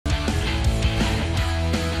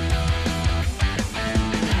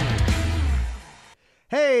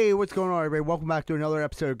Hey, what's going on, everybody? Welcome back to another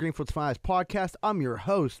episode of Greenfield's Finest Podcast. I'm your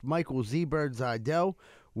host, Michael Z-Bird Zidell.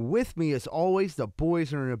 With me, as always, the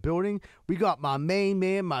boys are in the building. We got my main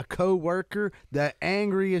man, my co-worker, the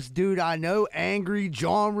angriest dude I know, Angry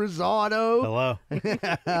John Rosado.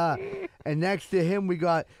 Hello. And next to him, he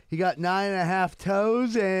got 9.5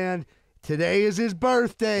 toes, and today is his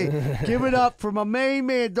birthday. Give it up for my main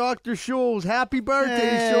man, Dr. Schulz. Happy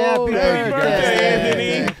birthday, Schulz. Happy birthday,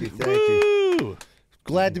 Anthony. Thank you. Thank you.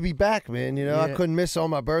 Glad to be back, man. You know, I couldn't miss on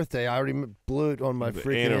my birthday. I already blew it on my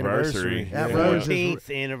freaking anniversary. That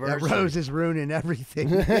Rose is ruining everything.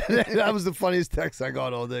 That was the funniest text I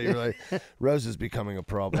got all day. You're like, Rose is becoming a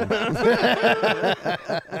problem.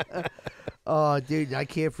 Oh, dude, I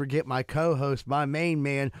can't forget my co-host, my main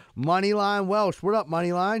man, Moneyline Welsh. What up,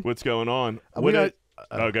 Moneyline? What's going on? Go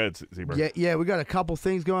ahead, Zebra. Yeah, we got a couple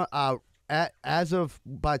things going on. As of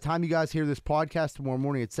by the time you guys hear this podcast tomorrow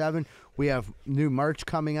morning at 7, we have new merch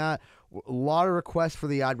coming out. A lot of requests for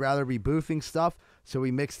the I'd Rather Be Boofing stuff, so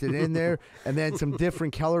we mixed it in there. And then some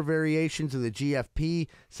different color variations of the GFP,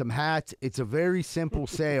 some hats. It's a very simple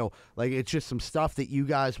sale. Like, it's just some stuff that you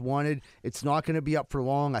guys wanted. It's not going to be up for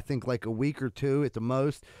long. I think like a week or two at the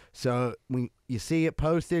most. So when you see it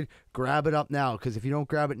posted, grab it up now, because if you don't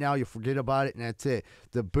grab it now, you'll forget about it, and that's it.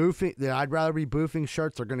 The I'd Rather Be Boofing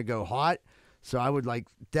shirts are going to go hot. So I would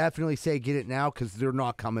definitely say get it now, because they're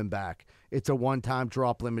not coming back. It's a one-time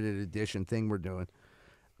drop limited edition thing we're doing.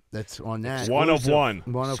 That's on that. One of one.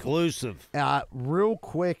 Exclusive. Real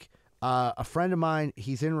quick, a friend of mine,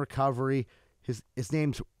 he's in recovery. His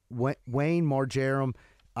name's Wayne Margerum.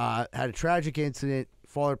 Had a tragic incident.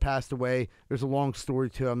 Father passed away. There's a long story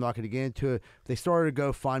to it. I'm not going to get into it. They started a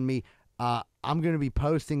GoFundMe. I'm going to be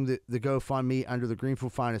posting the GoFundMe under the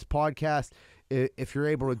Greenfield Finest Podcast. If you're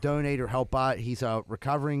able to donate or help out, he's a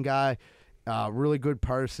recovering guy. Really good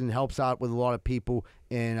person, helps out with a lot of people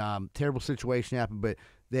in terrible situation happened, but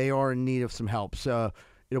they are in need of some help. So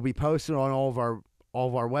it'll be posted on all of our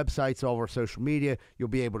websites, all of our social media. You'll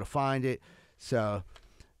be able to find it. So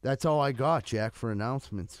that's all I got, Jack, for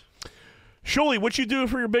announcements. Shuley, what you do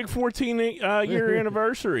for your big 14-year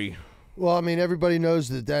anniversary? Well, I mean, everybody knows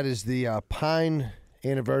that is the Pine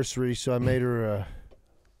anniversary, so I made her a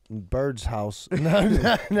bird's house.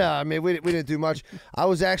 No, I mean, we didn't do much. I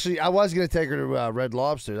was going to take her to Red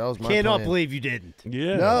Lobster. That was my Cannot plan. believe you didn't.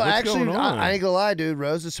 Yeah. No, actually, I ain't gonna lie, dude.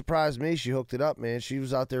 Rosa surprised me. She hooked it up, man. She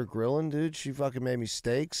was out there grilling, dude. She fucking made me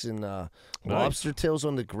steaks and lobster tails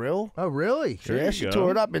on the grill. Oh, really? Yeah, she tore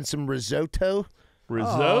it up in some risotto.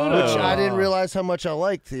 Risotto. Which I didn't realize how much I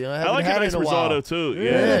liked. You know, I like a nice risotto, too.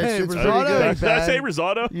 Yeah, it's pretty good. Did I say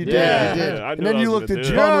risotto? You did. You did. I and then you looked at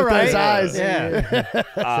John John with right. those eyes. Yeah.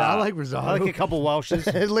 I like risotto. I like a couple Welshes.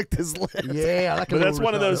 It licked his lips. Yeah, I like a But that's little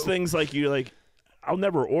one of those risotto. things I'll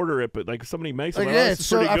never order it, but if somebody makes it, Yeah, it's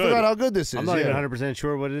pretty I good. forgot how good this is. I'm not even 100%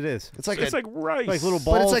 sure what it is. It's like rice. Like little but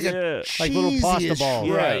balls. it's like yeah. a like little pasta cheesy-ish balls.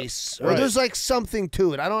 rice. Yeah. Or Right. there's like something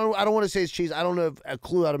to it. I don't want to say it's cheese. I don't have a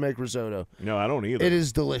clue how to make risotto. No, I don't either. It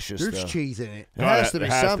is delicious. There's though. cheese in it. It has to be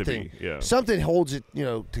It has to something. be, yeah. Something holds it,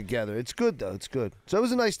 together. It's good though. It's good. So it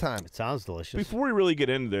was a nice time. It sounds delicious. Before we really get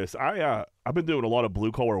into this, I've been doing a lot of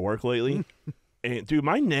blue-collar work lately. And, dude,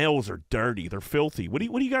 my nails are dirty. They're filthy. What do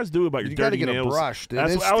you guys do about your You got to dirty get nails? a brush, dude.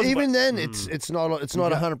 That's what I was- Even then, it's not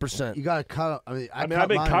 100%. You got to cut. I've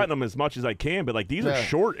been cutting them as much as I can, but these are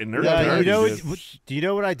short and they're Yeah, dirty. do you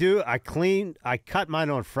know what I do? I cut mine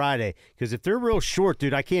on Friday, because if they're real short,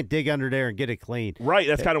 dude, I can't dig under there and get it clean. Right,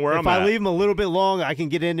 that's kind of where I'm at. If I leave them a little bit long, I can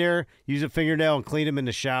get in there, use a fingernail, and clean them in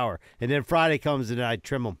the shower. And then Friday comes and I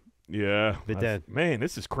trim them. Yeah. But then, Man,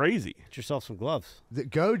 this is crazy. get yourself some gloves. The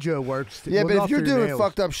Gojo works. Yeah, but look if you're after your doing nails.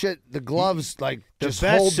 fucked up shit, the gloves just best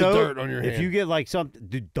hold the soap, dirt on your hand. If you get like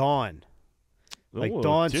something, Dawn. Like Oh,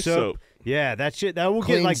 Dawn dish soap. Yeah, that shit, that will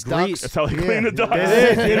get Cleans like ducks. grease. That's how they Yeah. clean the ducks. It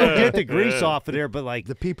is. It'll Yeah. get the grease Yeah. off of there, but like,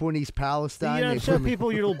 The people in East Palestine. they show put 'em-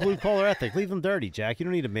 people your little blue collar ethic. Leave them dirty, Jack. You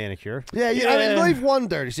don't need a manicure. Yeah, I mean, leave one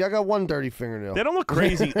dirty. See, I got one dirty fingernail. They don't look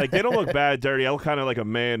crazy. Like, they don't look bad, dirty. I look kind of like a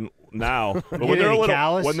man now. But You when they're a any little,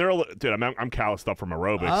 callus? dude, I'm calloused up from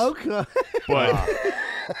aerobics. Okay.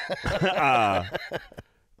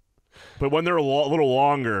 But when they're a little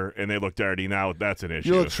longer and they look dirty, now that's an issue.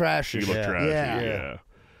 You look trashy. You look Yeah. trashy.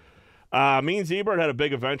 Yeah. Me and Z-Bird had a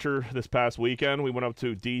big adventure this past weekend. We went up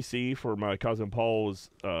to D.C. for my cousin Paul's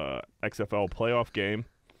XFL playoff game.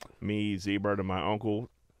 Me, Z-Bird, and my uncle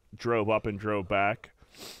drove up and drove back.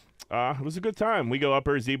 It was a good time. We go up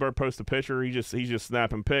there. Z-Bird posts a picture. He's just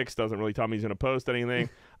snapping pics. Doesn't really tell me he's going to post anything.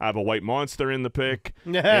 I have a white monster in the pic.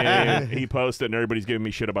 And he posted, and everybody's giving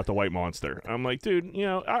me shit about the white monster. I'm like, dude,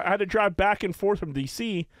 I had to drive back and forth from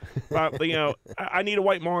D.C. I need a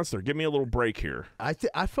white monster. Give me a little break here. I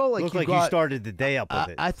felt like you started the day up with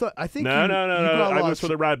it. I think no. I was for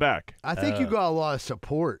the ride back. I think you got a lot of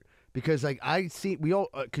support because I see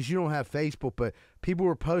because you don't have Facebook, but people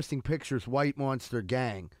were posting pictures. White Monster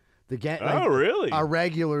Gang. The gang. Oh, really? Our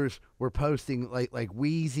regulars were posting like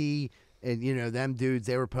Wheezy and them dudes.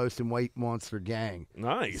 They were posting White Monster Gang.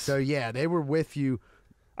 Nice. So yeah, they were with you.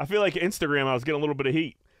 I feel like Instagram, I was getting a little bit of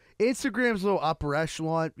heat. Instagram's a little upper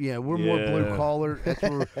echelon. Yeah, we're more blue collar. That's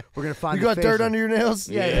where we're gonna find. You got dirt under your nails?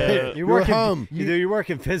 Yeah. You're working home. You're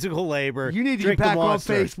working physical labor. You need to Drink get back the on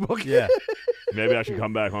Monster. Facebook. Yeah. Maybe I should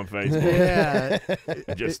come back on Facebook. Yeah.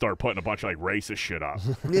 And just start putting a bunch of racist shit up.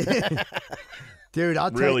 Dude,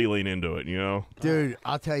 I'll really lean into it, Dude,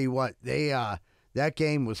 I'll tell you what, that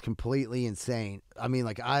game was completely insane. I mean,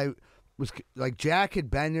 I was Jack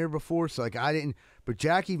had been there before, so I didn't. But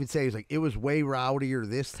Jack even said it was way rowdier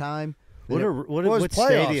this time. What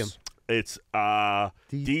stadium? It's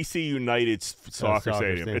DC United soccer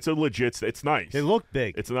stadium. It's a legit. It's nice. It looked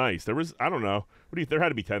big. It's nice. There was, I don't know. There had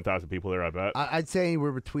to be 10,000 people there. I bet. I'd say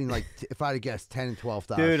anywhere between if I had to guess 10 and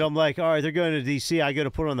 12,000. Dude, I'm like, all right, they're going to DC. I go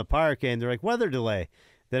to put on the Pirate game. They're like, weather delay.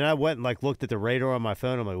 Then I went and looked at the radar on my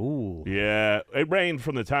phone. I'm like, ooh. Yeah, it rained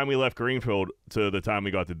from the time we left Greenfield to the time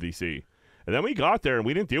we got to DC, and then we got there and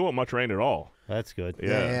we didn't deal with much rain at all. That's good.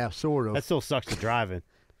 Yeah, sort of. That still sucks to driving.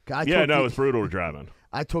 It was brutal driving.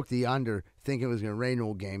 I took the under, thinking it was going to rain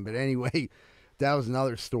all game, but anyway, that was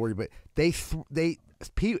another story. But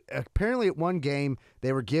apparently at one game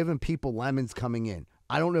they were giving people lemons coming in.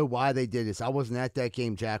 I don't know why they did this. I wasn't at that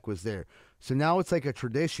game. Jack was there. So now it's like a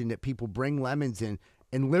tradition that people bring lemons in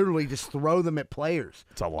and literally just throw them at players.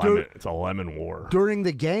 It's a lemon war during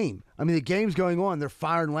the game. I mean, the game's going on. They're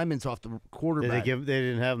firing lemons off the quarterback. They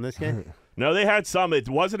didn't have them this game. No, they had some. It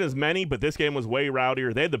wasn't as many, but this game was way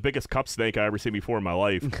rowdier. They had the biggest cup snake I ever seen before in my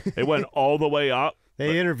life. It went all the way up.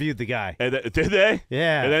 They interviewed the guy. And did they?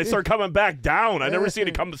 Yeah. And then it started coming back down. I never seen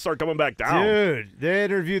it start coming back down. Dude, they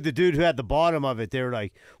interviewed the dude who had the bottom of it. They were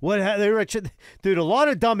like, "What?" Dude, a lot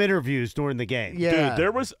of dumb interviews during the game. Yeah.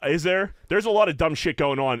 Dude, there's a lot of dumb shit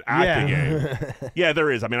going on at the game. Yeah, there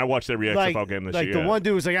is. I mean, I watched every XFL game this year. The one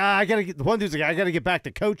dude was like, I gotta get back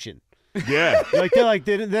to coaching. Yeah.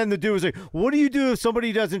 Then the dude was like, what do you do if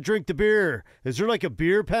somebody doesn't drink the beer? Is there a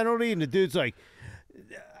beer penalty? And the dude's like,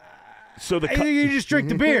 so you just drink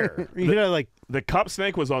the beer. The cup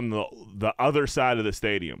snake was on the other side of the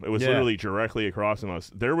stadium. It was literally directly across from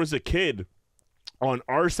us. There was a kid on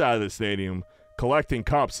our side of the stadium collecting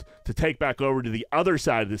cups to take back over to the other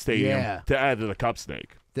side of the stadium to add to the cup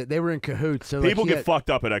snake. They were in cahoots. So people get fucked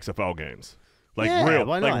up at XFL games.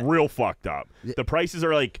 Real fucked up. Yeah. The prices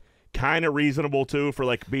are kind of reasonable too for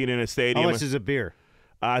being in a stadium. How much is a beer?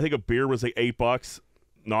 I think a beer was $8.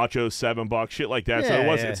 Nachos $7, shit like that. So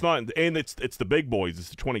it's not, and it's the big boys. It's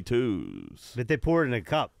the 22s. But they pour it in a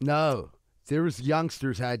cup. No, there was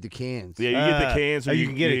youngsters had the cans. Yeah, you get the cans, or you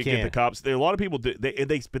can get the cups. A lot of people do.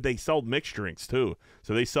 They sold mixed drinks too.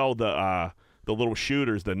 So they sold the little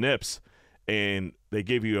shooters, the nips, and they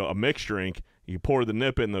give you a mixed drink. You pour the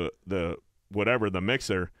nip in the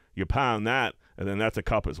mixer. You pound that, and then that's a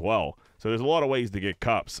cup as well. So there's a lot of ways to get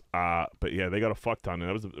cups. But yeah, they got a fuck ton.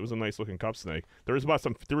 And it was a nice looking cup snake.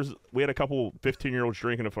 We had a couple 15-year-olds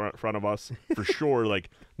drinking in front of us for sure,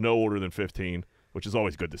 no older than 15, which is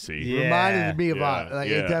always good to see. Yeah. Reminded me of us.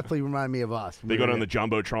 It definitely reminded me of us. They got on the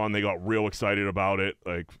Jumbotron. They got real excited about it.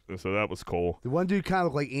 So that was cool. The one dude kind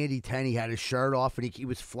of looked like Andy Tenney, had his shirt off, and he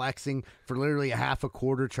was flexing for literally a half a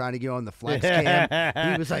quarter trying to get on the flex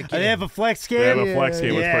cam. He was like, They have a flex cam? They have a flex cam.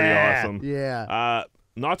 It was pretty awesome. Yeah.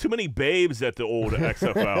 Not too many babes at the old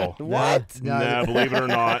XFL. What? No, believe it or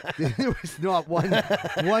not. There was not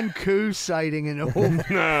one coup sighting in the whole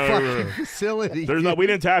fucking facility. We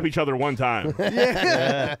didn't tap each other one time.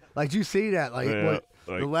 Yeah. Did you see that?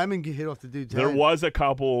 The lemon hit off the dude's head. There was a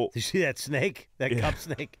couple. Did you see that snake? That cup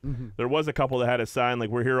snake? There was a couple that had a sign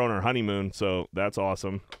we're here on our honeymoon, so that's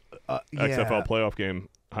awesome. XFL playoff game,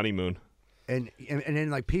 honeymoon. And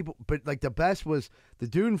then people, but the best was the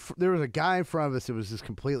dude. There was a guy in front of us that was just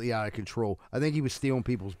completely out of control. I think he was stealing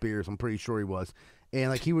people's beers. I'm pretty sure he was.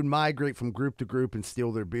 And he would migrate from group to group and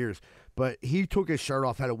steal their beers. But he took his shirt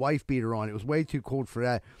off, had a wife beater on. It was way too cold for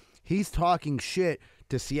that. He's talking shit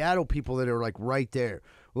to Seattle people that are right there.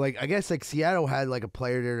 Like, I guess, like, Seattle had, like, a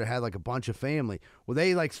player there that had, like, a bunch of family. Well,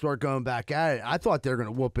 they, like, start going back at it. I thought they were going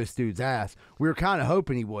to whoop this dude's ass. We were kind of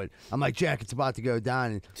hoping he would. I'm like, Jack, it's about to go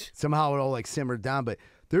down. And somehow it all, like, simmered down. But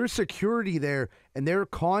there's security there, and they're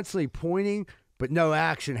constantly pointing, but no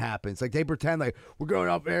action happens. Like, they pretend, like, we're going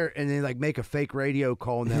up there, and they, like, make a fake radio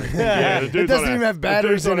call. And Yeah, It doesn't even have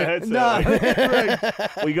batteries in it. No.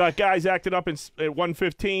 We got guys acting up at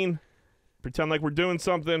 1:15, pretend like we're doing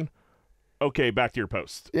something. Okay, back to your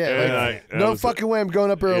post. Yeah, no fucking way I'm going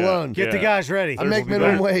up there alone. Get the guys ready. I make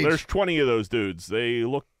minimum wage. There's 20 of those dudes. They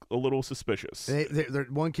look a little suspicious.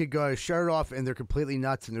 One kid got his shirt off, and they're completely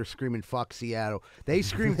nuts, and they're screaming, fuck Seattle. They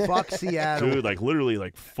scream, fuck Seattle. Dude, like, literally,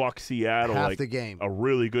 like, fuck Seattle. Half like, the game. A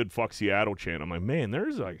really good fuck Seattle chant. I'm like, man,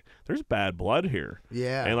 there's bad blood here.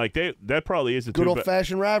 Yeah. And, like, that probably is the Good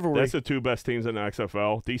old-fashioned rivalry. That's the two best teams in the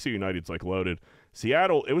XFL. DC United's, like, loaded.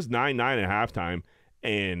 Seattle, it was 9-9 at halftime,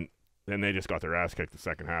 and then they just got their ass kicked the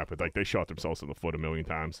second half. But, like, they shot themselves in the foot a million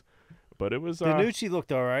times. But it was Danucci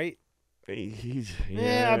looked all right.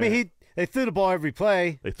 Yeah, I mean, they threw the ball every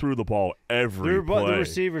play. They threw the ball every play. The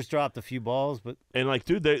receivers dropped a few balls, but like,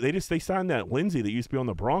 dude, they signed that Lindsey that used to be on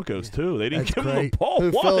the Broncos too. They didn't give him the ball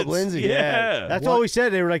Who, once. Philip Lindsay? Yeah, that's all we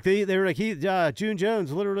said. They were like June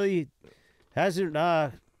Jones literally hasn't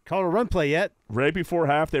called a run play yet. Right before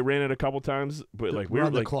half, they ran it a couple times, but like we were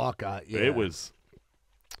Run the like, clock out. Yeah. it was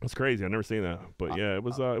crazy. I've never seen that, but yeah, it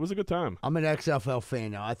was a good time. I'm an XFL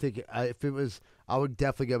fan now. I think if it was, I would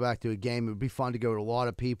definitely go back to a game. It would be fun to go to a lot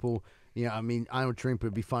of people. You know, I mean, I don't drink, but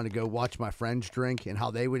it'd be fun to go watch my friends drink and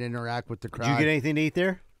how they would interact with the crowd. Did you get anything to eat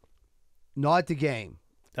there? Not at the game.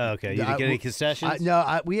 Oh, okay. You didn't get any concessions?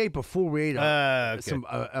 We ate before we ate okay.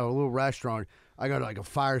 a little restaurant. I got like a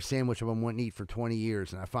fire sandwich I've been wanting to eat for 20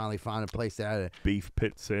 years, and I finally found a place that had a Beef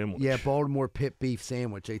pit sandwich. Yeah, Baltimore pit beef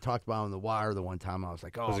sandwich. They talked about it on The Wire the one time. I was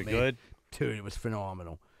like, oh, was it man. good? Dude, it was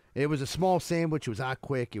phenomenal. It was a small sandwich. It was not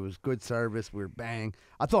quick. It was good service. We were bang.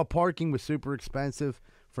 I thought parking was super expensive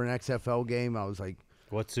for an XFL game. I was like,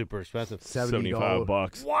 what's super expensive?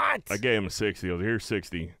 $75. What? I gave him 60. I was like, here's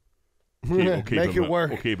 60. Make it work.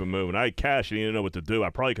 We'll keep it moving. I had cash and he didn't know what to do. I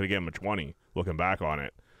probably could have given him a 20 looking back on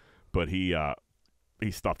it. But he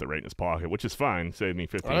stuffed it right in his pocket, which is fine. Saved me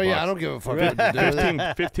 $15. Oh, yeah, I don't give a fuck what to do with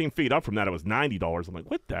it. 15 feet up from that, it was $90. I'm like,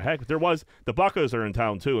 what the heck? The Buccos are in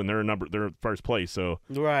town too, and they're first place. So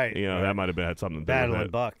right, that might have had something to do battling with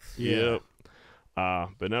it. Bucks. Yeah.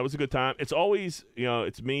 But that was a good time. It's always,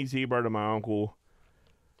 it's me, Z-Bird, and my uncle.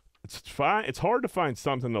 It's fine. It's hard to find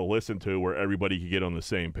something to listen to where everybody can get on the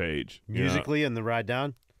same page. Musically in the ride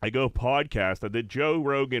down? I go podcast. I did Joe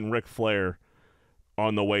Rogan, Ric Flair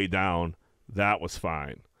on the way down. That was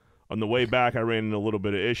fine. On the way back, I ran into a little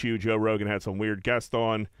bit of issue. Joe Rogan had some weird guest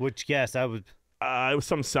on. Which guest? It was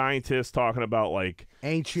some scientist talking about like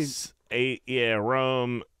ancient.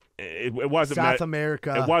 Rome. It wasn't South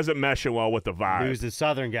America. It wasn't meshing well with the vibe. He was the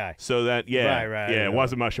southern guy. So that it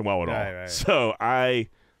wasn't meshing well at all. Right. So I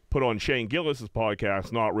put on Shane Gillis's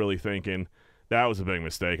podcast, not really thinking that was a big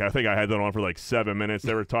mistake. I think I had that on for like 7 minutes.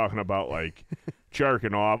 They were talking about like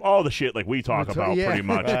jerking off, all the shit like we talk about pretty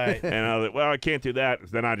much. Right. And I was like, well, I can't do that.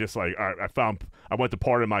 Then I just like I went to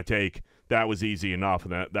part of my take. That was easy enough,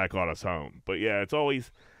 and that got us home. But yeah, it's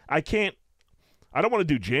always I don't want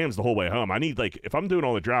to do jams the whole way home. I need if I'm doing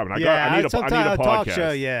all the driving, I need a podcast. Talk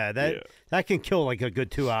show, that can kill like a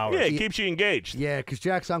good 2 hours. Yeah, it keeps you engaged. Yeah, because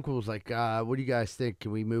Jack's uncle was like, "What do you guys think?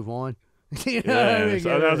 Can we move on?" You know yeah. what I mean? So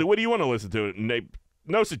I was like, "What do you want to listen to?" And they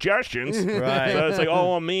no suggestions. Right. So it's like,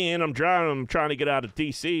 "Oh, I'm me, and I'm driving. I'm trying to get out of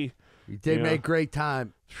DC." You did make great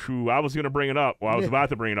time. Whew, I was going to bring it up. Well, I was about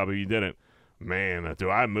to bring it up, but you didn't. Man, do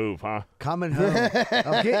I move, huh? Coming home.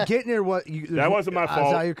 Getting there, that wasn't my fault. I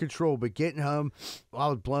was out of your control, but getting home, I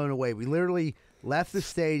was blown away. We literally left the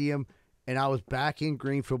stadium, and I was back in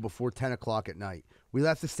Greenfield before 10 o'clock at night. We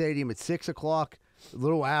left the stadium at 6 o'clock, a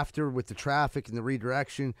little after with the traffic and the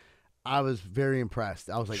redirection. I was very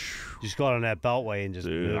impressed. I was like, just got on that beltway and just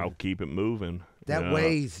dude, I'll keep it moving. That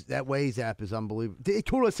Waze app is unbelievable. They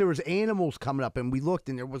told us there was animals coming up, and we looked,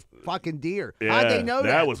 and there was fucking deer. Yeah, how'd they know that?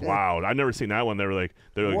 That was wild. I've never seen that one. They're like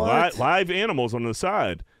live animals on the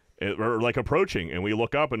side, or like approaching, and we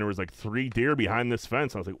look up, and there was like 3 deer behind this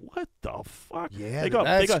fence. I was like, what the fuck? Yeah,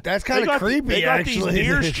 that's kind of creepy. They got actually, these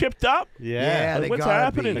deers chipped up. Yeah, they what's gotta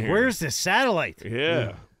happening be. here? Where's the satellite?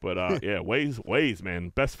 Yeah. But Waze, man,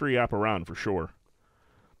 best free app around for sure.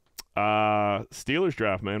 Steelers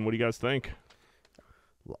draft, man. What do you guys think?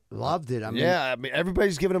 Loved it. I mean, Yeah, I mean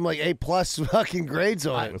everybody's giving him like A+ fucking grades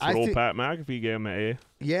on it. That's I what old think- Pat McAfee gave him an A.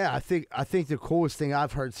 yeah. I think the coolest thing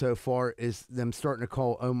I've heard so far is them starting to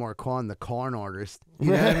call Omar Khan the con artist.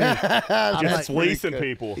 You know what I mean? I'm Just like- fleecing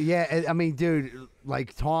people. Yeah, I mean, dude,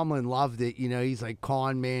 like Tomlin loved it. You know, he's like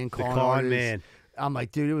con man, con artist. man. I'm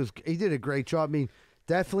like, dude, he did a great job. I mean,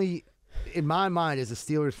 definitely, in my mind, as a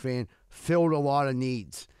Steelers fan, filled a lot of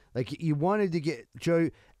needs. Like you wanted to get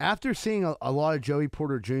Joey after seeing a lot of Joey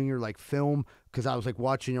Porter Jr. like film because I was like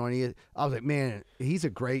watching on it. I was like, man, he's a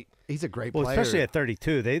great Well, player. especially at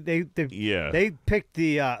 32, they picked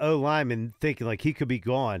the O lineman thinking like he could be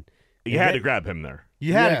gone. You had to grab him there.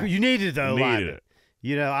 You had Yeah. you needed the O Needed lineman. it.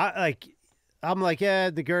 You know, I'm like, yeah,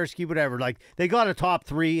 Nagurski, whatever. Like they got a top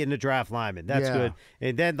 3 in the draft lineman. That's Yeah. good.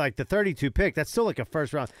 And then like the 32 pick, that's still like a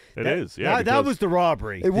first round. It That is, yeah, That because- was the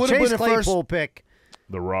robbery. It The would've Chase been a first- Claypool pick.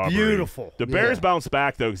 The robbery. Beautiful. The Bears Yeah. bounced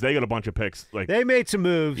back though because they got a bunch of picks. Like They made some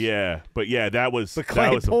moves. yeah, but yeah, that was But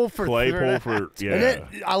that was Claypool for Claypool for that. yeah. And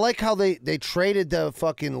then I like how they traded the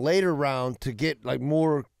fucking later round to get like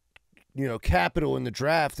more, capital in the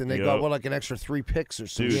draft, and they got Yep. like an extra 3 picks or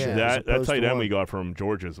some Dude, shit. as that opposed tight to end one. we got from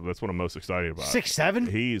Georgia, so that's what I'm most excited about. 6'7".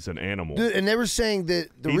 He's an animal. Dude, and they were saying that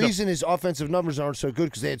the He's a- reason his offensive numbers aren't so good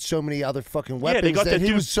because they had so many other fucking weapons they got that that he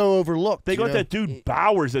dude- was so overlooked. They you got know? that dude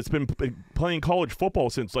Bowers that's been playing college football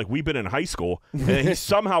since like we've been in high school, and he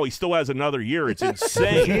somehow he still has another year. It's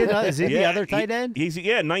insane. Is he the other tight end? He's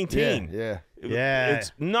 19. Yeah. Yeah.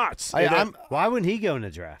 It's nuts. I, And I'm, Why wouldn't he go in the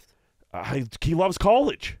draft? he loves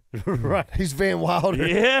college. Right. he's Van Wilder.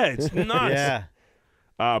 Yeah, it's nuts. Yeah.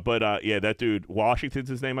 But yeah, that dude Washington's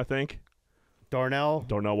his name, I think. Darnell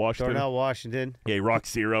Washington. Washington. Yeah, he rocked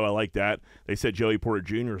 0. I like that. They said Joey Porter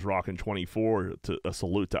Jr. is rocking 24 to a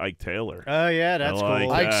salute to Ike Taylor. Oh yeah, that's I like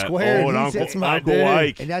cool. Ike that. Squared, Oh, and he's- Uncle, that's my Uncle dude.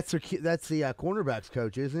 Ike. and that's the cornerbacks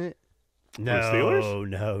coach, isn't it? No, Steelers?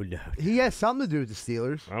 no. He has something to do with the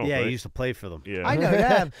Steelers. I don't Yeah, think. he used to play for them. yeah. I know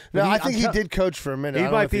that. No, but I think I'm he tell- did coach for a minute. He I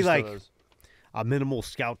don't know might if be still like- does. A minimal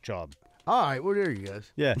scout job. All right, well there you go.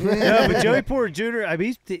 Yeah. No, but Joey Porter Jr. I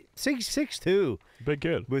mean, he's 6'2". Big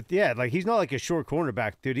kid. But yeah, like he's not like a short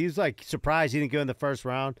cornerback, dude. He's like surprised he didn't go in the first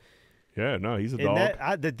round. Yeah, no, he's a And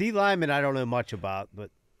dog. the D lineman, I don't know much about, but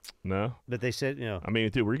No. they said, I mean,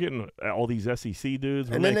 dude, we're getting all these SEC dudes.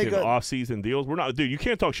 We're And then they making got- off-season deals. We're not, dude. You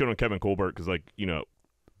can't talk shit on Kevin Colbert because, like,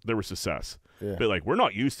 there was success. Yeah. But like, we're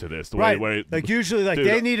not used to this. The right. way Like usually, like dude,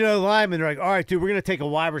 they need a lineman. They're like, all right, dude, we're gonna take a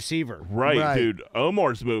wide receiver. right, dude.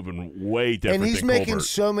 Omar's moving way different. And he's than making Colbert.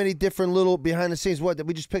 so many different little behind the scenes. What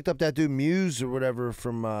we just picked up that dude Muse or whatever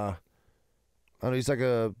from I don't know. He's like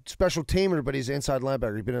a special teamer, but he's an inside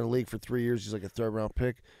linebacker. He's been in the league for 3 years. He's like a 3rd round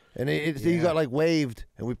pick, and he got like waived,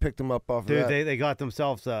 and we picked him up off Dude, of that. they got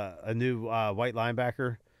themselves a new white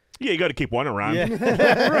linebacker. Yeah, you got to keep one around. Yeah,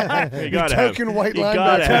 You got to have token white you gotta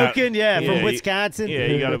linebacker. have- token. Yeah, from you- Wisconsin. Yeah,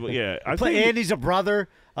 you got to. Yeah, I Play, think. and he's a brother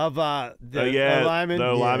of the lineman.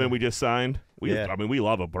 the lineman we just signed. Yeah. I mean, we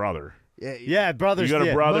love a brother. Yeah, brothers. You got a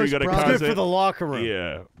yeah. brother, most you got a brothers- It's cousin. good for the locker room.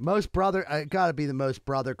 Yeah, Most brother, got to be the most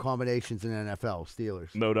brother combinations in NFL.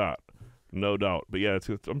 Steelers. no doubt, no doubt. But yeah,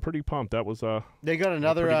 I'm pretty pumped. That was They got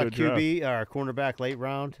another pretty good QB or cornerback late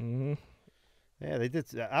round. mhm. Yeah, they did.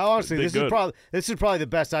 Honestly, They this good. is probably the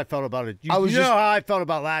best I felt about it. You, I was you know just- how I felt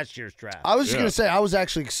about last year's draft. I was just Yeah. gonna say I was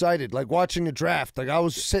actually excited, like watching the draft. Like I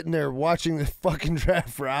was sitting there watching the fucking draft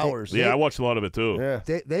for hours. Yeah, I watched a lot of it too.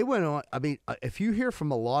 yeah. They went on. I mean, if you hear from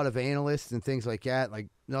a lot of analysts and things like that, like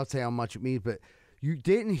not say how much it means, but you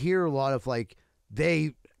didn't hear a lot of like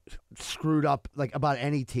they screwed up like about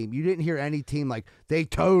any team. You didn't hear any team like they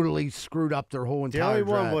totally screwed up their whole The entire only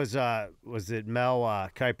one draft. was that Mel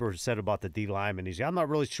Kiper said about the D lineman. He's I'm not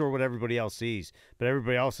really sure what everybody else sees, but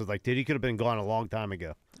everybody else is like, dude, he could have been gone a long time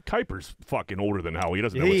ago. Kuiper's fucking older than hell. He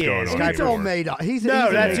doesn't know He what's going is. on. Kuiper's He's all anymore. made up. He's No,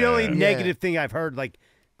 he's that's a- the only yeah. negative thing I've heard, like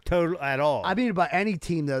total at all. I mean, about any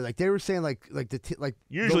team though, like they were saying, like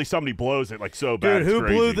Usually somebody blows it like so bad. dude, it's who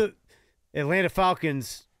blew crazy. the Atlanta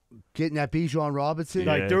Falcons? getting that Bijan Robinson.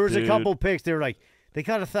 Yeah. Like there was dude. a couple picks. They were like, they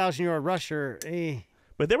got a 1,000-yard rusher.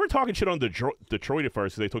 But they were talking shit on Detroit at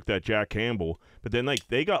first. So they took that Jack Campbell, but then like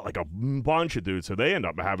they got like a bunch of dudes, so they end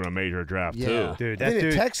up having a major draft Yeah. too. Dude, I that think the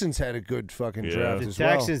dude. Texans had a good fucking Yeah. draft The as well.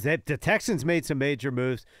 Texans, the Texans made some major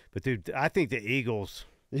moves, but dude, I think the Eagles,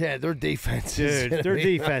 Yeah, their defense is dude, their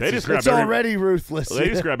defense, They just is, grabbed It's every- already ruthless. They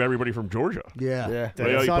just grab everybody from Georgia. Yeah. yeah. Well,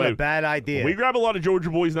 it's you not a play- bad idea. We grab a lot of Georgia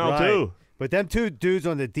boys now Right. too. But them two dudes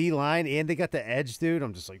on the D line, and they got the edge, dude.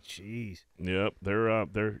 I'm just like, jeez. Yep, they're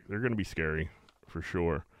going to be scary for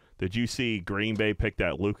sure. Did you see Green Bay pick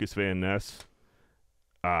that Lucas Van Ness?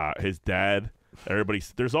 His dad.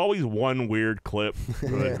 There's always one weird clip for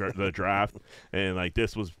the draft, and like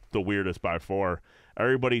this was the weirdest by far.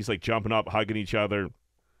 Everybody's like jumping up, hugging each other.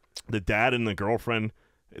 The dad and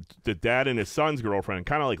his son's girlfriend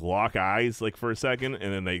kind of like lock eyes like for a second,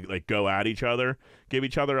 and then they like go at each other, give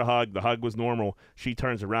each other a hug. The hug was normal. She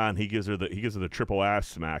turns around, he gives her the triple ass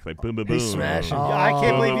smack, like boom, boom, boom. He's smashing. I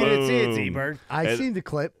can't believe you didn't see it, Boom. Z-Bird. I seen the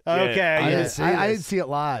clip. Okay, I yeah. didn't see it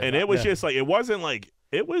live. And it was just like, it wasn't like,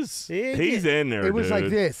 it was, he's in there, It was dude. like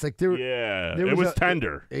this. Like there. Yeah, there it was a-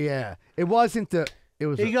 tender. Yeah. It wasn't the. It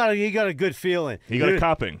was. He got a good feeling. He got a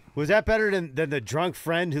cupping. Was that better than the drunk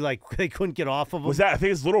friend who like they couldn't get off of him? Was that, I think,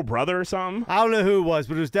 his little brother or something? I don't know who it was,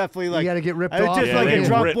 but it was definitely like you got to get ripped it was off. just Yeah, like they a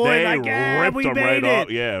drunk ripped- boy. they Like, yeah, ripped we him made right it. off.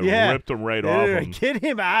 Yeah, ripped him right off him. Get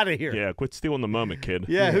him out of here. Yeah, quit stealing the moment, kid.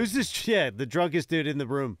 Yeah, who's this? Yeah, the drunkest dude in the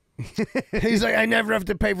room. He's like, I never have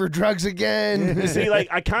to pay for drugs again. See, like,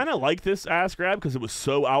 I kind of like this ass grab because it was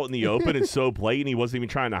so out in the open and so blatant. He wasn't even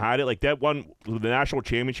trying to hide it. Like that one, the national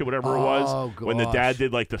championship, whatever it was, when the dad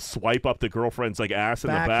did like the swipe up the girlfriend's like ass in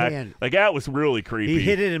the back. Backhand. Like that was really creepy. He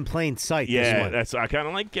hit it in plain sight. this Yeah, one. that's I kind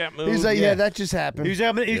of like that move. He's like, yeah, that just happened. He's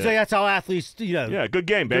like, that's how athletes, yeah, good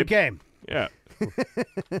game, babe. good game. Yeah,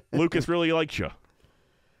 Lucas really likes you.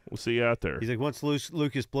 We'll see you out there. He's like, once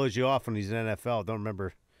Lucas blows you off when he's in NFL, don't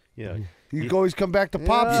remember, you can always come back to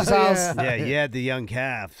Pops' house. Yeah, you had the young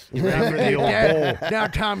calves. You remember the old bull. Now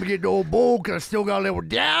time to get the old bull because I still got a little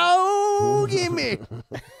down. Give me.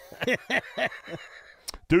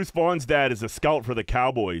 Deuce Vaughn's dad is a scout for the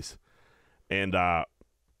Cowboys, and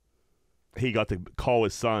he got to call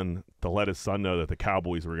his son to let his son know that the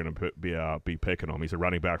Cowboys were going to be picking him. He's a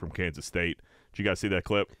running back from Kansas State. Did you guys see that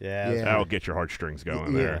clip? Yeah. Yeah. That'll get your heartstrings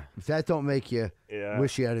going Yeah. there. If that don't make you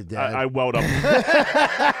wish you had a dad. I welled up.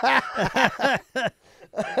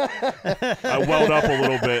 I welled up a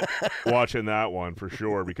little bit watching that one for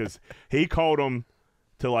sure because he called him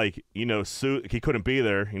to sue. He couldn't be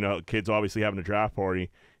there. Kids obviously having a draft party.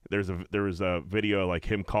 There was a video like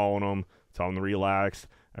him calling him, telling him to relax.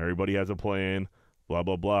 Everybody has a plan. Blah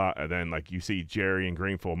blah blah. And then you see Jerry and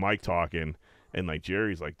Greenfield, Mike talking. And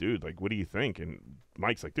Jerry's like, dude, what do you think? And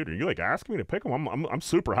Mike's like, dude, are you asking me to pick him? I'm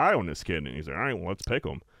super high on this kid. And he's like, all right, well, let's pick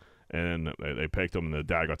him. And they picked him, and the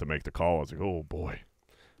dad got to make the call. I was like, oh boy.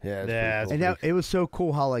 Yeah, Yeah, and it was so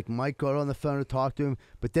cool how Mike got on the phone to talk to him,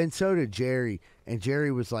 but then so did Jerry. And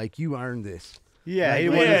Jerry was like, "You earned this." Yeah,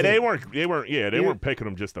 They weren't picking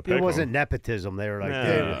him just to pick it him. wasn't nepotism. They were like,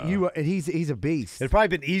 No. And he's a beast. it'd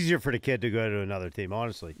probably been easier for the kid to go to another team,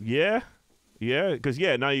 honestly. Yeah, because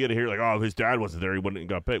now you got to hear oh, his dad wasn't there, he wouldn't have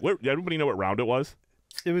got picked. Everybody know what round it was?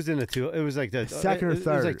 It was in the two. It was like the Second or It was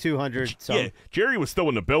third. like 200. Yeah, Jerry was still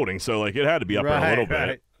in the building, so it had to be up there a little bit.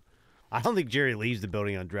 Right. I don't think Jerry leaves the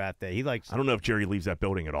building on draft day. He likes. I don't know if Jerry leaves that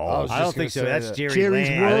building at all. was I just don't think so. gonna say That's that. Jerry's Jerry's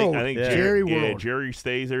land. world. I think Yeah. Jerry yeah, world. Jerry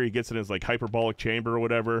stays there. He gets in his hyperbolic chamber or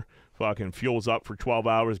whatever. Fucking fuels up for 12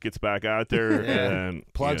 hours, gets back out there, and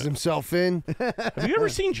Plugs himself in. Have you ever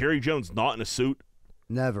seen Jerry Jones not in a suit?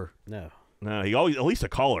 Never. No. No, he always at least a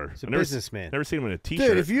collar. He's a I've never businessman. Never seen him in a t-shirt.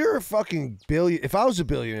 Dude, if you're a fucking if I was a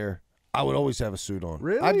billionaire, I would always have a suit on.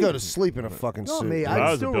 Really? I'd go to sleep in a fucking Not suit. me. if I'd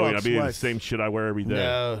I was a still billion, rock I'd be in the sweats. same shit I wear every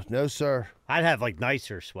day. No, sir. I'd have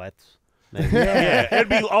nicer sweats. Maybe. Yeah, it'd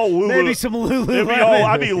be Lulu. Maybe some Lululemon. It'd be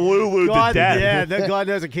I'd be Lulu God, to death. Yeah, God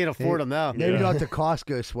knows I can't afford them now. Maybe not the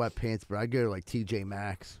Costco sweatpants, but I'd go to TJ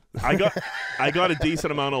Maxx. I got a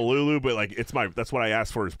decent amount of Lulu, but that's what I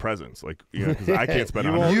asked for as presents. Because I can't spend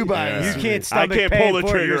You buy it. You can't I stomach can't paying pull the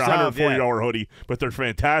for it trigger yourself, $140 hoodie, but they're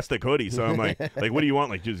fantastic hoodies. So I'm like, what do you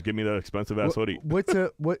want? Just give me the expensive ass hoodie. What's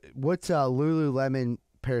a Lululemon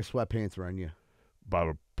pair of sweatpants run you?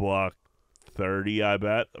 About $130, I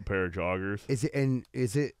bet. A pair of joggers.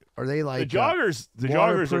 Are they The joggers are no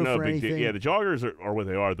waterproof or big deal. anything? Yeah, the joggers are what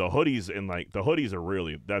they are. The hoodies the hoodies are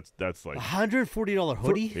really that's $140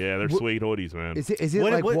 hoodie? yeah, they're sweet hoodies, man. Is it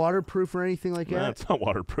What- what- waterproof or anything like Nah, that? it's not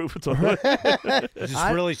waterproof. It's a hood. It's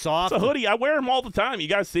just really soft. It's a hoodie. I wear them all the time. You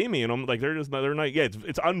guys see me, and I'm like, they're not. Yeah,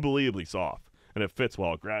 it's unbelievably soft, and it fits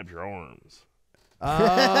well. It grabs your arms. You know what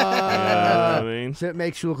I mean? So it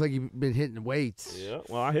makes you look like you've been hitting weights. Yeah.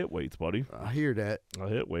 Well, I hit weights, buddy. I hear that. I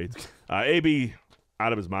hit weights. AB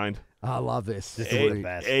out of his mind. I love this. This is the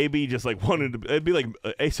best. AB just wanted to. It'd be like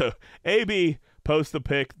so. AB posts the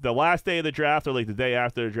pic the last day of the draft or the day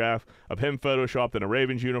after the draft of him photoshopped in a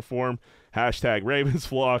Ravens uniform. # Ravens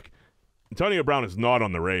flock. Antonio Brown is not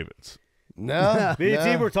on the Ravens. No. Me and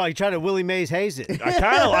Steve were talking, trying to Willie Mays haze it. I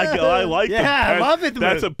kind of like it. I like Yeah, I love it.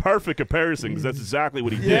 That's a perfect comparison because that's exactly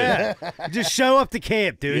what he did. Yeah. Just show up to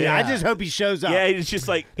camp, dude. Yeah. I just hope he shows up. Yeah, it's just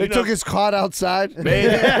They took his cot outside.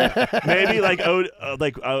 maybe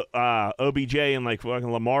OBJ and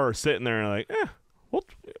fucking Lamar are sitting there and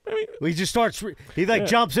He just starts. He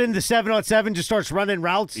jumps into 7-on-7, just starts running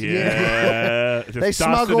routes. Yeah, just They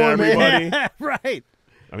smuggle dusting him in. everybody. Yeah, right.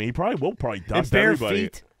 I mean, he probably will dust bare everybody.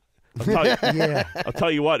 feet. I'll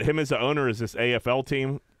tell you what. Him as the owner of this AFL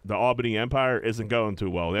team, the Albany Empire, isn't going too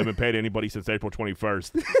well. They haven't paid anybody since April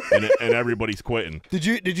 21st, and everybody's quitting. Did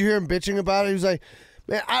you hear him bitching about it? He was like,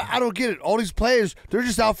 "Man, I don't get it. All these players, they're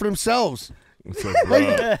just out for themselves." So,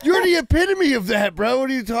 You're the epitome of that, bro. What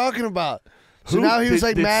are you talking about? So now he was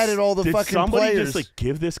mad at all the did fucking somebody players. just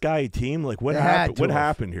give this guy a team? What They happened? had to What have.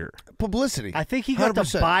 happened here? Publicity. I think he got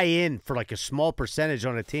 100%. to buy in for a small percentage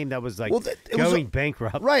on a team that was Well, it was going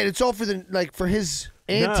bankrupt. Right. It's all for for his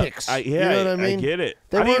antics. You know what I mean? I get it.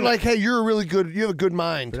 They I weren't didn't- like, "Hey, you're a really good. You have a good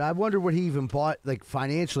mind." But I wonder what he even bought,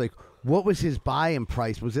 financially. What was his buy-in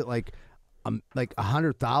price? Was it like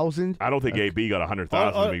 100,000? I don't think AB got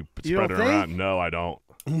 100,000 to be you don't spreading around. think? No, I don't.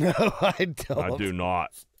 No, I don't. I do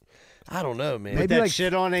not. I don't know, man. Maybe That like-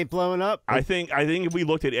 shit on ain't blowing up. I think if we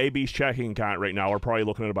looked at AB's checking account right now, we're probably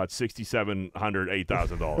looking at about $6,700,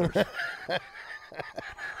 $8,000.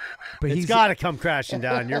 But It's got to come crashing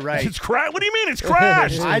down. You're right. It's crashed. What do you mean it's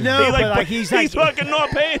crashed? I know, but he's he's fucking not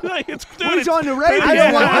paying. Dude, he's on the Ravens. I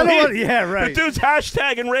don't want. I don't mean, want. Yeah, The right. dude's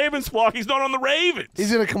hashtagging Ravens flock. He's not on the Ravens.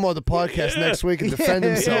 He's gonna come on the podcast next week and defend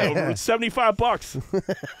himself. Yeah, $75.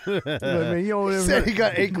 I mean, you know, He whatever. said he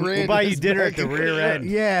got $8 grand. We'll buy in you his dinner at bank the account. rear end.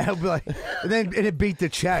 Yeah, he'll be like, and it beat the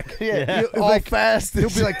check. Yeah, He'll- all like, fast. He'll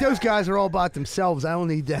be like, those guys are all about themselves. I don't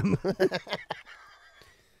need them.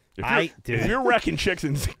 If you're wrecking chicks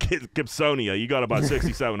in Gibsonia, you got about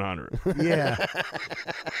 6,700. Yeah.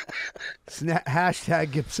 Hashtag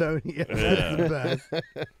Gibsonia. That's the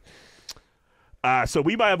best. So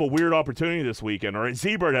we might have a weird opportunity this weekend, or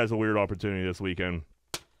Z-Bird has a weird opportunity this weekend.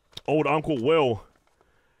 Old Uncle Will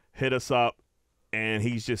hit us up, and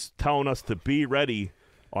he's just telling us to be ready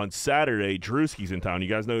on Saturday. Drewski's in town. You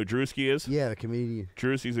guys know who Drewski is? Yeah, the comedian.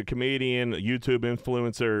 Drewski's a comedian, a YouTube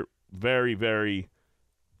influencer, very, very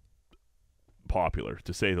popular,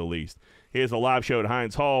 to say the least. He has a live show at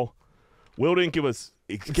Heinz Hall. Will didn't gave us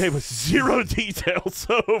zero details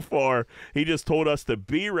so far. He just told us to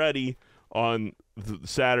be ready on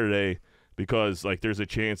Saturday because there's a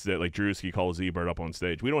chance that Drewski calls Z-Bird up on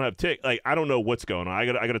stage. We don't have I don't know what's going on. I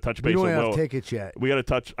got to touch base We with don't have Will. tickets yet. We got to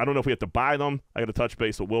touch. I don't know if we have to buy them. I got to touch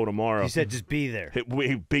base with Will tomorrow. He said, "Just be there."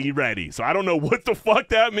 Be ready. So I don't know what the fuck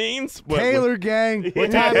that means. Taylor gang.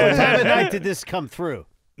 What time of night did this come through?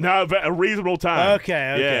 No, a reasonable time.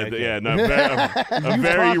 Okay. Yeah. No, a very talked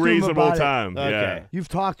to him reasonable about it. time. Okay. Yeah, You've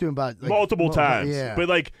talked to him about multiple times. Yeah.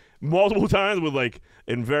 But multiple times with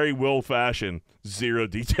in very Will fashion, zero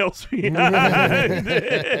details behind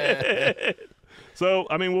it. So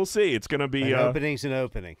I mean, we'll see. It's gonna be An opening's an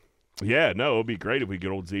opening. Yeah, no, it'd be great if we get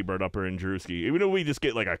old Z-Bird up here in Drewski. Even if we just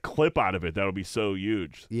get a clip out of it, that would be so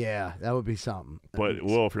huge. Yeah, that would be something. But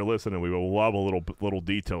Will, if you're listening, we will love a little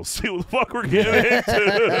details. See what the fuck we're getting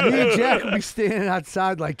into. Me and Jack will be standing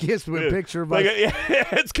outside like this with a picture of us.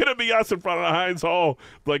 It's gonna be us in front of Heinz Hall,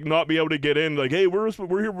 not be able to get in. Hey, we're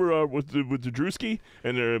here with the Drewski,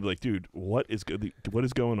 and they're like, dude, what is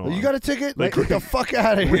going on? You got a ticket? Get the fuck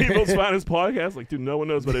out of here. Greenfield's finest podcast. Dude, no one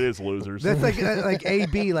knows what it is, losers. That's like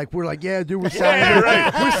AB. We're yeah, dude, we're signing.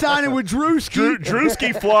 We're signing with Drewski.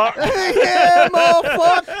 Drewski flock. Yeah,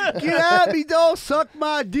 motherfucker, get at me, dog. Suck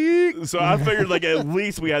my dick. So I figured at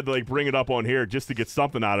least we had to bring it up on here just to get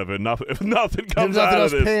something out of it. If nothing comes out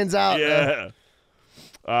else of this, pans out. Yeah.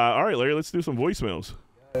 All right, Larry, let's do some voicemails.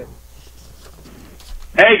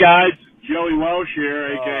 Hey guys, Joey Welsh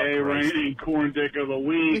here, aka reigning corn dick of the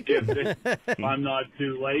week. If I'm not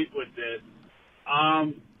too late with this,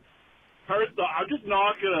 first off, I'm just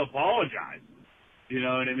not gonna apologize. You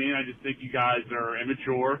know what I mean? I just think you guys are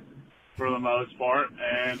immature for the most part,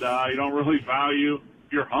 and you don't really value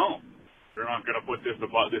your home. You're not going to put this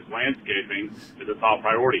landscaping as a top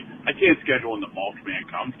priority. I can't schedule when the mulch man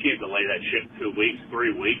comes. Can't delay that shit 2 weeks,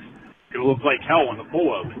 3 weeks. It'll look like hell when the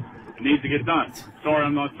pool opens. It needs to get done. Sorry,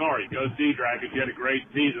 I'm not sorry. Go Sea Dragons. You had a great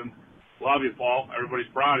season. Love you, Paul. Everybody's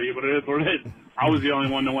proud of you, but it is what it is. I was the only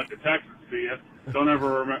one that went to Texas to see you.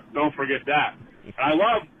 Don't forget that. And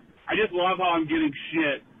I just love how I'm getting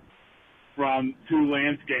shit from two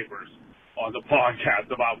landscapers on the podcast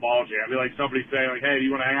about mulching. I'd be like somebody saying, hey, do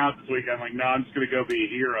you want to hang out this weekend? I'm like, no, I'm just going to go be a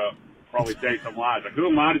hero, probably say some lies. Who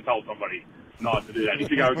am I to tell somebody not to do that? You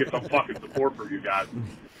think I would get some fucking support from you guys?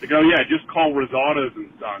 They go, yeah, just call Rosados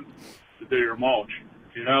and Sons to do your mulch.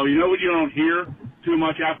 You know what you don't hear too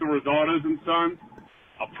much after Rosados and Sons?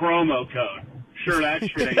 A promo code. Sure, that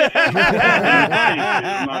shit ain't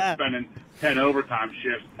I'm not spending 10 overtime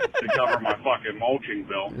shifts to cover my fucking mulching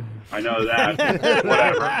bill. I know that.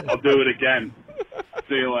 Whatever. I'll do it again.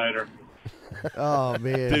 See you later. Oh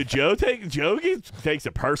man, Dude, Joe takes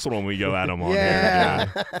it personal when we go at him on yeah.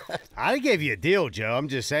 here. I gave you a deal, Joe. I'm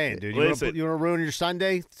just saying, dude. You want Listen. to ruin your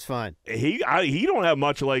Sunday? It's fine. He don't have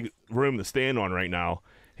much like room to stand on right now.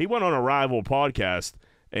 He went on a rival podcast,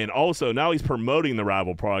 and also now he's promoting the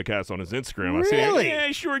rival podcast on his Instagram. I see it. Really? Yeah,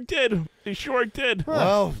 he sure did. He sure did.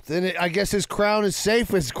 Well, then I guess his crown is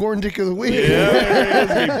safe as corn dick of the week. Yeah,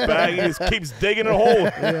 there he is. He just keeps digging a hole,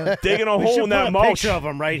 digging a We hole should in put that a mulch. picture of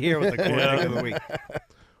him right here with the corn dick of the week.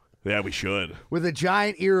 Yeah, we should. With a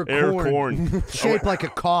giant ear of Air corn, corn. shaped like a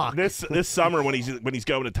cock. This summer when he's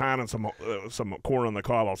going to town and some corn on the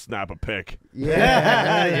cob, I'll snap a pic.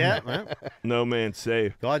 Yeah. Well, No man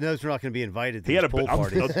safe. God knows we're not going to be invited to He had these a. pool I'll,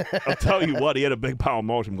 parties. I'll tell you what. He had a big pile of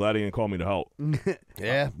mulch. I'm glad he didn't call me to help.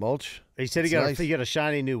 Yeah, mulch. He said he It's got nice. a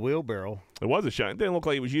shiny new wheelbarrow. It was a shine. It didn't look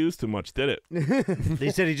like it was used too much, did it?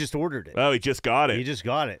 He said he just ordered it. Oh, he just got He it. just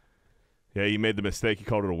got it. Yeah, you made the mistake. He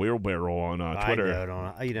called it a wheelbarrow on Twitter.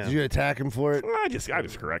 I know. Did you attack him for it? I just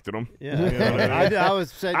corrected him. Yeah. I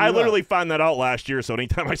was saying. I literally found that out last year. So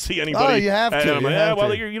anytime I see anybody, Oh, you have and to, I'm you like, have well,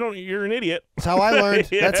 to. you're an idiot. That's how I learned.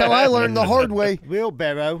 That's how I learned the hard way.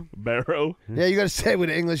 wheelbarrow. Barrow. Yeah, you got to say it with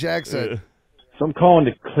an English accent. So I'm calling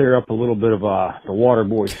to clear up a little bit of the water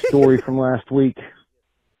boy story from last week.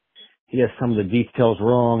 He has some of the details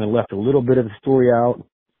wrong and left a little bit of the story out.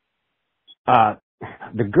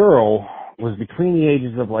 The girl was between the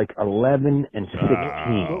ages of like 11 and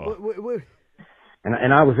 16.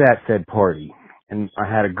 And I was at said party. And I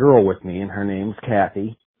had a girl with me, and her name was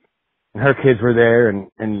Kathy. And her kids were there,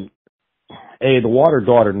 and the water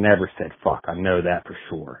daughter never said fuck. I know that for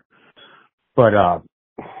sure. But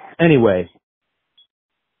anyway,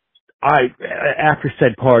 I, after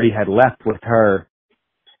said party, had left with her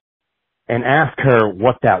and asked her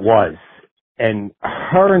what that was. And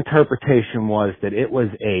her interpretation was that it was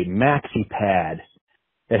a maxi pad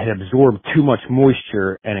that had absorbed too much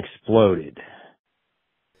moisture and exploded.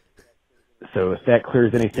 So if that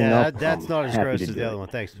clears anything up, that's I'm not as happy gross to as do the other it. one.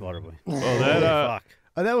 Thanks, Waterboy. Oh, that Fuck.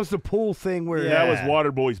 Oh, that was the pool thing where. that was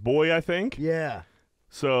Waterboy's boy, I think. Yeah.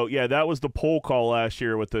 So yeah, that was the poll call last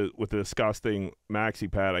year with the disgusting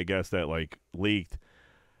maxi pad, I guess, that like leaked.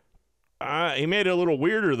 He made it a little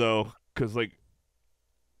weirder though, because like,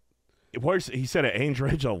 he said at age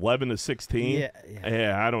range 11 to 16.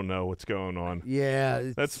 Yeah, I don't know what's going on.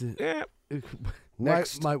 Yeah. That's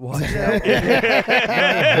Next. Might watch out.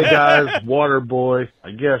 Hey guys, water boy.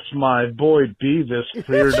 I guess my boy Beavis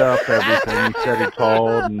cleared up everything. He said he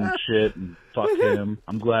called and shit and fuck him.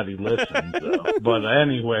 I'm glad he listened though. But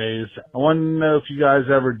anyways, I want to know if you guys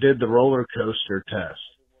ever did the roller coaster test.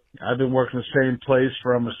 I've been working the same place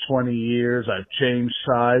for almost 20 years. I've changed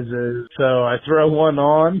sizes. So I throw one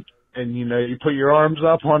on. And, you put your arms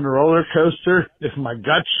up on the roller coaster. If my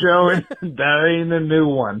gut's showing, that ain't a new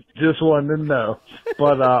one. Just wanted to know.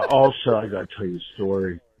 But also, I got to tell you a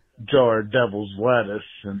story. Jar of devil's lettuce.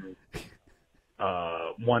 And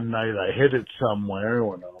one night I hid it somewhere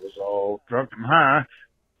when I was all drunk and high.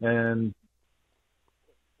 And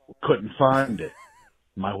couldn't find it.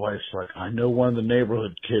 My wife's like, I know one of the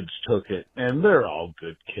neighborhood kids took it. And they're all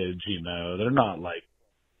good kids, They're not like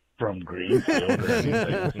from Greenfield or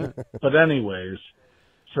anything. But anyways,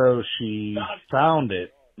 so she found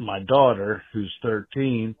it, my daughter, who's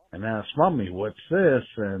 13, and asked, Mommy, what's this?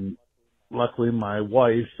 And luckily my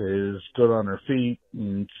wife is good on her feet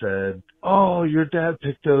and said, oh, your dad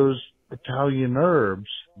picked those Italian herbs.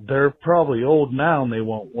 They're probably old now and they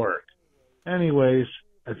won't work. Anyways,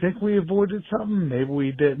 I think we avoided something. Maybe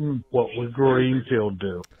we didn't. What would Greenfield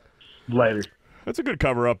do? Later. That's a good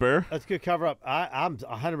cover up there. That's a good cover up. I'm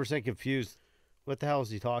 100% confused. What the hell is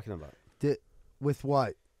he talking about? With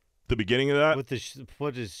what? The beginning of that. With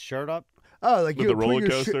put his shirt up? Oh, like With the roller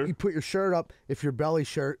coaster? You put your shirt up. If your belly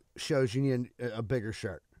shirt shows, you need a bigger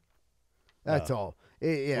shirt. That's all.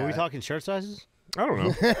 Yeah. Are we talking shirt sizes? I don't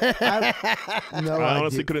know. I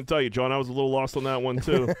honestly couldn't tell you, John. I was a little lost on that one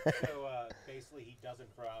too. So basically, he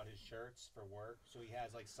doesn't throw out his shirts for work, so he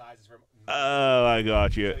has like sizes from. Oh, I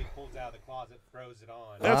got you. So he pulls out of the closet, throws it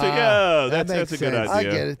on. That's that's a good idea. I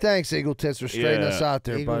get it. Thanks, Eagle Tits, for straightening us out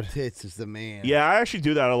there, Eagle bud. Tits is the man. Yeah, I actually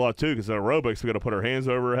do that a lot too because at aerobics we got to put our hands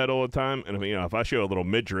over our head all the time, and if I show a little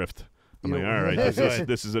midriff, I'm like, all right,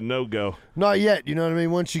 this is a no go. Not yet. You know what I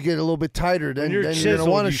mean? Once you get a little bit tighter, then You're you're going chiseled,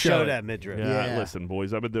 to want to you show it. that midriff. Yeah, listen,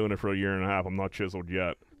 boys, I've been doing it for a year and a half. I'm not chiseled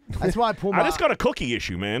yet. That's why I pull my. I just got a cookie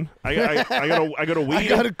issue, man. I got a weed. I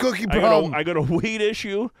got a cookie problem. I got a weed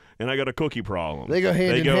issue and I got a cookie problem. They go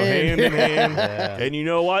hand in hand. hand in hand. And you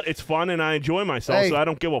know what? It's fun and I enjoy myself, Hey. so I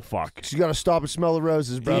don't give a fuck. You got to stop and smell the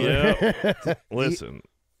roses, brother. Yeah. Listen.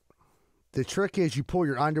 The trick is you pull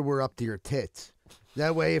your underwear up to your tits.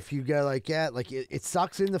 That way, if you go like that, like it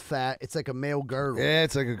sucks in the fat. It's like a male girdle. Yeah,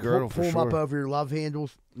 it's like a girdle Pull for them sure. up over your love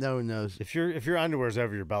handles. No one knows. If your underwear's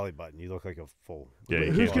over your belly button, you look like a full. Yeah, you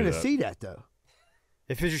Who's can't going do to that. see that though?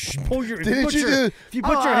 If you pull your, Didn't you do? if you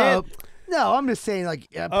put your hand, No, I'm just saying like.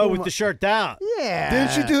 with the shirt down. Yeah.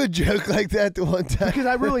 Didn't you do a joke like that the one time? Because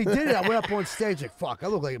I really did it. I went up on stage like, fuck, I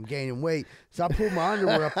look like I'm gaining weight. So I pulled my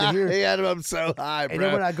underwear up to here. He had him up so high, bro. And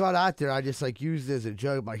then when I got out there, I just like used it as a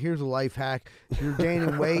joke. Like, here's a life hack. If you're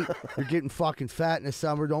gaining weight, you're getting fucking fat in the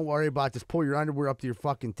summer. Don't worry about it. Just pull your underwear up to your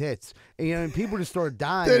fucking tits. And, you know, and people just started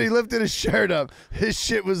dying. Dude, he lifted his shirt up. His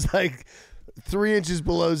shit was like 3 inches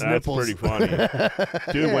below his That's nipples. pretty funny, dude. Yeah,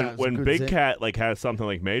 it was a when good Big zit. Cat like has something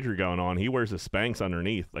like major going on, he wears a Spanx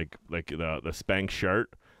underneath, like the Spanx shirt.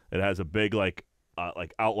 It has a big like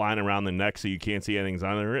outline around the neck, so you can't see anything's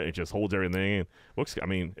under it. It just holds everything in. Looks, I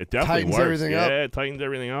mean, it definitely Tightens works. everything yeah, up. it tightens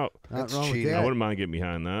everything up. Not That's wrong with cheating. I that. wouldn't mind getting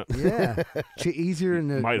behind that. Yeah. Easier in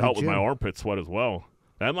the Might the help with my gym. armpit sweat as well.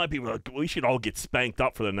 That might be. We should all get spanked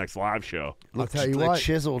up for the next live show. I'll tell you like what.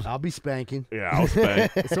 chiseled. I'll be spanking. Yeah, I'll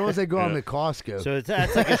spank. As soon as they go on Yeah. the Costco. So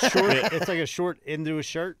that's like a short. It's like a short into a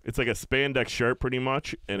shirt. It's like a spandex shirt, pretty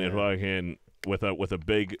much, and it fucking with a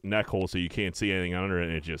big neck hole, so you can't see anything under it,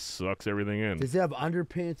 and it just sucks everything in. Does it have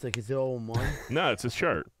underpants? Like, is it all in one? No, it's a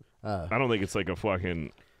shirt. I don't think it's like a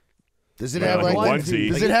fucking. Does it Yeah, have like like a onesie.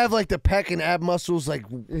 Does it have like the pec and ab muscles like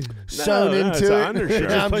sewn no, into it's it? an undershirt.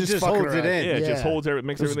 No, I'm But just just fucking holds it around. in. Yeah, it just Yeah. holds everything,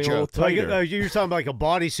 makes It was a everything a little joke. Like tighter. you're talking about like a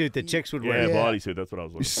bodysuit that chicks would yeah, wear. Yeah. bodysuit. That's what I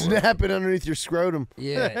was You looking for. snap it underneath your scrotum.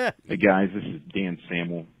 Yeah. Hey guys, this is Dan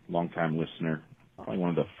Samuel, longtime listener, probably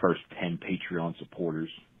one of the first 10 Patreon supporters.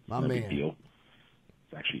 My no man. big deal.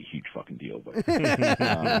 It's actually a huge fucking deal, but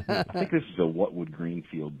I think this is a what would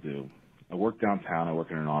Greenfield do. I work downtown. I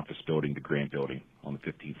work in an office building, the Grant Building, on the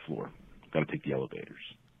 15th floor. Got to take the elevators.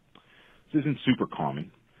 This isn't super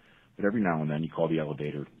common, but every now and then you call the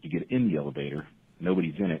elevator, you get in the elevator,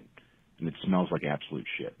 nobody's in it, and it smells like absolute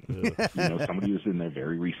shit. You know, somebody was in there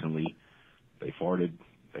very recently, they farted,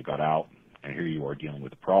 they got out, and here you are dealing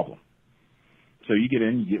with a problem. So you get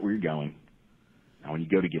in, you get where you're going. Now when you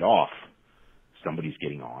go to get off, somebody's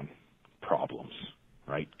getting on. Problems,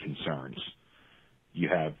 right? Concerns. You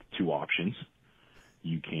have two options.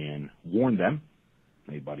 You can warn them.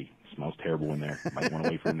 Hey, buddy, smells terrible in there. Might want to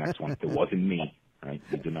wait for the next one. It wasn't me, right?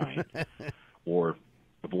 You deny it. Or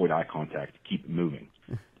avoid eye contact. Keep it moving.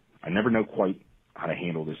 I never know quite how to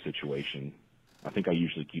handle this situation. I think I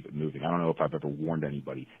usually keep it moving. I don't know if I've ever warned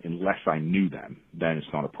anybody. Unless I knew them, then it's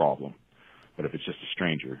not a problem. But if it's just a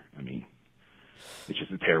stranger, I mean, it's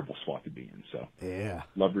just a terrible spot to be in. So, Yeah.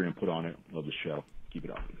 love your input on it. Love the show. Keep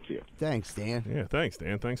it up. See ya. Thanks, Dan. Yeah, thanks,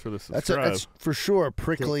 Dan. Thanks for this. That's for sure a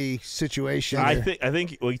prickly situation. I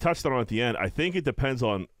think well, you touched on it at the end. I think it depends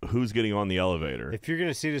on who's getting on the elevator. If you're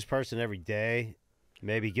gonna see this person every day,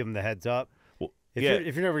 maybe give them the heads up. Well, If yeah.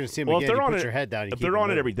 you're never gonna see them Well, again, if they're you on put it, your head down. You if keep they're on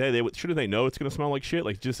it moving. every day, shouldn't they know it's going to smell like shit?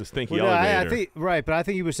 Like just a stinky Well, no, elevator. I think right, but I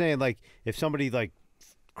think he was saying like if somebody like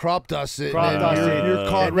crop dust it. crop and dust you're, it, you're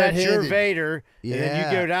caught and that's your red-handed. Vader, and then you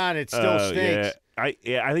Yeah. go down, it still stinks. Yeah. I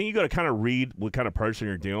think you got to kind of read what kind of person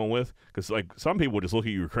you're dealing with, because like some people just look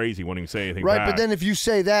at you crazy, won't even say anything. Right, back. but then if you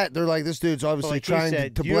say that, they're like, this dude's But obviously like he trying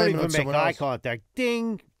said, to you don't blame it even on make someone eye else. contact.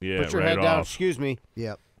 Ding. Yeah, Put your right head down. off. Excuse me.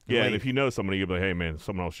 Yep. Yeah, and Wait. if you know somebody, you'll be like, hey man,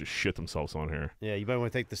 someone else just shit themselves on here. Yeah, you might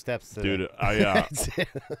want to take the steps to Dude,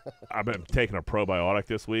 I've been taking a probiotic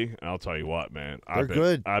this week, and I'll tell you what, man, They're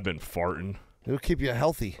good. I've been farting. It'll keep you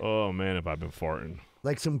healthy. Oh man, have I been farting?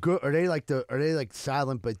 Like some good. Are they like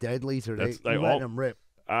silent but deadlies? Or That's- they they letting all- them rip?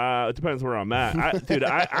 It depends where I'm at. I could,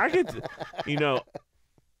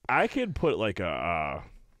 I could put like a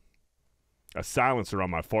silencer on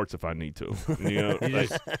my farts if I need to. You know,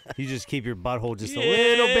 you just keep your butthole just a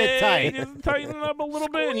little bit tight. Just tighten it up a little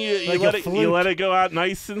bit, and you Like let a it flute. you let it go out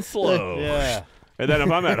nice and slow. Yeah. And then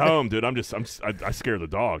if I'm at home, dude, I scare the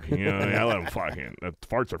dog. You know, I let him fucking.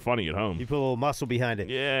 Farts are funny at home. You put a little muscle behind it.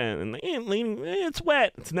 Yeah, and it's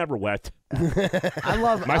wet. It's never wet. I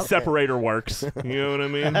love My separator works. You know what I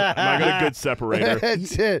mean? I got a good separator.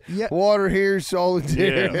 That's it. Yeah. Water here, solid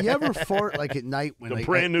there. Yeah. You ever fart like at night when The like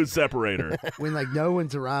brand new separator. when like no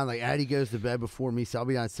one's around? Like Addie goes to bed before me, so I'll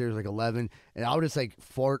be downstairs like 11, and I'll just like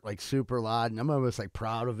fart like super loud, and I'm almost like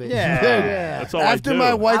proud of it. Yeah. That's all After I do.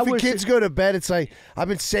 my wife I and wish kids go to bed, it's like, I've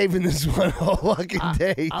been saving this one all fucking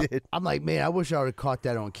day, dude. I'm like, man, I wish I would have caught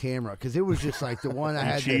that on camera because it was just like the one I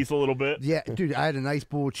You had. cheese a little bit. Yeah, dude, I had a nice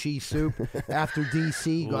bowl of cheese soup after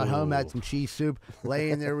DC. Got home, had some cheese soup.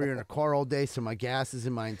 Laying there, we were in a car all day, so my gases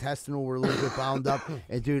in my intestinal were a little bit bound up.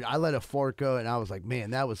 And dude, I let a fart go, and I was like,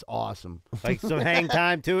 man, that was awesome. Like some hang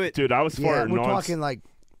time to it. Dude, I was Yeah, farting. we're non- talking like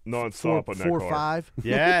nonstop on that four car. 5.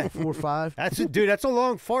 Yeah. 4 5. That's a, dude. That's a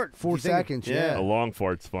long fart. 4 You think- seconds. Yeah. A long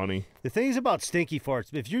fart's funny. The thing is about stinky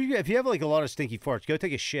farts. If you have like a lot of stinky farts, go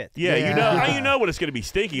take a shit. Yeah, Yeah. you know what it's gonna be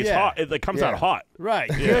stinky. It's Yeah. hot. It comes out hot. Right.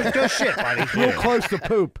 Go shit, buddy. Real close to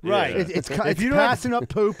poop. Right. It's you don't passing up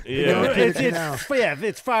poop. Yeah.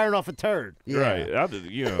 It's firing off a turd. Yeah. Right.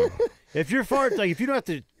 You know. If your fart, like if you don't have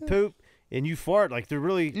to poop and you fart, like they're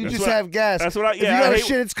really. You That's just what- have gas. that's what I- If yeah, you got I a hate-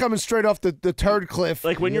 shit, it's coming straight off the turd cliff.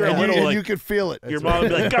 Like when you're and a little, and like, you can feel it. your mom would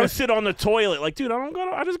be like, "Go sit on the toilet." Like, dude,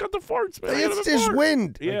 I just got the farts, man. I got It's the just fart.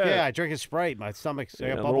 wind. Yeah. Yeah, I drink a Sprite. My stomach's I Yeah,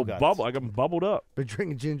 got a bubble little guts. bubble. I got bubbled up. Been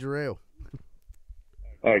drinking ginger ale.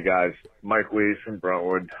 Hey guys, Mike Wees from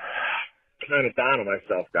Brentwood. Kind of down on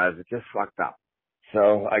myself, guys. It just fucked up.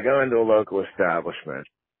 So I go into a local establishment,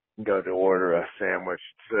 go to order a sandwich.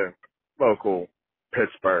 It's a local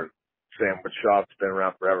Pittsburgh sandwich shop. It's been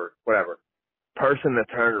around forever. Whatever. Person that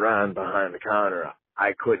turned around behind the counter,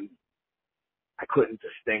 I couldn't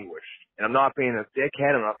distinguish. And I'm not being a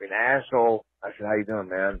dickhead. I'm not being an asshole. I said, "How you doing,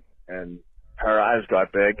 man?" And her eyes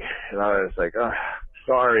got big, and I was like, "Oh,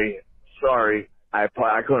 sorry." I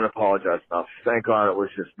couldn't apologize enough. Thank God it was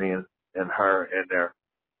just me and her in there.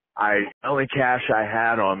 Only cash I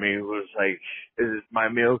had on me was like, my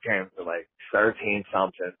meal came to like 13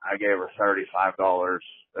 something. I gave her $35.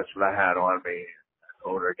 That's what I had on me. I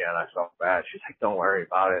told her again, I felt bad. She's like, "Don't worry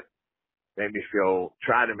about it."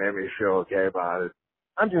 Try to make me feel okay about it.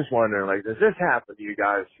 I'm just wondering, like, does this happen to you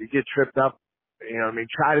guys? You get tripped up, you know what I mean?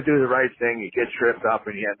 Try to do the right thing, you get tripped up,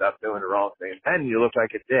 and you end up doing the wrong thing. And you look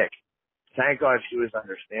like a dick. Thank God she was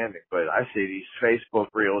understanding, but I see these Facebook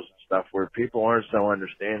reels and stuff where people aren't so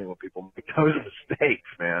understanding when people make those mistakes,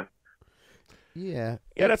 man. Yeah.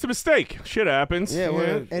 Yeah, that's a mistake. Shit happens. Yeah,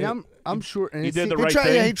 well, And I'm sure. And You it did the seems- right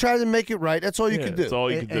He thing. tried to make it right. That's all you Yeah, can do. That's all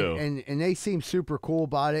you can do. And they seem super cool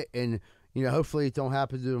about it, and hopefully it don't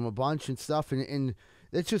happen to them a bunch and stuff. And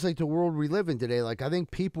it's just like the world we live in today. Like I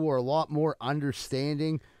think people are a lot more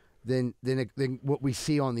understanding than what we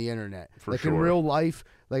see on the internet. For like sure. in real life,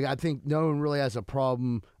 like I think no one really has a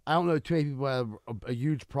problem. I don't know too many people have a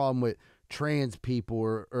huge problem with trans people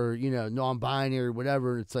or non-binary or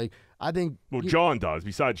whatever. It's like I think Well, John does.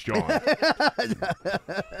 Besides John,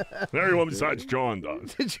 everyone besides John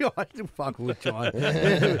does. John, fuck with John.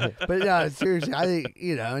 But no, seriously, I think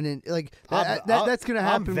and then like that's gonna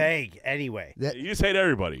happen. I'm vague anyway. You just hate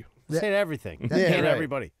everybody. Say everything. Yeah, Hate right.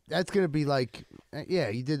 everybody. That's gonna be like, yeah,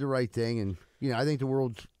 you did the right thing, and I think the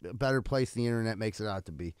world's a better place than the internet makes it out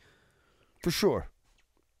to be. For sure.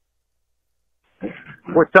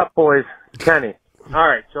 What's up, boys? Kenny. All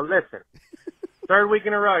right, so listen. Third week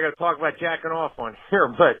in a row, I got to talk about jacking off on here,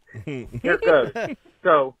 but here it goes.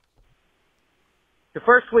 So, the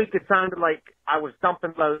first week it sounded like I was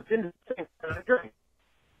dumping loads into the sink and a drink.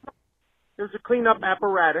 There's a cleanup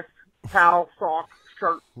apparatus, towel, sock,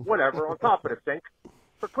 shirt, whatever, on top of the sink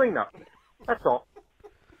for cleanup. That's all.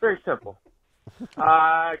 Very simple.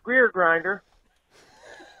 Greer grinder.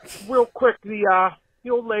 Real quick, the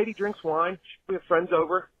old lady drinks wine. We have friends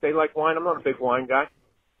over. They like wine. I'm not a big wine guy.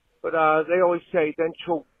 But they always say, then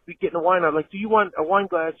she'll be getting a wine. I'm like, do you want a wine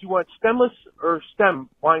glass? You want stemless or stem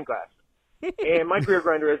wine glass? And my Greer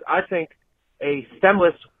grinder is, I think a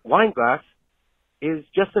stemless wine glass is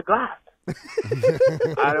just a glass.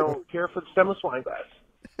 I don't care for the stemless wine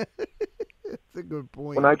glass. That's a good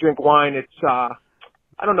point. When I drink wine, it's, I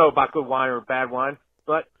don't know about good wine or bad wine,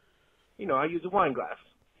 but, I use a wine glass,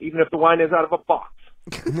 even if the wine is out of a box.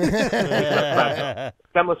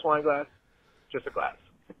 Stemless wine glass, just a glass.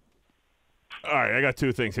 All right, I got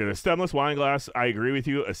two things here. The stemless wine glass, I agree with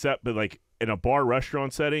you, but like in a bar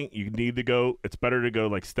restaurant setting, you need to go. It's better to go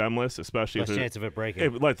like stemless, especially Less if chance of it breaking.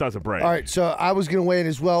 It doesn't break. All right, so I was going to weigh in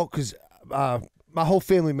as well because my whole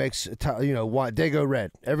family makes, wine. Dago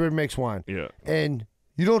Red. Everyone makes wine. Yeah. And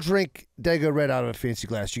you don't drink Dago Red out of a fancy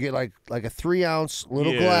glass. You get like a 3-ounce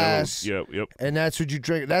little Yeah, glass. Yep. And that's what you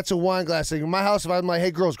drink. That's a wine glass. Like in my house, if I'm like,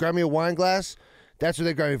 hey, girls, grab me a wine glass, that's what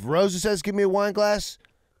they grab. If Rosa says, give me a wine glass,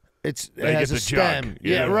 it They has get a the stem. jug.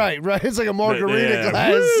 Yeah, Yeah. right. It's like a margarita Yeah.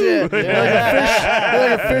 glass. Woo! Yeah.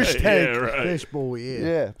 Like a fish tank. Yeah, right. Fish bowl, yeah.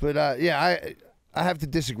 Yeah, but I have to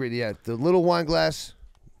disagree. Yeah, the little wine glass,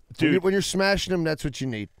 Dude. when you're smashing them, that's what you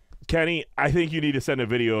need. Kenny, I think you need to send a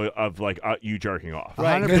video of like you jerking off.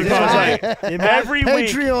 Right. 100%. Because like every week,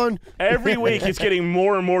 Patreon. every week it's getting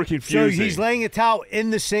more and more So confusing. he's laying a towel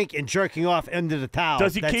in the sink and jerking off into the towel.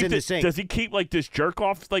 does he that's keep in the sink. Does he keep like this jerk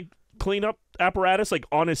off like cleanup apparatus like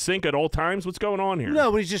on his sink at all times? What's going on here?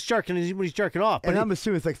 No, when he's just jerking. When he's jerking off. But And I'm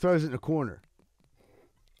assuming it's like throws it in the corner.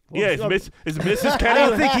 Yeah, is Mrs. I Kenny?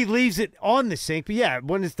 don't think he leaves it on the sink. But yeah,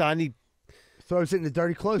 when it's done, he Throws it in the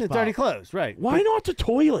dirty clothes The pile. dirty clothes, right? Why not the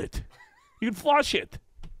toilet? You can flush it.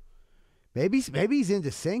 Maybe he's into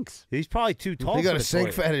sinks. He's probably too tall. He got for a the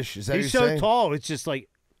sink toilet. fetish. Is that He's what so you're saying? tall. It's just like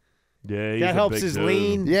Yeah, he's that a helps big his dude.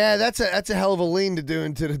 lean. Yeah, that's a hell of a lean to do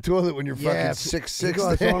into the toilet when you're Yeah, fucking he 6'6".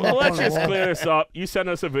 goes on Well, up let's on the just wall. clear this up. You send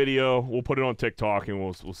us a video. We'll put it on TikTok, and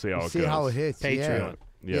we'll see how it See goes. how it hits. Patreon.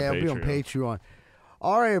 Yeah, it'll be on Patreon.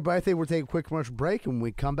 All right, everybody. I think we'll take a quick commercial break, and when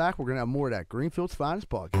we come back, we're going to have more of that Greenfield's Finest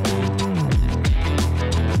podcast.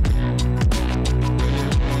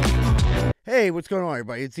 Hey, what's going on,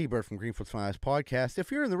 everybody? It's Z-Bird from Greenfield's Finest Podcast.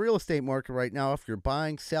 If you're in the real estate market right now, if you're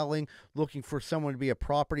buying, selling, looking for someone to be a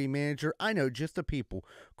property manager, I know just the people.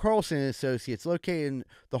 Carlson & Associates, located in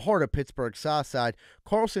the heart of Pittsburgh, Southside.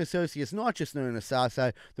 Carlson & Associates, not just known in the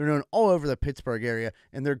Southside, they're known all over the Pittsburgh area,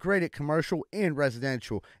 and they're great at commercial and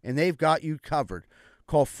residential, and they've got you covered.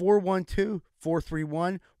 Call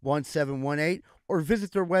 412-431-1718 or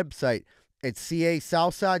visit their website at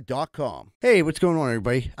casouthside.com. Hey, what's going on,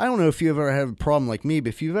 everybody? I don't know if you've ever had a problem like me, but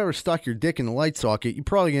if you've ever stuck your dick in the light socket, you're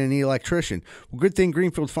probably going to need an electrician. Well, good thing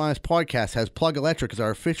Greenfield's Finest Podcast has Plug Electric as our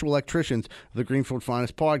official electricians of the Greenfield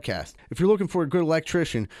Finest Podcast. If you're looking for a good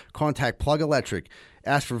electrician, contact Plug Electric.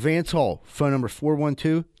 Ask for Vance Hall. Phone number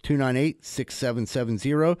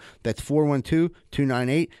 412-298-6770. That's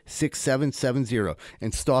 412-298-6770.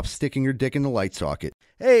 And stop sticking your dick in the light socket.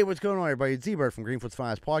 Hey, what's going on, everybody? It's Z-Bird from Greenfield's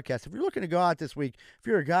Finest Podcast. If you're looking to go out this week, if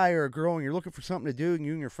you're a guy or a girl and you're looking for something to do and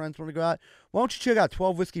you and your friends want to go out, why don't you check out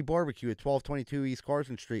 12 Whiskey Barbecue at 1222 East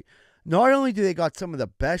Carson Street. Not only do they got some of the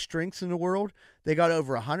best drinks in the world, they got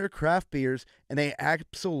over 100 craft beers, and they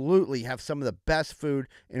absolutely have some of the best food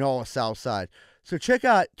in all of Southside. So check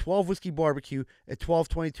out 12 Whiskey Barbecue at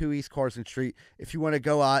 1222 East Carson Street if you want to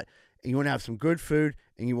go out and you want to have some good food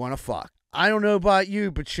and you want to fuck. I don't know about you,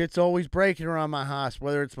 but shit's always breaking around my house,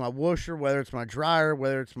 whether it's my washer, whether it's my dryer,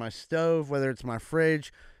 whether it's my stove, whether it's my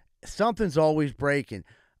fridge. Something's always breaking.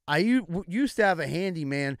 I used to have a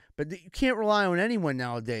handyman, but you can't rely on anyone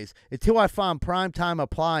nowadays until I find Primetime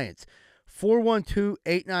Appliance.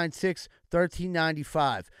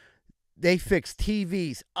 412-896-1395. They fix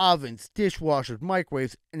TVs, ovens, dishwashers,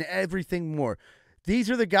 microwaves, and everything more. These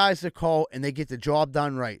are the guys that call, and they get the job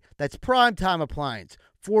done right. That's Primetime Appliance,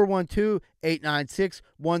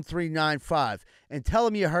 412-896-1395. And tell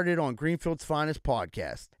them you heard it on Greenfield's Finest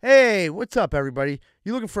Podcast. Hey, what's up, everybody?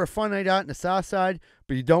 You looking for a fun night out in the South Side,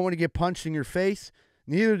 but you don't want to get punched in your face?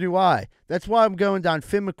 Neither do I. That's why I'm going down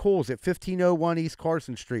Finn McCool's at 1501 East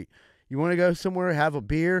Carson Street. You want to go somewhere, have a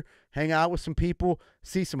beer, hang out with some people,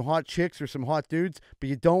 see some hot chicks or some hot dudes, but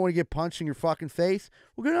you don't want to get punched in your fucking face?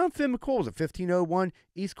 Well, go down to Finn McCool's at 1501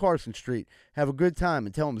 East Carson Street. Have a good time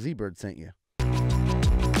and tell them Z-Bird sent you.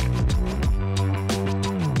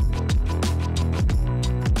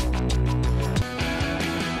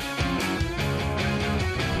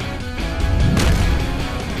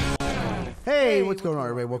 Hey, what's going on,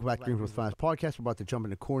 everybody? Welcome back to Greenfield's Finest Podcast. We're about to jump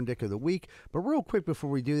into Corn Dick of the Week. But real quick before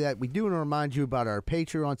we do that, we do want to remind you about our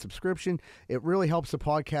Patreon subscription. It really helps the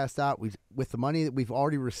podcast out. With the money that we've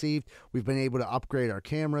already received, we've been able to upgrade our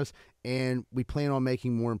cameras, and we plan on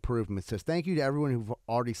making more improvements. So thank you to everyone who've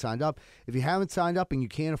already signed up. If you haven't signed up and you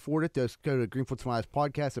can't afford it, just go to Greenfield's Finest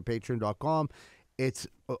Podcast at patreon.com. It's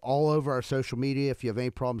all over our social media. If you have any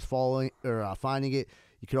problems following or finding it,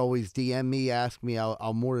 you can always DM me, ask me.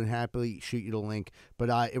 I'll more than happily shoot you the link.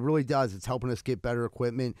 But it really does. It's helping us get better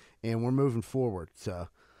equipment, and we're moving forward. So,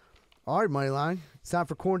 all right, Moneyline. It's time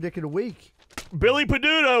for Corn Dick of the Week. Billy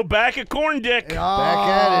Peduto back at Corn Dick. Back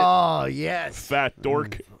at it. Oh, yes. Fat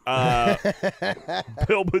dork.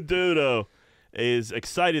 Bill Peduto is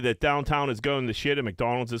excited that downtown is going to shit and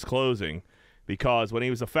McDonald's is closing because when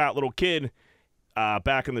he was a fat little kid,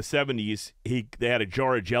 back in the 70s, they had a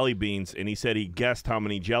jar of jelly beans, and he said he guessed how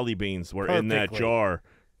many jelly beans were in that jar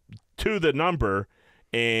to the number,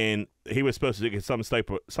 and he was supposed to get some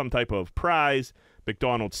type of prize.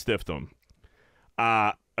 McDonald's stiffed him.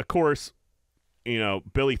 Of course,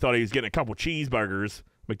 Billy thought he was getting a couple cheeseburgers.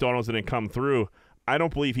 McDonald's didn't come through. I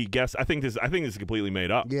don't believe he guessed. I think this is completely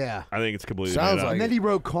made up. Yeah. I think it's completely Sounds made up. like And then he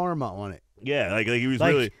wrote karma on it. Yeah, like he was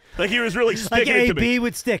really sticking like it to me. AB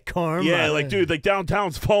would stick karma. Yeah, like dude, like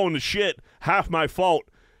downtown's falling to shit. Half my fault.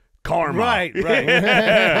 Karma. Right.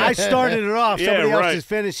 Yeah. I started it off. Somebody else right. is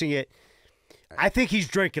finishing it. I think he's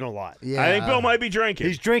drinking a lot. Yeah. I think Bill might be drinking.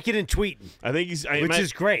 He's drinking and tweeting, I think which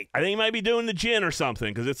is great. I think he might be doing the gin or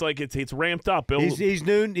something because it's like it's ramped up. Bill, He's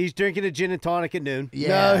noon. He's drinking a gin and tonic at noon.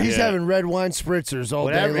 Yeah. No, he's Yeah. having red wine spritzers all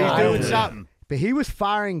Whatever. day He's long. doing something. But he was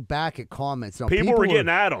firing back at comments. Now, people were getting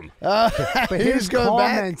at him. But He was his going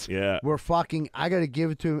back. comments Yeah. were fucking, I got to give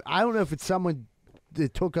it to him. I don't know if it's someone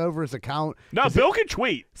took over his account. No, Bill can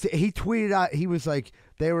tweet. He tweeted out. He was like,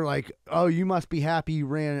 they were like, "Oh, you must be happy you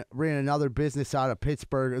ran another business out of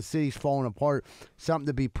Pittsburgh. The city's falling apart. Something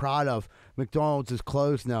to be proud of. McDonald's is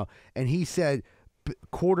closed now." And he said,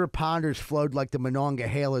 "Quarter pounders flowed like the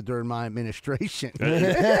Monongahela during my administration."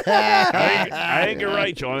 I think you're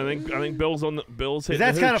right, John. I think Bill's on the Bill's hitting.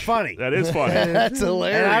 That's the kind of hooch. funny. That is funny. That's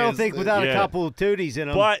hilarious. And I don't think without Yeah. a couple of tooties in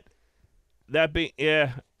them. But that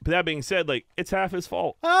being said, like it's half his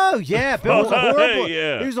fault. Oh yeah, Bill was a horrible.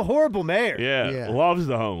 Yeah. He was a horrible mayor. Yeah, loves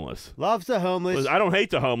the homeless. Loves the homeless. I don't hate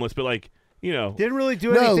the homeless, but like didn't really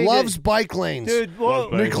do No, anything. loves bike lanes. Dude, well,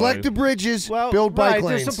 Loves bike Neglect lanes. the bridges, well, build bike right,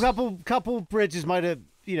 lanes. There's some couple bridges might have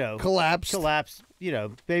Collapsed.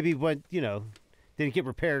 Maybe went didn't get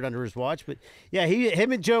repaired under his watch, but yeah,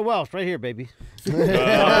 him and Joe Welsh right here, baby.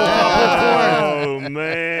 Oh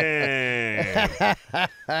man,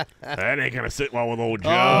 that ain't gonna sit well with old Joe.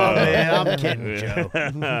 Oh man, I'm kidding, Joe.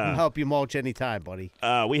 I'll help you mulch anytime, buddy.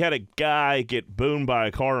 We had a guy get boomed by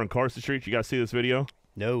a car on Carson Street. You guys see this video?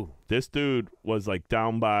 No. This dude was like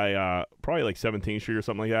down by probably like 17th Street or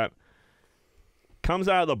something like that. Comes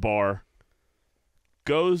out of the bar,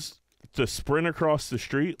 goes to sprint across the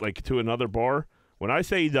street like to another bar. When I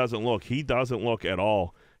say he doesn't look at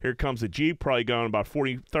all. Here comes a Jeep, probably going about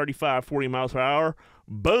 35, 40 miles per hour.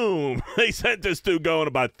 Boom! They sent this dude going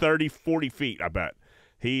about 30, 40 feet, I bet.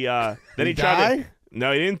 Then he tried to.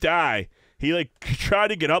 No, he didn't die. He like tried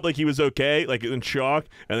to get up like he was okay, like in shock,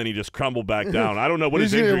 and then he just crumbled back down. I don't know what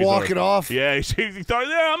his He's injuries walking are. off. Yeah, he thought,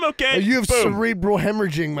 yeah, I'm okay. You have Boom. cerebral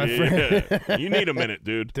hemorrhaging, my friend. Yeah. You need a minute,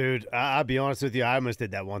 dude. Dude, I'll be honest with you. I almost did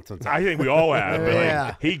that once. I think we all have. But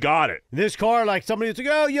Yeah. he got it. This car, like somebody was like,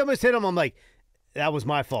 "Oh, you almost hit him." I'm like, that was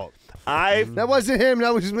my fault. That wasn't him.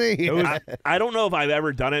 That was me. I don't know if I've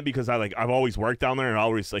ever done it because I've always worked down there and I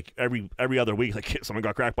always like every other week like someone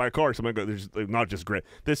got cracked by a car. There's like, not just great.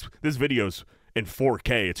 This video's in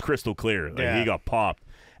 4K. It's crystal clear. Like, he got popped.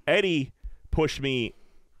 Eddie pushed me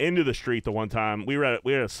into the street the one time. We were at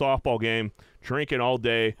a softball game, drinking all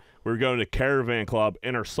day. We were going to Caravan Club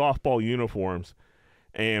in our softball uniforms,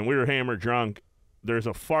 and we were hammered drunk. There's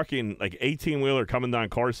a fucking like 18-wheeler coming down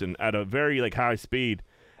Carson at a very like high speed.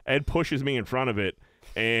 Ed pushes me in front of it,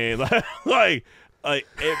 and I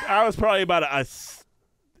was probably about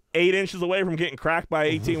 8 inches away from getting cracked by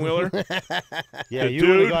an 18-wheeler. Yeah, you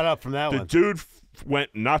would have got up from that the one. The dude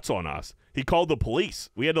went nuts on us. He called the police.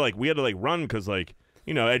 We had to run because Ed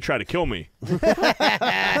tried to kill me.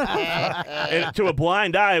 And to a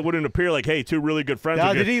blind eye, it wouldn't appear like, hey, two really good friends Now,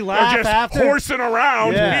 are did just, he laugh are just after? horsing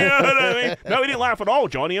around. Yeah. You know what I mean? No, he didn't laugh at all,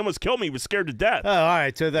 John. He almost killed me. He was scared to death. Oh, all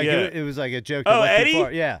right. So it was like a joke. that Oh, went too Eddie?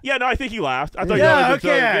 far. Yeah. Yeah, no, I think he laughed. I thought Yeah, you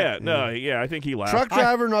okay. I think he laughed. Truck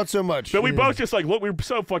driver, not so much. But we both just like look. We were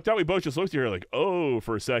so fucked up. We both just looked at her like, oh,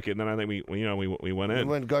 for a second. Then I think we went in.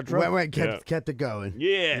 When got drunk. Kept it going.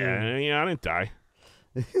 Yeah, I didn't die.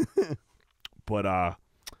 But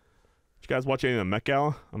did you guys watch any of the Met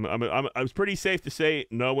Gala? I was pretty safe to say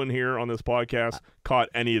no one here on this podcast caught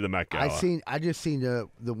any of the Met Gala. I just seen the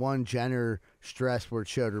one Jenner dress where it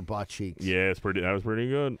showed her butt cheeks. Yeah, that was pretty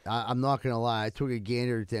good. I'm not gonna lie. I took a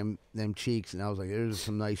gander at them cheeks, and I was like, "There's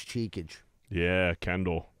some nice cheekage." Yeah,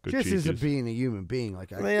 Kendall. Good Just as cheeses. being a human being,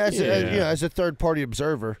 like as a third party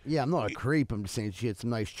observer. Yeah, I'm not a creep. I'm just saying she had some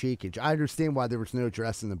nice cheekage. I understand why there was no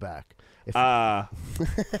dress in the back. I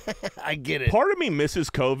get it. Part of me misses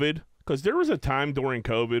COVID because there was a time during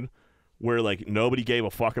COVID where like nobody gave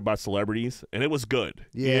a fuck about celebrities, and it was good.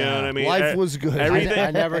 Yeah, you know what I mean. Life was good. Everything.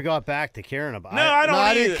 I never got back to caring about it. No, I don't.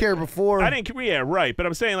 I either. didn't care before. I didn't. Yeah, right. But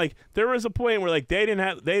I'm saying like there was a point where like they didn't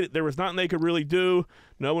have. There was nothing they could really do.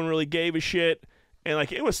 No one really gave a shit, and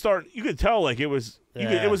like it was starting. You could tell like it was.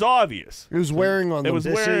 It was obvious. It was wearing on them. It was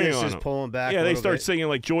This wearing is on just them. pulling back. Yeah, a they little start bit. singing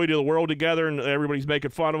like "Joy to the World" together, and everybody's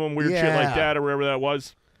making fun of them, weird shit like Yeah. that, or whatever that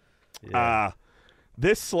was. Yeah.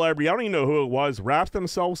 This celebrity, I don't even know who it was, wrapped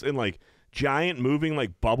themselves in like giant moving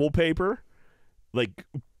like bubble paper, like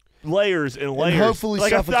layers and layers. hopefully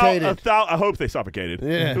like suffocated. I hope they suffocated.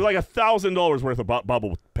 Yeah. It was like $1,000 worth of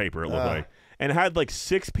bubble paper. It looked like, and had like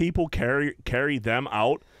 6 people carry them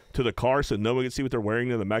out to the car so no one could see what they're wearing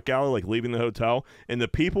to the Met Gala, like leaving the hotel. And the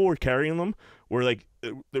people were carrying them were like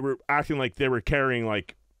they were acting like they were carrying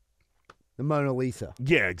like. The Mona Lisa.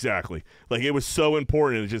 Yeah, exactly. Like it was so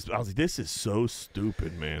important. I was like, this is so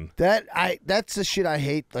stupid, man. That's the shit I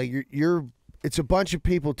hate. Like you're It's a bunch of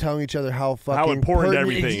people telling each other how fucking important pertinent-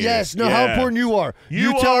 everything is. Yes, no, Yeah. how important you are.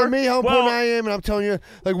 You telling are? me how important Well- I am, and I'm telling you,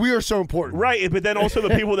 like, we are so important. Right, but then also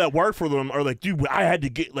the people that work for them are like, dude, I had to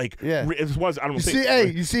get like, Yeah. it was I don't You think. see,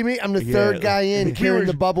 hey, you see me? I'm the third guy in carrying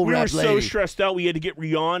the bubble we wrap were so lady. stressed out. We had to get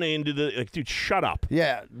Rihanna into the like, dude, shut up.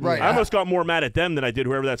 Yeah, right. I almost got more mad at them than I did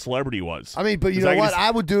whoever that celebrity was. I mean, but you 'Cause know I what? just-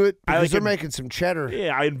 I would do it I because like they're it- making some cheddar.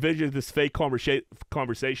 Yeah, I envisioned this fake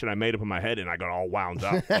conversation I made up in my head, and I got all wound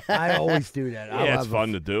up. I always do that. I'll Yeah, it's have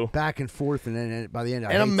fun to do. back and forth, and then by the end,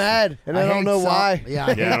 And I'm mad, and I don't hate know some- why. Yeah,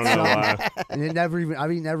 I Yeah, I don't know why. And it I've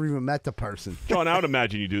never even met the person. John, I would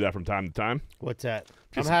imagine you do that from time to time. What's that?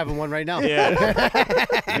 I'm having one right now. Yeah.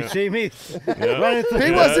 You see me? Yeah. Running through-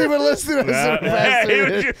 He wasn't even listening to some Yeah, he was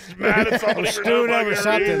bastard. just mad at somebody for no Stewing over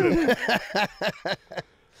fucking reason. something.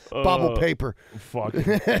 Bubble paper.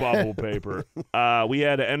 Fucking bubble paper. We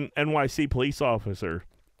had an NYC police officer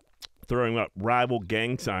throwing up rival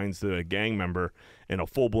gang signs to a gang member in a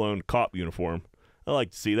full-blown cop uniform. I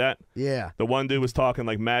like to see that. Yeah. The one dude was talking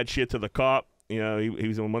like mad shit to the cop. You know, he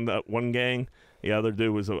was in one gang. The other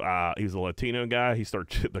dude was he was a Latino guy.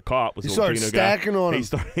 The cop was He a started Latino stacking guy. on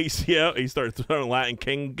him. He started throwing Latin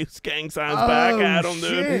King gang signs back at him, dude.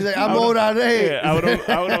 shit. He's like, I'm old out Yeah, I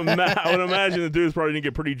would imagine the dude's probably gonna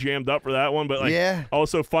get pretty jammed up for that one, but like, Yeah.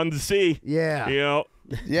 also fun to see. Yeah. You know,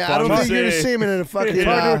 Yeah, Fun I don't to think you're going to see. see him in a fucking... It's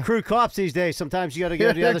hard to recruit cops these days. Sometimes you got to go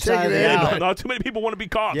to the other side of the Take it in. aisle. not too many people want to be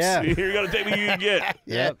cops. Yeah. You got to take what you can get.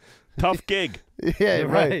 Yep. Tough gig. yeah, You're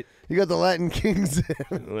right. right. You got the Latin Kings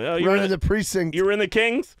Well, you were running in the precinct. You were in the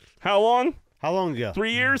Kings. How long? How long ago?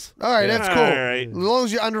 3 years. All right, Yeah. that's cool. All right. As long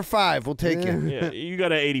as you're under 5, we'll take you. Yeah, you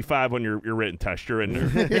got an 85 on your written test. You're in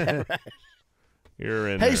there. You're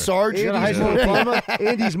in Hey, there. Sarge. You got a high school diploma?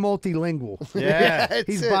 Andy's multilingual. Yeah. that's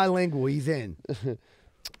He's it. bilingual. He's in.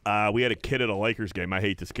 We had a kid at a Lakers game. I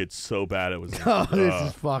hate this kid so bad. It was. Oh, this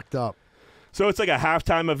is fucked up. So it's like a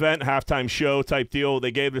halftime event, halftime show type deal.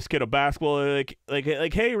 They gave this kid a basketball, like,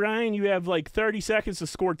 hey Ryan, you have like 30 seconds to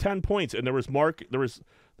score 10 points, and there was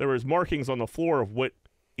markings on the floor of what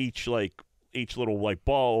each little like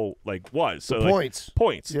ball like was. So like,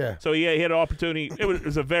 points. Yeah. So he had an opportunity. It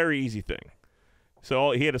was a very easy thing.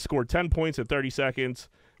 So he had to score 10 points in 30 seconds.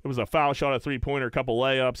 It was a foul shot, a 3-pointer, a couple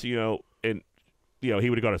layups, and he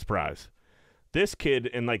would have got his prize. This kid,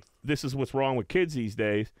 and like this is what's wrong with kids these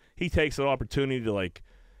days, he takes an opportunity to like,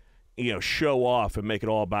 show off and make it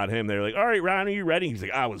all about him. They're like, all right, Ryan, are you ready? He's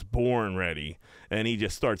like, I was born ready. And he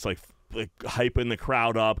just starts like hyping the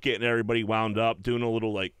crowd up, getting everybody wound up, doing a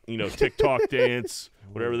little like, TikTok dance,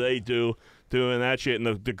 whatever they do. Doing that shit,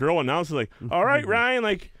 and the girl announces like, "All right, Ryan,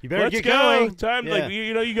 like, You better let's get go. going." Time, Yeah. like,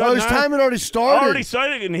 you got. Oh, his time had already started. Already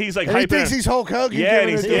started, and he's like, And he hyping thinks it. he's Hulk Hogan. Yeah, and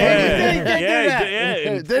giving he's, it to him.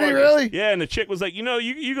 and Did he really? Yeah, and the chick was like,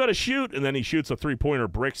 you got to shoot, and then he shoots a 3-pointer,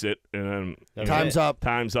 bricks it, and then Time's up.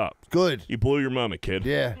 Time's up. Good. You blew your moment, kid.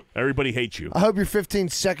 Yeah. Everybody hates you. I hope your 15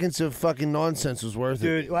 seconds of fucking nonsense was worth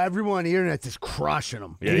it. Dude, well, everyone on the internet's just crushing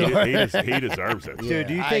him. Yeah, he deserves it. Dude,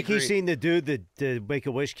 do you I think agree. he's seen the dude, the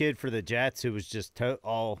Make-A-Wish kid for the Jets who was just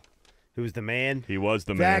who was the man? He was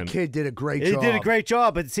the That man. kid did a great He job. did a great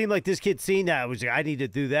job, but it seemed like this kid seen that. I was like, I need to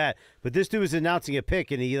do that. But this dude was announcing a pick,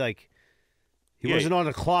 and he Yeah. wasn't on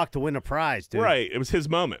the clock to win a prize, dude. Right, it was his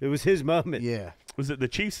moment. It was his moment. Yeah. Was it the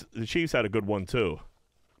Chiefs? The Chiefs had a good one too.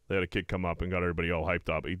 They had a kid come up and got everybody all hyped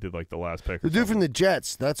up. He did like the last pick. or The dude something. from the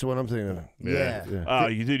Jets. That's what I'm thinking of. Yeah.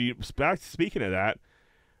 Speaking of that,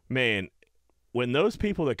 man, when those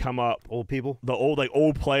people that come up, Old people. the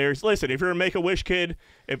old players. Listen, if you're a Make-A-Wish kid,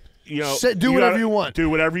 if Do whatever you want. Do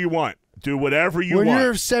whatever you want. Do whatever you When want.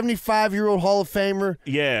 you're a 75-year-old Hall of Famer,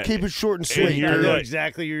 Yeah. keep it short and And sweet. you're I know like-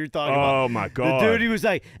 exactly what you're talking about. Oh my god, The dude, he was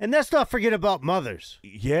like, and let's not forget about mothers.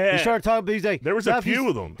 yeah. He started talking, but he's like, There was a "Now, if you- few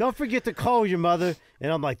of them." Don't forget to call your mother.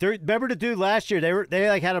 And I'm like, remember the dude last year? They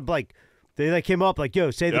had a they came up like, yo,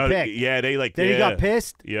 say the pick. Yeah, they like. Then yeah. he got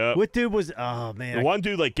pissed. Yeah. What dude was? Oh man, The one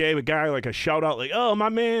dude gave a guy a shout out oh my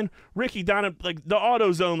man Ricky down at the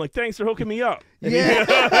auto zone thanks for hooking me up. Yeah.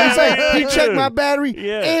 He's like, he checked my battery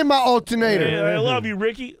Yeah. and my alternator. Yeah, I love you,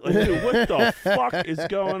 Ricky. Dude, what the fuck is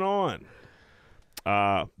going on?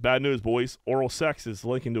 Bad news, boys. Oral sex is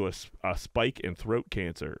linking to a spike in throat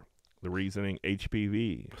cancer. The reasoning,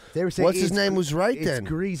 HPV. They were saying What's his name was right it's then?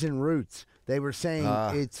 grease and roots. They were saying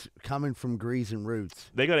it's coming from grease and roots.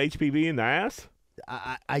 They got HPV in the ass?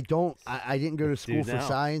 I didn't go to school for now.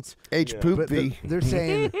 science. H poop But V. they're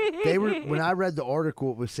saying when I read the article,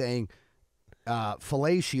 it was saying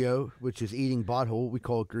fellatio, which is eating butthole. We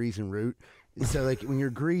call it grease and root. So when you're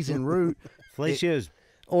grease and root, Fellatio's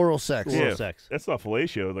Oral sex. Oral sex. That's not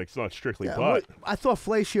fellatio. Like, it's not strictly Yeah, butt. I thought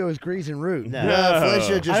fellatio is greasing root. No,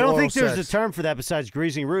 fellatio just I don't oral think there's sex. a term for that besides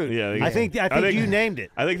greasing root. Yeah, I think you named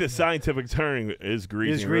it. I think the scientific term is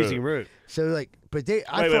greasing Is greasing root. So like, but they.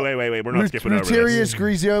 Wait. We're not skipping over Glutearius this.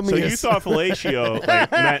 greasiomius. So you thought fellatio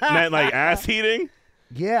like, meant like ass heating?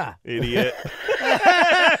 Yeah. Idiot.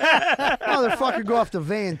 Motherfucker go off the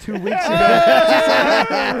van 2 weeks ago.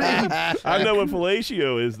 I know what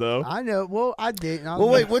fellatio is, though. I know. Well, I didn't. Well,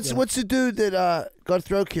 wait. What's the dude that got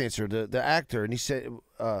throat cancer? The actor, and he said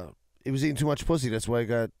he was eating too much pussy. That's why he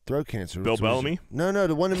got throat cancer. Bill Bellamy? No,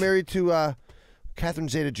 the one that married to Catherine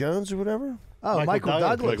Zeta-Jones or whatever. Oh, Michael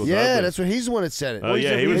Douglas. Yeah, that's what he's the one that said it. Oh,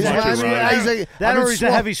 yeah, he was he's like, he's like, that or he's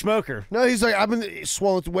a heavy smoker. No, he's like, I've been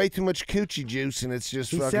swallowing way too much coochie juice, and it's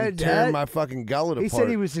just He fucking said tearing that? my fucking gullet He apart. said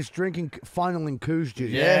he was just drinking, funneling coos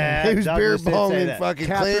juice. Yeah, he was beer Douglas did bong say and that. fucking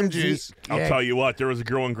Catherine clam Z- juice. I'll tell you what, there was a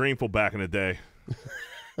girl in Greenfield back in the day.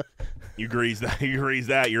 You grease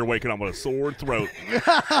that, you're waking up with a sore throat.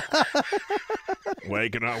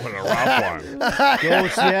 Waking up with a rough one.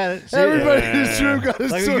 Everybody in this room got a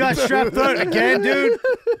Like sore you got throat. strep throat again, dude?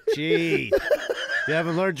 Jeez. You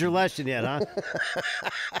haven't learned your lesson yet, huh?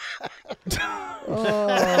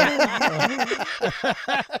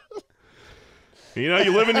 You know,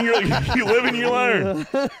 you live and you learn.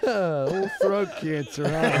 Old throat cancer,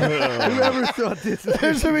 huh? Whoever thought this was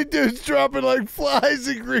There's so many dudes dropping like flies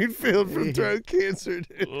in Greenfield from throat cancer,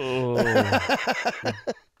 dude. Oh.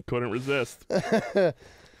 Couldn't resist. So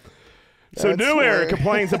That's New Era hilarious.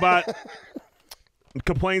 complains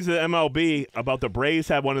to the MLB about the Braves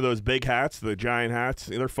have one of those big hats, the giant hats.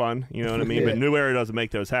 They're fun, you know what I mean? Yeah. But New Era doesn't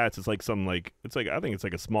make those hats. It's like I think it's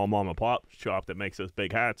like a small mom and pop shop that makes those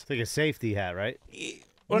big hats. It's like a safety hat, right?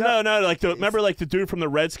 Well, no, like remember like the dude from the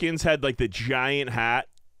Redskins had like the giant hat.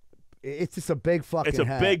 It's just a big fucking It's a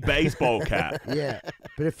hat. big baseball cap. Yeah,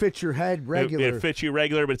 but it fits your head regular. It fits you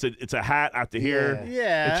regular, but it's a hat out to here.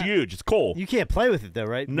 Yeah. It's huge. It's cool. You can't play with it though,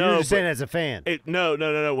 right? No, You're just saying but- as a fan.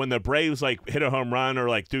 No. When the Braves like hit a home run or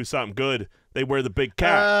like do something good, they wear the big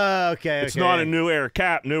cap. Okay. It's not a New Era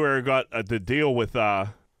cap. New Era got the deal with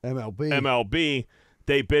MLB.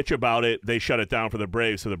 They bitch about it. They shut it down for the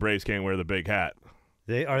Braves, so the Braves can't wear the big hat.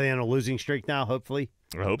 Are they on a losing streak now? Hopefully.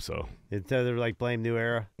 I hope so. Until they're like blame New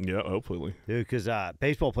Era, Yeah, hopefully. dude. Because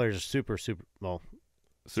baseball players are super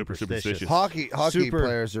Superstitious. Hockey Super-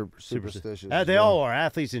 players are superstitious. as They well. all are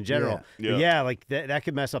athletes in general. Yeah. But yeah, like that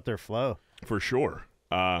could mess up their flow. For sure.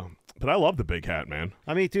 But I love the big hat, man.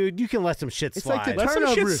 I mean, dude, you can let some shit It's slide. like the Let some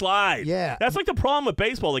shit Turnover. slide. Yeah. That's like the problem with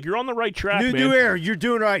baseball. Like, you're on the right track, man. New Era, you're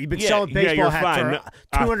doing all right. You've been selling baseball you're hats fine. for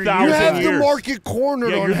 200 1,000 You years. have the years. market cornered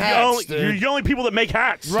Yeah, on you're, hats, you're dude. the only people that make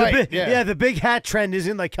hats. Right. Yeah, the big hat trend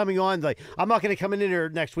isn't like coming on. Like, I'm not going to come in here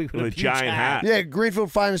next week with With a a huge giant hat. Yeah,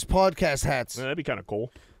 Greenfield Finest podcast hats. That'd be kind of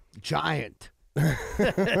cool. Giant.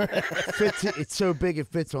 It's so big it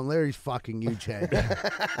fits on Larry's fucking huge head.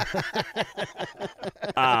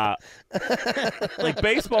 Like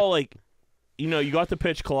baseball, like, you know, you got the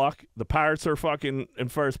pitch clock. The Pirates are fucking in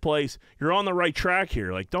first place. You're on the right track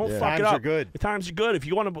here. Like, don't fuck it Times up. are good. The times are good. If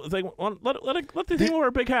you want to, let the team wear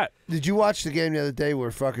a big hat. Did you watch the game the other day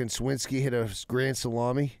where fucking Swinsky hit a grand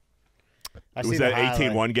salami? I Was seen that the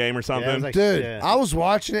highlight. 18-1 game or something? Yeah, it was like- Dude, yeah. I was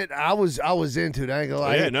watching it. I was into it. I ain't gonna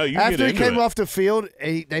lie. Yeah, no, you can After get he into came it. off the field,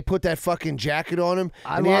 they put that fucking jacket on him,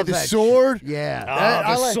 I and he love had the that sword. shit. Yeah.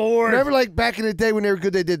 The sword. Remember, like back in the day when they were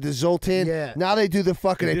good, they did the Zoltan. Yeah. Now they do the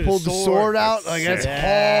fucking. They They do the pulled the sword. sword out. That's Like that's sick.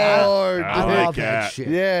 hard. I I dude. love that that. shit.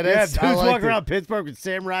 Yeah, Yeah, that's. dudes I like walking it. around Pittsburgh with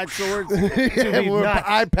samurai swords. Yeah, be with nuts.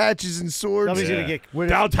 eye patches and swords. Somebody's Yeah. gonna get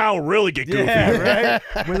Downtown will really get goofy. yeah,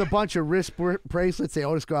 right. With a bunch of wrist bracelets, they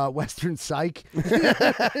all just go out Western Psych. It's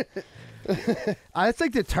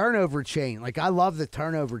like the turnover chain. Like I love the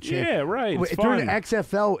turnover chain. Yeah, right. It's During the fun.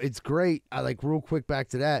 XFL, it's great. I like real quick back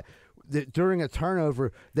to that. During a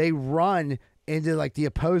turnover, they run into like the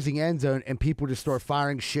opposing end zone, and people just start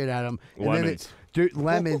firing shit at them. And Lemons. Then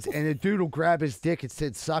lemons, and the dude will grab his dick and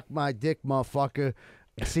said, "Suck my dick, motherfucker."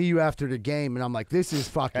 See you after the game, and I'm like, "This is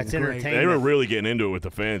fucking That's great." entertaining. They were really getting into it with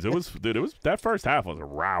the fans. It was, dude. It was that first half was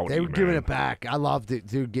rowdy. They were giving man. it back. I loved it.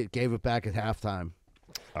 Dude gave it back at halftime.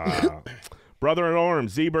 Brother in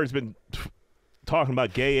arms, Z-Bird's been talking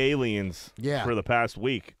about gay aliens Yeah. for the past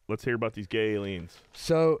week. Let's hear about these gay aliens.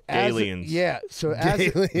 So as Aliens. so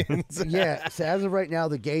as of right now,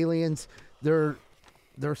 the Galians, they're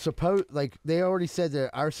supposed like they already said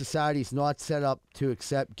that our society's not set up to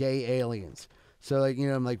accept gay aliens. So like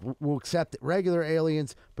I'm like we'll accept regular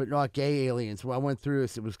aliens, but not gay aliens. Well, I went through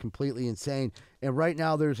this; it was completely insane. And right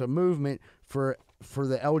now, there's a movement for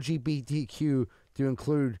the LGBTQ to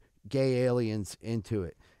include gay aliens into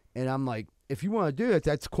it. And I'm like, if you want to do it,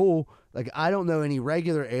 that's cool. Like, I don't know any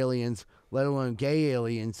regular aliens, let alone gay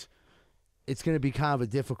aliens. It's going to be kind of a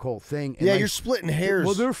difficult thing. And Yeah, like, you're splitting hairs.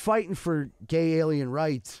 Well, they're fighting for gay alien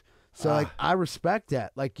rights. So, like, I respect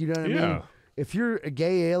that. Like, you know what I mean? If you're a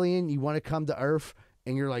gay alien, you want to come to Earth,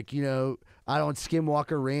 and you're like, you know, out on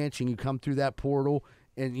Skinwalker Ranch, and you come through that portal,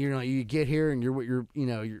 and, you know, you get here, and you're with your, you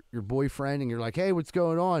know, your boyfriend, and you're like, hey, what's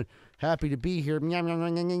going on? Happy to be here. And, you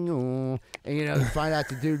know, you find out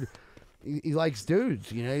the dude, he likes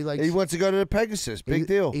dudes, you know. He wants to go to the Pegasus. Big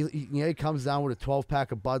deal. You know, he comes down with a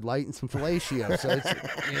 12-pack of Bud Light and some fellatio. So,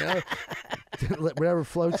 it's, you know, whatever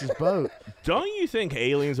floats his boat. Don't you think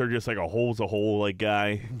aliens are just like a hole's a hole like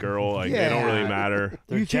guy, girl? Like they don't really matter.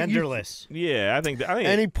 They're genderless. Yeah, I think.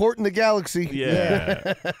 Any port in the galaxy.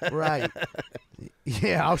 Yeah. Right.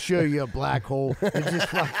 Yeah, I'll show you a black hole.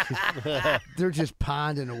 They're just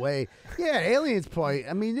ponding away. Yeah, aliens probably.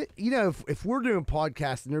 I mean, you know, if we're doing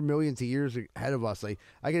podcasts and they're millions of years ahead of us, like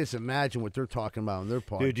I can just imagine what they're talking about on their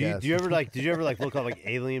podcast. Dude, do you ever like? Did you ever like look up like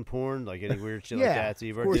alien porn, like any weird shit like that? So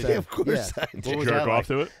of course, of course. Yeah. I Did you jerk off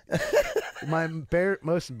to it? My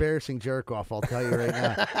most embarrassing jerk off, I'll tell you right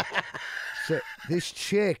now. So this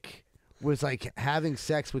chick was like having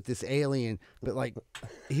sex with this alien, but like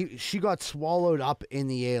she got swallowed up in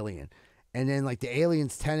the alien, and then like the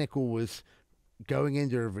alien's tentacle was going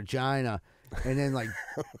into her vagina, and then like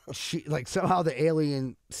she like somehow the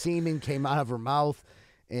alien semen came out of her mouth,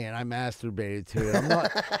 and I masturbated to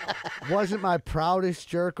it. Wasn't my proudest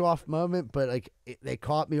jerk off moment, but like they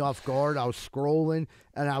caught me off guard. I was scrolling,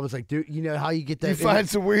 and I was like, dude, you know how you get that? You find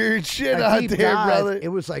some weird shit out there, brother. It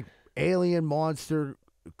was like alien monster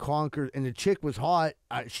conquered, and the chick was hot.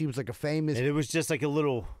 She was like a famous, and it was just like a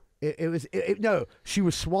little. No, she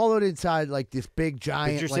was swallowed inside like this big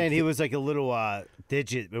giant. But you're saying he was like a little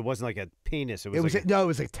digit. It wasn't like a penis. It was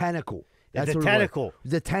a tentacle. That's the what tentacle.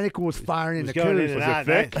 The tentacle was firing in the going coos. in and Was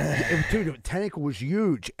it thick? Dude, the tentacle was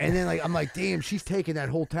huge. And then like I'm like, damn, she's taking that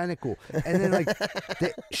whole tentacle. And then like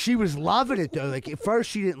she was loving it though. Like at first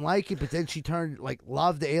she didn't like it, but then she turned like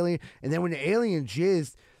loved the alien. And then when the alien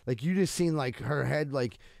jizzed, like you just seen like her head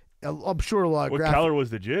like I'm sure a lot of What color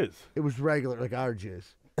was the jizz? It was regular, like our jizz.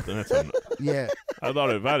 Yeah. I thought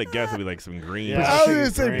if I had a guess, it'd be like some green. Yeah, I was going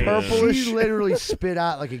to say purplish. She literally spit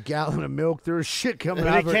out like a gallon of milk. There was shit coming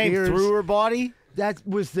out of her came ears. through her body? That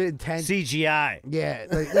was the intent. CGI. Yeah,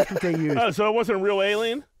 like, that's what they used. Oh, so it wasn't a real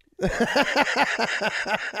alien?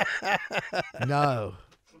 No.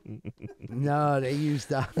 No, they used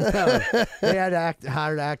no. They had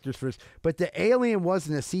hired actors for this. But the alien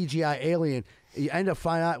wasn't a CGI alien. You end up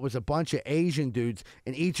finding out it was a bunch of Asian dudes,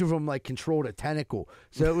 and each of them like controlled a tentacle.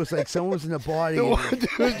 So it was like someone was in the body. The one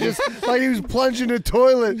dude was just like he was plunging the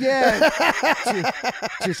toilet. Yeah,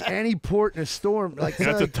 just any port in a storm. Like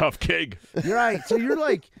that's like, a tough gig. You're right. So you're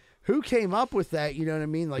like, who came up with that? You know what I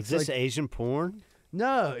mean? Like, is this Asian porn?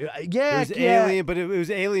 No, it was alien, but it was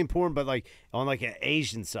alien porn, but like on like an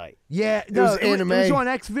Asian site. Yeah, no, it was anime. It was on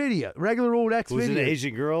X video, regular old X video. Was it an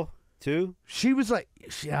Asian girl too? She was like,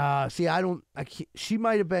 see, I can't, she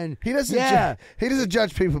might have been. He doesn't. Yeah, he doesn't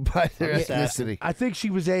judge people by their ethnicity. I think she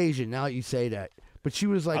was Asian. Now that you say that, but she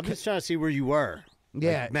was like. I'm just trying to see where you were.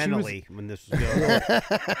 Yeah, like mentally when this was going on.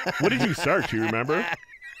 What did you search? You remember?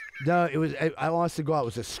 No, it was. I honestly go out. It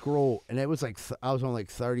was a scroll, and it was like I was on like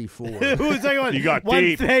 34. It was like on you got one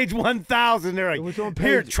deep. page 1,000. They're like, it was on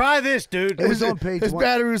here, page, try this, dude. It was on page. His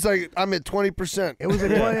battery was like, I'm at 20%. It was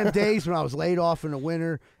like one of them days when I was laid off in the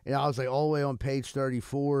winter, and I was like all the way on page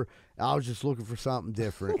 34. I was just looking for something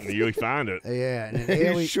different. You found it. Yeah, and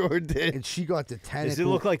then you sure did. And she got the tentacle. Does it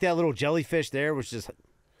look like that little jellyfish there, which is?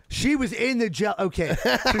 She was in the gel. Okay,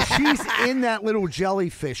 so she's in that little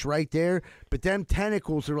jellyfish right there, but them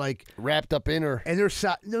tentacles are like wrapped up in her, and they're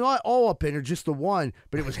not all up in her, just the one.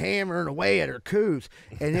 But it was hammering away at her coos,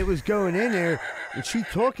 and it was going in there, and she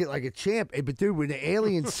took it like a champ. But dude, when the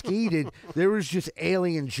alien skeeted, there was just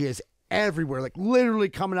alien jizz everywhere, like literally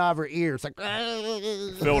coming out of her ears, like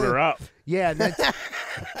filled her up. Yeah, and that's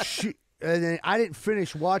she. And then I didn't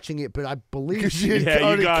finish watching it, but I believe she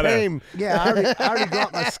already came. Yeah, I already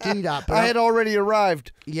got my skeet up. I had already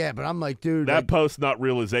arrived. Yeah, but I'm like, dude. That like, post not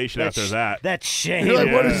realization after that. That shame. You're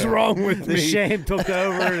like, what is wrong with the me? shame took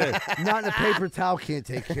over. Not the paper towel can't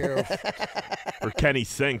take care of. Or Kenny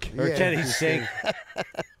Sink. Or Kenny Sink.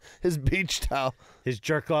 His beach towel. His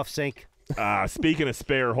jerk off sink. Speaking of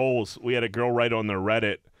spare holes, we had a girl write on the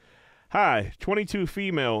Reddit. Hi, 22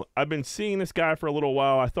 female. I've been seeing this guy for a little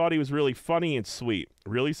while. I thought he was really funny and sweet,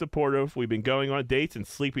 really supportive. We've been going on dates and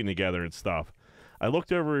sleeping together and stuff. I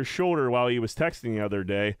looked over his shoulder while he was texting the other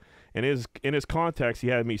day, and in his context, he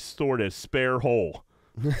had me stored as spare hole.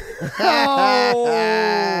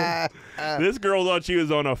 Oh! This girl thought she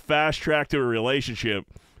was on a fast track to a relationship.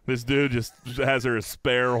 This dude just has her a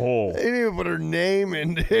spare hole. They didn't even put her name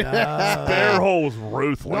in. Spare hole was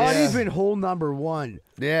ruthless. Not even hole number 1.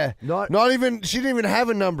 Yeah. Not even. She didn't even have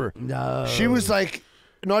a number. No. She was like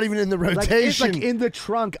not even in the like, rotation. it's like in the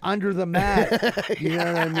trunk under the mat. You know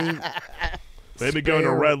what I mean? They've been going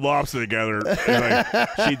to Red Lobster together. And like,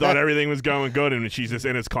 she thought everything was going good, and she's just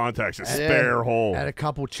in his contacts, a spare hole. Had a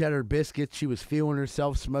couple cheddar biscuits. She was feeling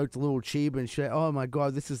herself, smoked a little cheap, and she, oh my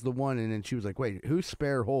God, this is the one. And then she was like, wait, who's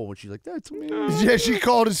spare hole? And she's like, that's me. Yeah, she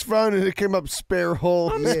called his phone, and it came up spare hole.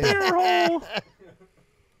 Spare hole.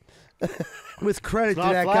 With credit to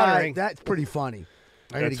that flattering. guy, that's pretty funny.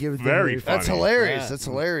 I got to That's give it to very him. funny. That's hilarious. Yeah. That's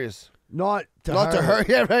hilarious. Not to Not to her.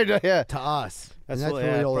 Yeah, right. Yeah. to us. That's, and that's what,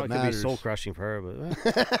 really yeah, all that probably could be matters. soul crushing for her,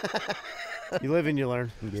 but you live and you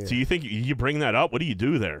learn. Yeah. So you think you bring that up? What do you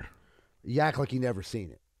do there? You act like you never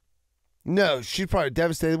seen it. No, she's probably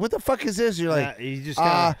devastated. What the fuck is this? You're like, you just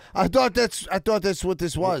kinda, I thought that's what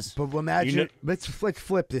this was. But imagine, You know- let's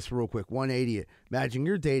flip this real quick. 180 it. Imagine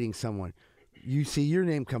you're dating someone. You see your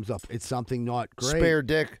name comes up. It's something not great. Spare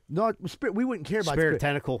dick. Not we wouldn't care about spare spare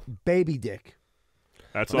tentacle. baby dick.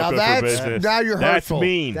 That's Now not good that's for business. now you're That's hurtful.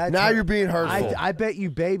 mean. That's Now hurt- you're being hurtful. I bet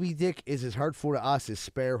you baby dick is as hurtful to us as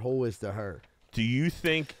spare hole is to her. Do you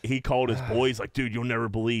think he called his boys like, dude, you'll never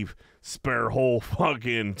believe spare hole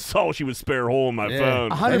fucking saw she was spare hole on my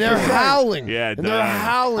phone. 100%. And they're howling. Yeah, and they're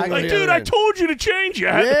howling. Like, on the dude, other I end. told you to change it.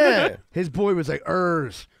 Yeah. His boy was like,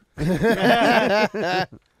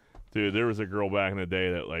 Dude, there was a girl back in the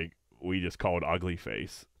day that like we just called ugly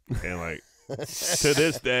face, and like to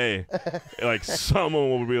this day, like someone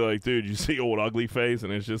will be like, dude, you see old ugly face,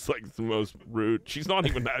 and it's just like the most rude. She's not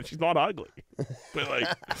even that. She's not ugly, but like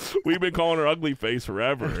we've been calling her ugly face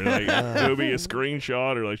forever. And like it'll be a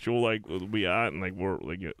screenshot, or like she'll like be at, and like we're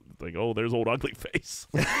like oh, there's old ugly face.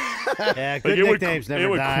 Yeah, Like, good it would, nicknames it never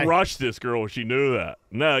would die. crush this girl if she knew that.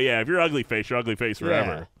 No, yeah, if you're ugly face, you're ugly face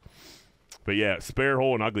forever. But yeah, spare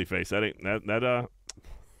hole and ugly face. That ain't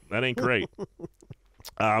that ain't great.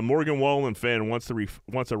 Morgan Wallen fan wants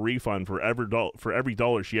a refund for every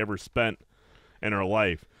dollar she ever spent in her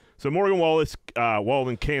life. So Morgan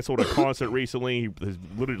Wallen canceled a concert recently. He has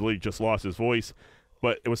literally just lost his voice,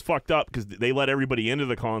 but it was fucked up because they let everybody into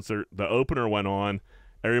the concert. The opener went on.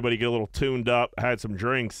 Everybody get a little tuned up, had some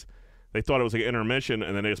drinks. They thought it was like an intermission,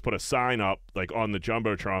 and then they just put a sign up like on the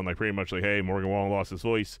jumbotron, like pretty much like, "Hey, Morgan Wallen lost his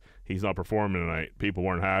voice. He's not performing tonight." People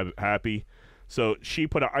weren't happy, so she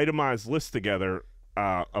put an itemized list together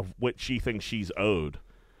of what she thinks she's owed,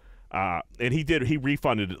 and he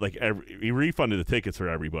refunded he refunded the tickets for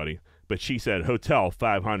everybody. But she said hotel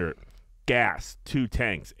 $500, gas 2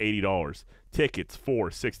 tanks $80, tickets for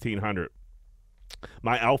 $1,600,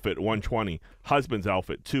 my outfit $120, husband's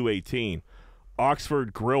outfit $218.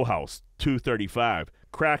 Oxford Grill House, $235.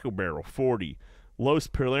 Cracker Barrel, $40. Los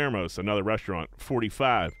Palermos, another restaurant,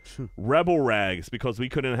 $45. Rebel Rags, because we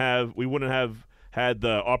wouldn't have had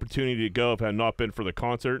the opportunity to go if it had not been for the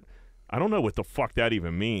concert. I don't know what the fuck that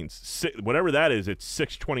even means. Whatever that is, it's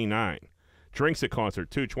 $629. Drinks at concert,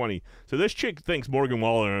 $220. So this chick thinks Morgan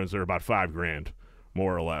Wallen owes her about $5,000,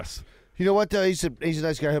 more or less. You know what, though? He's a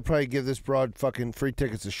nice guy. He'll probably give this broad fucking free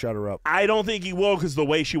tickets to shut her up. I don't think he will because the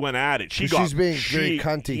way she went at it. She's being very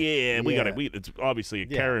cunty. Yeah, Yeah. It's obviously a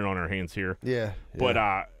Karen on our hands here. Yeah.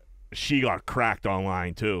 But she got cracked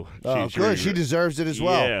online too. Oh, good. She deserves it as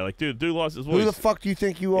well. Yeah, like dude lost his voice. Who the fuck do you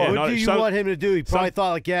think you are? Yeah, What do you want him to do? He probably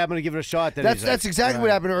thought, like, yeah, I'm going to give it a shot. Then That's exactly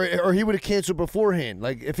what happened, or he would have canceled beforehand.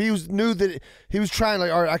 Like if he knew that he was trying,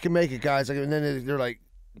 like, all right, I can make it, guys. Like, and then they're like,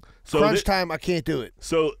 crunch time, I can't do it.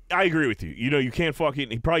 So I agree with you. You know, you can't fucking.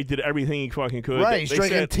 He probably did everything he fucking could. Right, he's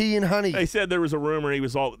drinking tea and honey. They said there was a rumor he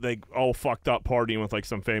was all fucked up partying with like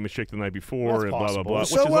some famous chick the night before That's and blah blah blah, which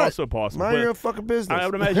So is what? also possible. Mind But your own fucking business. I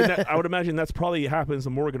would imagine that. I would imagine that's probably happens to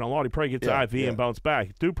Morgan a lot. He probably gets Yeah, IV yeah. and bounce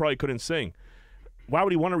back. Dude probably couldn't sing. Why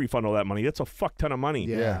would he want to refund all that money? That's a fuck ton of money.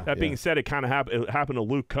 Yeah. That being said, it kind of happened to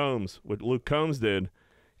Luke Combs. What Luke Combs did,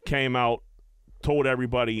 came out, told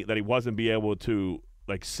everybody that he wasn't be able to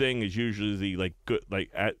like sing as usually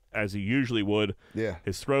as he usually would. Yeah.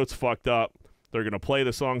 His throat's fucked up. They're gonna play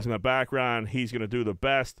the songs in the background. He's gonna do the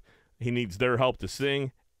best. He needs their help to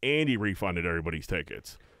sing, and he refunded everybody's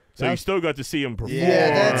tickets. So you still got to see him perform. Yeah,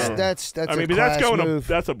 that's. I mean, a that's class move.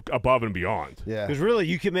 that's above and beyond. Yeah. Because really,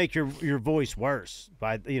 you can make your voice worse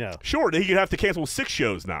by, Sure, he could have to cancel 6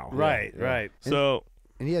 shows now. Right. So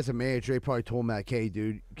And he has a manager. He probably told Matt, "Hey,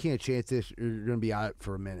 dude, you can't chance this. You're gonna be out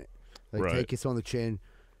for a minute. Like, Right. take us on the chin."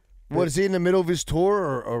 What, is he in the middle of his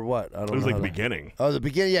tour or what? I don't know. It was like how the that- beginning. Oh, the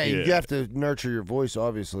beginning. Yeah, you Yeah. have to nurture your voice,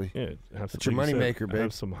 obviously. Yeah, have It's your like you money said, maker, babe.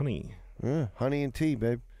 Have some honey. Yeah, honey and tea,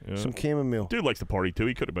 babe. Yeah. Some chamomile. Dude likes to party too.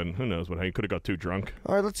 He could have been. Who knows? But he could have got too drunk.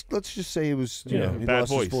 All right, let's just say he was. You know, he bad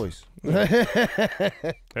lost his voice.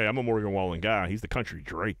 Hey, I'm a Morgan Wallen guy. He's the country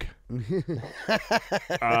Drake.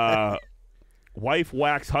 Wife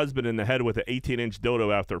whacks husband in the head with an 18-inch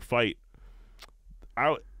dildo after fight.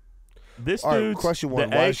 This All right, dude's question one: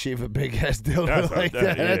 the why egg- does she have a big ass dildo That's like not-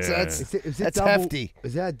 that? yeah. That's Is it double, hefty.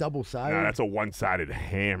 Is that double-sided? Nah, that's a one-sided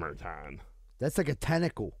hammer, Ton. That's like a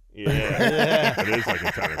tentacle. Yeah, it is like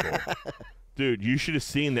a tentacle. Dude, you should have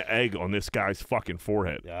seen the egg on this guy's fucking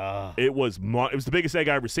forehead. Yeah. It was the biggest egg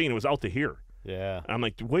I ever seen. It was out to here. Yeah. I'm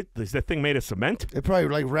like, what? Is that thing made of cement? It probably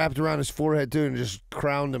like wrapped around his forehead too and just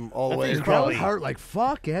crowned him all the way. thing's across. That probably- would hurt like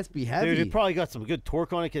fuck. It has to be heavy. Dude, it probably got some good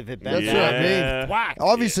torque on it if it bent. That's what I Yeah. mean. Whack.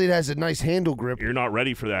 Obviously, it has a nice handle grip. You're not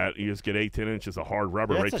ready for that. You just get 18 inches of hard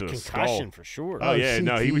rubber That's right a to the concussion skull. for sure. Oh, yeah,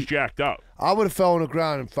 no, he CT. was jacked up. I would have fell on the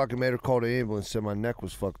ground and fucking made her call the ambulance. Said my neck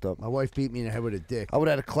was fucked up. My wife beat me in the head with a dick. I would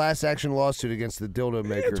have had a class action lawsuit against the dildo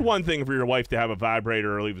maker. It's one thing for your wife to have a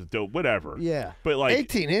vibrator or leave a dope, whatever. Yeah. But like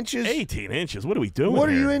 18 inches. 18 inches. What are we doing? What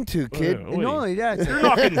are here? you into, kid? What And are not you- only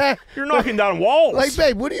that, you're knocking down walls. Like,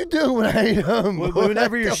 babe, what are you doing when I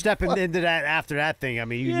Whenever you're stepping into that after that thing, I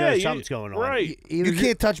mean, you know something's going on. Right. You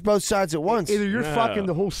can't touch both sides at once. either you're No. fucking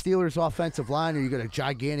the whole Steelers offensive line or you got a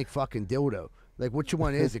gigantic fucking dildo. Like, which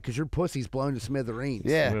one is it? Because your pussy's blown to smithereens.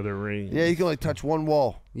 Yeah. Smithereens. Yeah, you can only touch one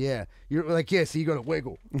wall. Yeah. You're like, yeah, so you got to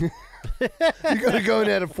wiggle. You got to go in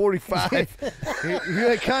at a 45. You're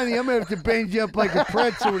like, Connie, I'm going to have to bend you up like a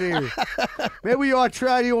pretzel here. Maybe we ought to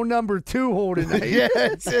try the old number 2 hole tonight. Yeah,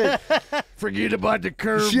 that's it. Forget about the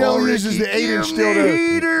curve. She only uses the 8-inch dildo.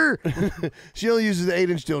 Heater. She only uses the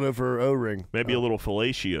 8-inch dildo for her O-ring. Maybe a little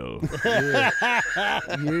fellatio.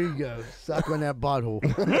 Here you go. Suck on that butthole.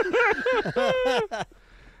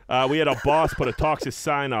 We had a boss put a toxic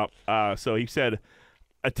sign up. So he said,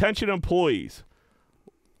 "Attention employees,"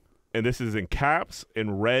 and this is in caps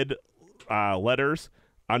in red letters,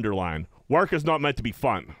 underline. "Work is not meant to be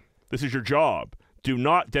fun. This is your job. Do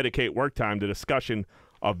not dedicate work time to discussion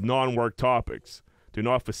of non-work topics. Do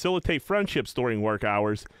not facilitate friendships during work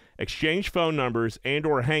hours. Exchange phone numbers and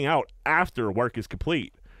or hang out after work is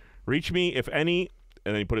complete. Reach me if any,"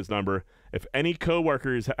 and then he put his number, "if any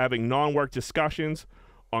coworker is having non-work discussions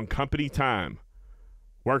on company time.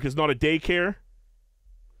 Work is not a daycare.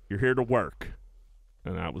 You're here to work."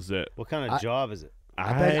 And that was it. What kind of job is it?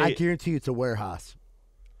 I guarantee you it's a warehouse.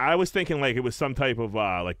 I was thinking like it was some type of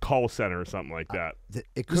like call center or something like that.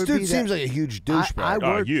 It could This be dude that- seems like a huge douchebag. I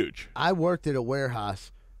worked, Huge. I worked at a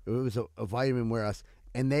warehouse. It was a vitamin warehouse,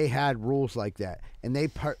 and they had rules like that. And they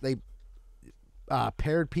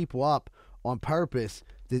paired people up on purpose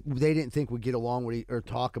that they didn't think would get along with or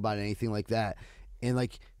talk about anything like that. And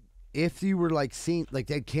like, if you were like seen, like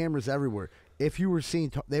they had cameras everywhere. If you were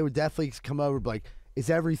seen, they would definitely come over and be like, "Is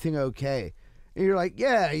everything okay?" And you're like,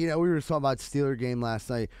 "Yeah, we were talking about Steeler game last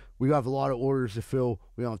night. We have a lot of orders to fill.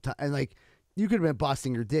 We don't have time." And like, you could have been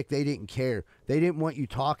busting your dick. They didn't care. They didn't want you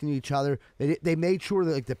talking to each other. They made sure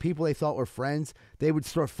that like the people they thought were friends, they would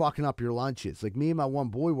start fucking up your lunches. Like me and my one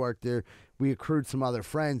boy worked there. We accrued some other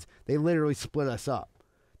friends. They literally split us up.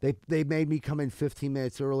 They made me come in 15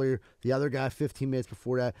 minutes earlier. The other guy 15 minutes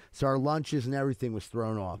before that. So our lunches and everything was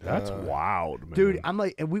thrown off. That's wild, man. Dude, I'm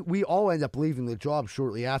like, and we all end up leaving the job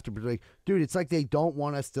shortly after. But like, dude, it's like they don't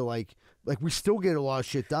want us to like we still get a lot of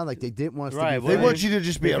shit done. Like they didn't want us Right, to. Be They well, want you to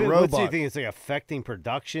just be a What's robot. the thing? It's like affecting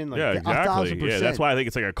production. Like, yeah, exactly. 1,000%. Yeah, that's why I think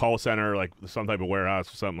it's like a call center, like some type of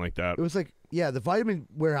warehouse or something like that. It was like, yeah, the vitamin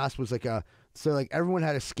warehouse was like like everyone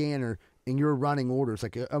had a scanner and you're running orders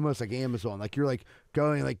like almost like Amazon. Like you're like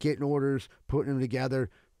going like getting orders, putting them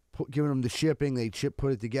together, giving them the shipping. They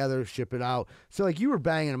put it together, ship it out. So like you were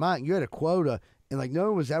banging them out and you had a quota and like no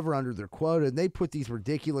one was ever under their quota. And they put these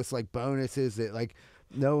ridiculous like bonuses that like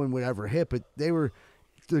no one would ever hit, but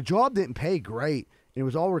the job didn't pay great. And it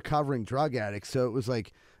was all recovering drug addicts. So it was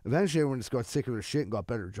like eventually everyone just got sick of their shit and got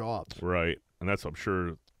better jobs. Right. And that's, I'm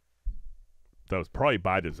sure, that was probably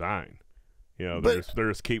by design. But- They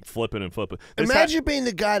just keep flipping and flipping. This Imagine being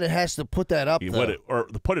the guy that has to put that up, You though. would or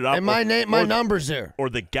put it up. And my number's there.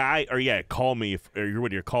 Or the guy, or call me if or you're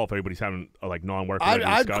with your call if anybody's having like non-work.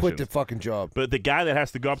 I'd quit the fucking job. But the guy that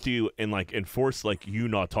has to go up to you and like enforce like you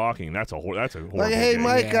not talking, that's a horrible. Like, hey, gig.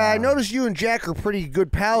 Mike, I noticed you and Jack are pretty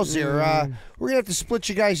good pals here. We're going to have to split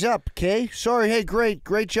you guys up, okay? Sorry. Hey, great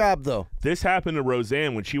job, though. This happened to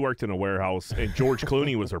Roseanne when she worked in a warehouse and George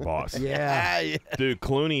Clooney was her boss. Yeah. Dude,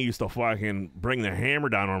 Clooney used to fucking bring the hammer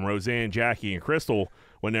down on Roseanne, Jackie, and Crystal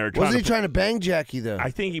when they were trying. Wasn't he trying to bang Jackie though?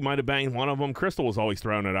 I think he might have banged one of them. Crystal was always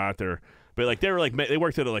throwing it out there, but like they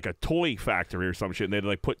worked at like a toy factory or some shit, and they'd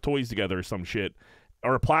like put toys together or some shit.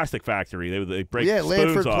 Or a plastic factory. They break spoons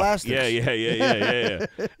Lanford off. Plastics. Yeah.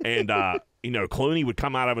 And Clooney would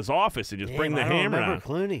come out of his office and just bring the hammer out.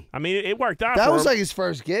 Clooney. I mean, it worked out. That for was him. like his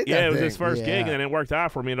first gig. Yeah, it was his first gig, and then it worked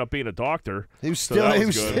out for him. He ended up being a doctor. He was So still that he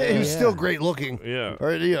was good. still great looking. Yeah.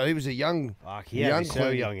 Or he was a young young so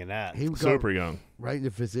Clooney. young in that. He was Super young. right into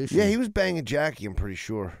physician. Yeah, he was banging Jackie, I'm pretty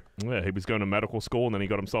sure. Yeah, he was going to medical school, and then he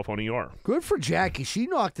got himself on ER. Good for Jackie. She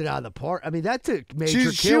knocked it out of the park. I mean, that's a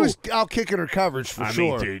major She kill. was out kicking her coverage for I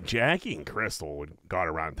sure. mean, dude, Jackie and Crystal got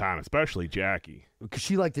around town, especially Jackie. Because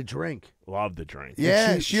she liked to drink. Loved to drink.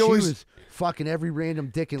 Yeah, she always was fucking every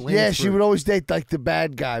random dick and Lansford. Yeah, she would always date like the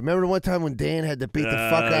bad guy. Remember the one time when Dan had to beat the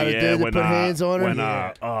fuck out of dude that put hands on her? I'm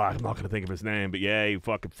not going to think of his name, but yeah, he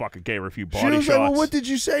fucking gave her a few body She was shots. like, well, what did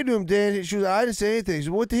you say to him, Dan? She was like, I didn't say anything. He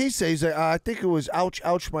said, what did he say? He's like, I think it was ouch,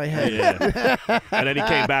 ouch my head. Yeah. And then he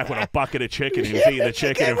came back with a bucket of chicken. He was eating the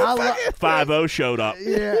chicken, and 5-0 showed up.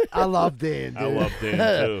 Yeah, I love Dan, dude. I love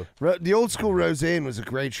Dan, too. The old school Roseanne was a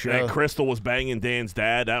great show. And Crystal was banging Dan's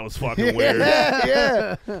dad. That was fucking weird.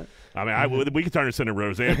 Yeah. I mean, we can turn this into a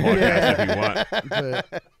Roseanne podcast if you want.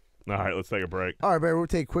 All right, let's take a break. All right, baby, we'll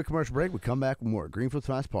take a quick commercial break. We'll come back with more Greenfield's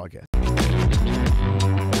Finest Podcast.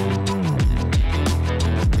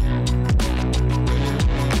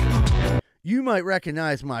 You might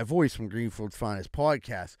recognize my voice from Greenfield's Finest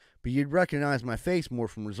Podcast, but you'd recognize my face more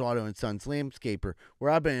from Rosado and Sons Landscaper,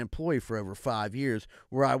 where I've been an employee for over 5 years,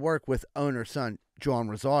 where I work with owner-son John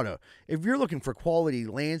Rosado. If you're looking for quality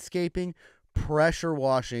landscaping, pressure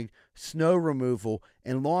washing, snow removal,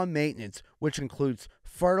 and lawn maintenance, which includes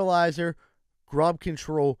fertilizer, grub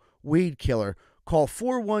control, weed killer, call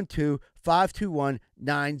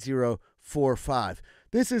 412-521-9045.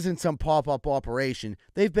 This isn't some pop-up operation.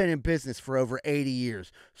 They've been in business for over 80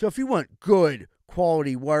 years. So if you want good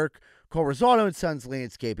quality work, call Rosado and Sons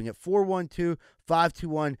Landscaping at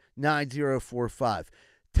 412-521-9045.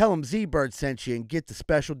 Tell them Z-Bird sent you and get the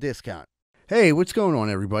special discount. Hey, what's going on,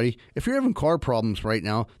 everybody? If you're having car problems right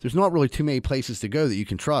now, there's not really too many places to go that you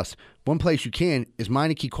can trust. One place you can is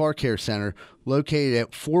Meineke Car Care Center, located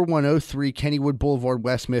at 4103 Kennywood Boulevard,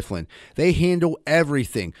 West Mifflin. They handle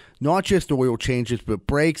everything, not just oil changes, but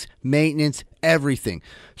brakes, maintenance, everything.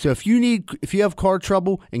 So if you have car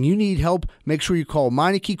trouble and you need help, make sure you call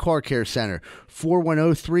Meineke Car Care Center,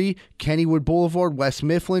 4103 Kennywood Boulevard, West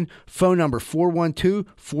Mifflin. Phone number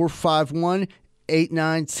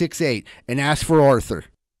 412-451-8968, and ask for Arthur.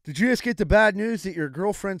 Did you just get the bad news that your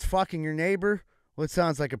girlfriend's fucking your neighbor? Well, it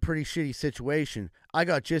sounds like a pretty shitty situation. I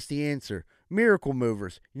got just the answer. Miracle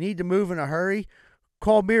Movers. You need to move in a hurry?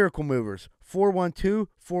 Call Miracle Movers,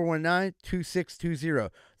 412-419-2620.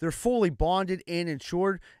 They're fully bonded and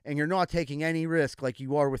insured, and you're not taking any risk like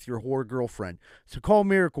you are with your whore girlfriend. So call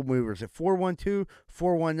Miracle Movers at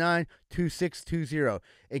 412-419-2620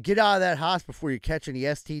 and get out of that house before you catch any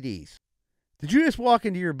STDs. Did you just walk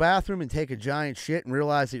into your bathroom and take a giant shit and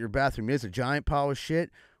realize that your bathroom is a giant pile of shit?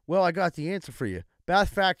 Well, I got the answer for you. Bath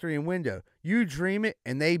Factory and Window. You dream it,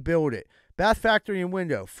 and they build it. Bath Factory and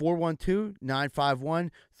Window,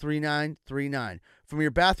 412-951-3939. From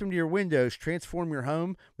your bathroom to your windows, transform your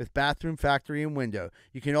home with Bathroom Factory and Window.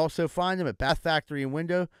 You can also find them at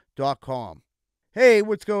bathfactoryandwindow.com. Hey,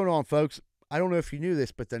 what's going on, folks? I don't know if you knew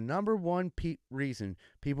this, but the number one reason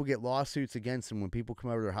people get lawsuits against them when people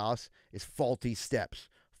come over their house is faulty steps,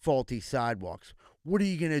 faulty sidewalks. What are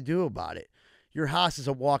you going to do about it? Your house is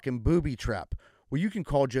a walking booby trap. Well, you can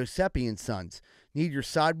call Giuseppe and Sons. Need your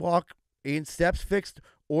sidewalk and steps fixed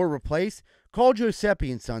or replaced? Call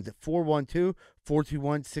Giuseppe and Sons at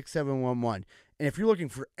 412-421-6711. And if you're looking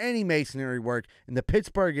for any masonry work in the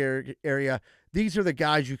Pittsburgh area, these are the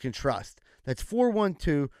guys you can trust. That's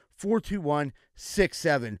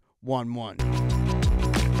 412-421-6711.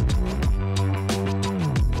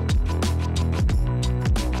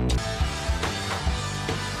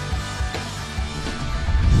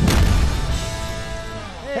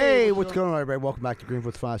 Hey, what's going on, everybody? Welcome back to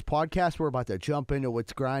Greenfield's Finest Podcast. We're about to jump into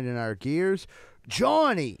what's grinding our gears.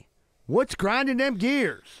 Johnny, what's grinding them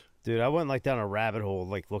gears? Dude, I went like down a rabbit hole,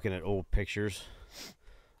 like looking at old pictures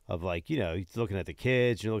of like, you're looking at the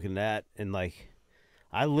kids, you're looking at, and like,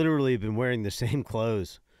 I literally have been wearing the same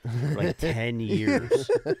clothes for like 10 years.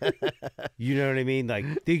 You know what I mean?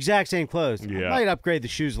 Like the exact same clothes. Yeah. I might upgrade the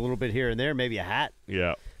shoes a little bit here and there, maybe a hat.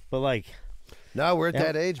 Yeah. But like, no, we're at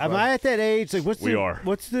that age. Am bud. I at that age? Like, what's We are.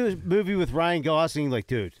 What's the movie with Ryan Gosling? Like,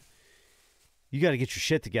 dude, you got to get your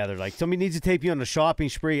shit together. Like, somebody needs to take you on a shopping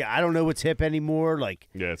spree. I don't know what's hip anymore. Like,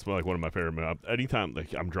 Yeah, it's like one of my favorite. Anytime,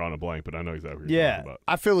 like, I'm drawing a blank, but I know exactly what you're Yeah. talking about.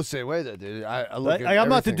 I feel the same way, though, dude. I look like, at I'm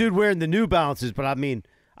not the everything. dude wearing the New Balances, but I mean,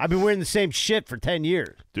 I've been wearing the same shit for 10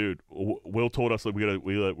 years. Dude, Will told us that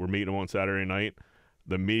we're meeting him on Saturday night.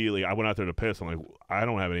 Immediately, I went out there to piss. I'm like, I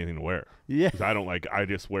don't have anything to wear. Yeah. 'Cause I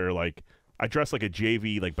just wear, like, I dress like a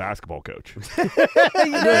JV, like, basketball coach.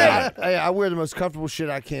 I wear the most comfortable shit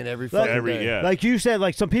I can every fucking day. Yeah. Like you said,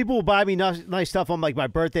 like, some people will buy me nice stuff on, like, my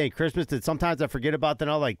birthday and Christmas that sometimes I forget about. Then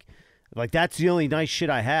I'll, like that's the only nice shit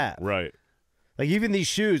I have. Right. Like, even these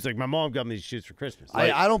shoes, like, my mom got me these shoes for Christmas.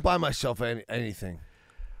 I don't buy myself anything.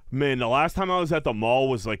 Man, the last time I was at the mall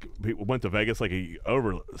was like we went to Vegas like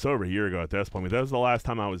over a year ago at this point. I mean, that was the last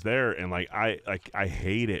time I was there, and like I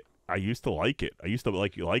hate it. I used to like it. I used to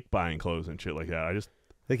like buying clothes and shit like that. I just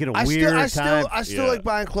like in a I weird still time. like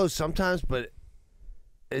buying clothes sometimes, but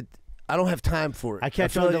I don't have time for it. I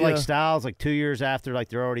catch feel on to like yeah. styles like 2 years after like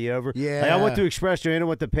they're already over. Yeah. Like, I went to Express Joanna,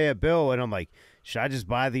 went to pay a bill, and I'm like, should I just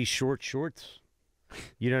buy these short shorts?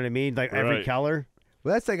 You know what I mean? Like every Right. color.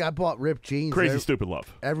 Well, that's like I bought ripped jeans. crazy stupid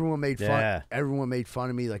love. Everyone made fun. Yeah. Everyone made fun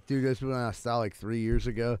of me. Like, dude, this was my style like 3 years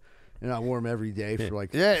ago, and I wore them every day for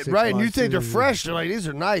like Yeah, 6 right. And you months. think they're fresh? They're like, these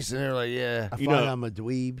are nice, and they're like, yeah. I You find know, I'm a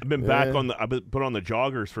dweeb. I've been back on I've been put on the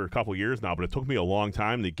joggers for a couple years now, but it took me a long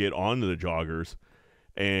time to get onto the joggers.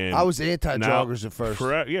 And I was anti-joggers at first.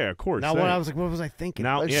 Yeah, of course. Now, same. what I was like, what was I thinking?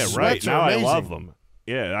 Now, Like, yeah, sweats right. are Now I amazing. love them.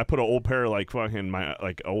 Yeah, I put an old pair of like fucking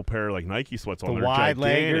Nike sweats on. The They're wide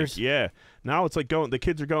gigantic. leggers? Yeah. Now it's like the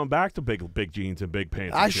kids are going back to big jeans and big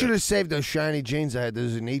pants. I and shit. should have saved those shiny jeans I had,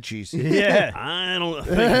 those Anichis. yeah. I don't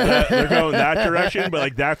think they're going that direction, but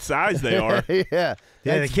like that size they are. yeah. Yeah,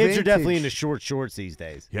 the That's kids are definitely vintage. into short shorts these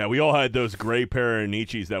days. Yeah, we all had those gray pair of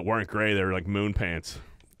Nietzsche's that weren't gray. They were like moon pants.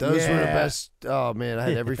 Those were the Yeah. best. Oh, man. I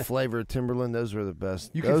had every flavor of Timberland. Those were the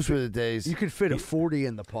best. You could Those fit- were the days. You could fit a 40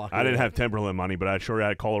 in the pocket. I didn't have Timberland money, but I sure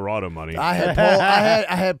had Colorado money. I had Paul.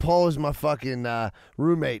 I had Paul as my fucking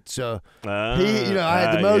roommate. So I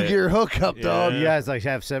had the Mo Gear hookup, dog. You guys like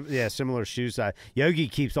have similar shoe size. Yogi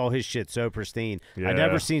keeps all his shit so pristine. Yeah. I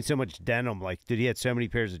never seen so much denim. Like, dude, he had so many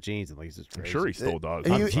pairs of jeans. And like, this is I'm crazy. sure he still does.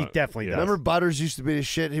 He definitely does. Remember Butters used to be the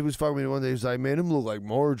shit? He was fucking me one day. He was like, man, him look like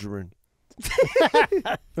margarine.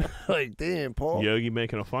 Like, damn, Paul. Yogi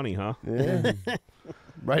making a funny, huh? Yeah.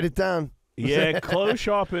 Write it down. Yeah, clothes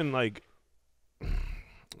shopping, like,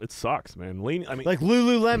 it sucks, man. I mean, Like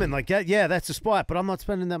Lululemon, like that. Yeah, that's the spot. But I'm not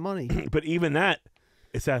spending that money. but even that,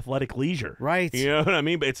 it's athletic leisure, Right. You know what I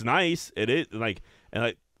mean? But it's nice. It is like, and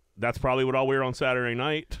like, that's probably what I'll wear on Saturday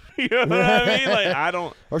night. You know what I mean? Like, I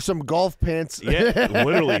don't. Or some golf pants. Yeah,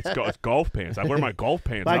 literally, it's golf pants. I wear my golf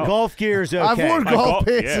pants. My out. golf gear is okay. I've worn My golf golf-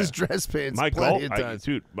 pants yeah. as dress pants My plenty golf, of times.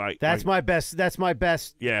 dude. That's my best. That's my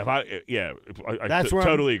best. Yeah, I That's where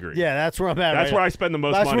I'm- totally agree. Yeah, that's where I'm at. That's right where now. I spend the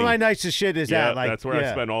most That's money. where my nicest shit is yeah, at. Like, that's where I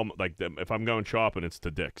yeah. spend all like if I'm going shopping, it's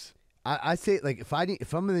to Dick's. I say like if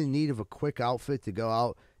I'm in the need of a quick outfit to go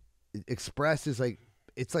out, Express is like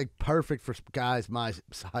it's like perfect for guys my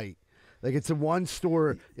height. Like it's a one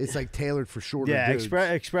store. It's like tailored for shorter Yeah, dudes.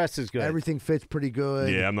 Express is good. Everything fits pretty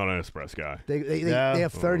good. Yeah, I'm not an Express guy. They No.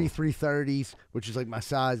 have 33 30s, which is like my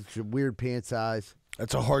size. It's a weird pant size.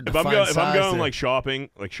 That's a hard to If I'm find going, size there. like shopping,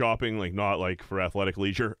 like not like for athletic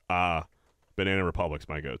leisure, Banana Republic's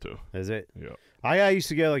my go-to. Is it? Yeah. I used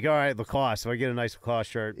to go like, all right, Lacoste. If I get a nice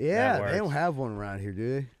Lacoste shirt, Yeah, that they don't works. have one around here,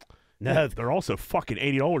 do they? No, They're also fucking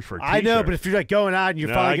 $80 for a t-shirt. I know, but if you're like going out and you're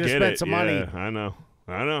No, finally I going to get spend it. some Yeah, money, I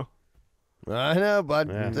know. I know, bud.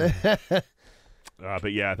 Yeah.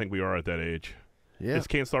 But yeah, I think we are at that age. Yeah. Just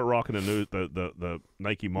can't start rocking the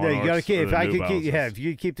Nike no, Monarchs. you got to keep. or If the I New could keep, Balances. yeah, if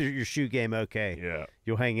you keep your shoe game okay, Yeah,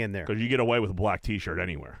 you'll hang in there. because you get away with a black T-shirt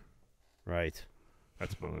anywhere. Right.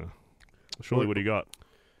 That's surely what he got.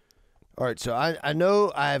 All right, so I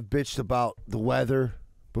know I have bitched about the weather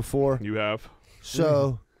before. You have.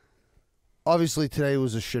 So, obviously today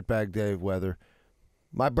was a shitbag day of weather.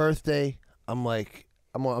 My birthday, I'm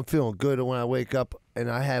feeling good when I wake up,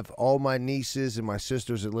 and I have all my nieces and my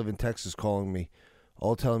sisters that live in Texas calling me,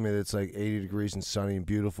 all telling me that it's like 80 degrees and sunny and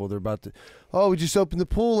beautiful. They're about to, we just opened the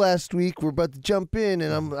pool last week. We're about to jump in,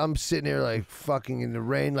 and I'm sitting there like fucking in the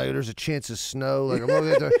rain, like there's a chance of snow. Like I'm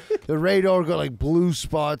looking at the radar got like blue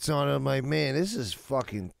spots on it. I'm like, man, this is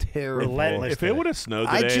fucking terrible. Relentless. If it would have snowed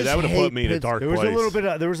I today, just that would have hate put me in a Pitts- dark There was place. a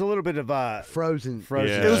little bit of Frozen.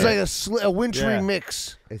 Yeah. It was like a wintry Yeah.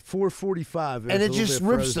 mix. At 4:45, And it just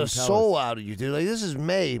rips the soul. soul out of you, dude. Like, this is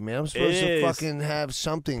May, man. I'm supposed It to is. fucking have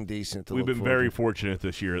something decent to We've look been forward very to. fortunate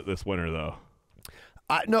this winter, though.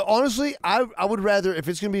 No, honestly, I would rather, if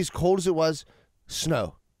it's going to be as cold as it was,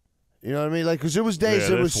 snow. You know what I mean? Like, because there was days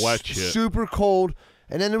Yeah, it was this wet shit. super cold,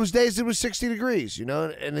 and then there was days it was 60 degrees. You know,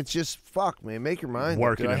 and it's just fuck, man. Make your mind up,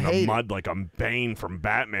 Working dude. I in hate the mud like I'm Bane from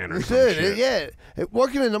Batman or it. some Dude, shit.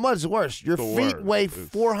 working in the mud is the worst. Your The feet worst. weigh It's,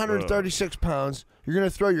 436 pounds. You're gonna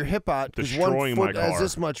throw your hip out because one Destroying my foot has car.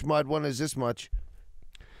 this much mud, one has this much.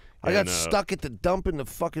 I got And, stuck at the dump in the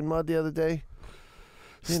fucking mud the other day.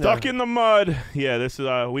 Stuck in the mud. Yeah, this is.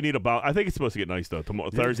 We need about. I think it's supposed to get nice though.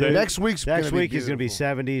 Tomorrow, Thursday. Next week is going to be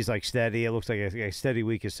 70s, like steady. It looks like a steady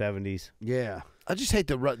week is 70s. Yeah. I just hate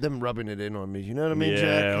them rubbing it in on me. You know what I mean, Yeah,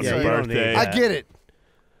 Jack? on It's your like- you don't need birthday. I get it.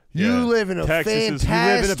 You Yeah. live in a Texas is-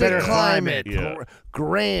 fantastic better climate. climate. Yeah.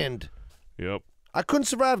 Grand. Yep. I couldn't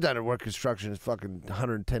survive down at work construction. It's fucking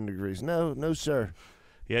 110 degrees. No, sir.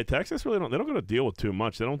 Yeah, Texas really don't. They don't got to deal with too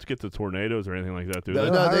much. They don't get the tornadoes or anything like that, do No,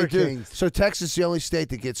 they? no, they do. hurricanes. So Texas is the only state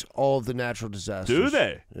that gets all of the natural disasters. Do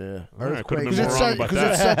they? Yeah. All right, I could have Earthquakes. been more wrong about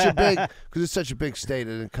that. Because it's such a big state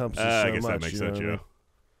and it encompasses so I guess much. that makes you know sense. what I Yeah. mean?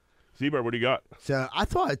 Z-Bar, what do you got? So I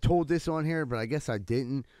thought I told this on here, but I guess I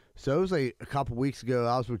didn't. So it was like a couple weeks ago.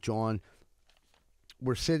 I was with John.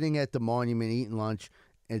 We're sitting at the monument eating lunch,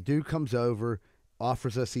 and a dude comes over,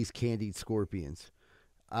 offers us these candied scorpions.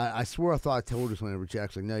 I swore I thought I told us whenever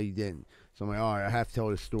Jack's like, no, you didn't. So I'm like, all right, I have to tell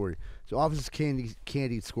this story. So offers us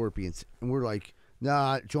candied scorpions, and we're like,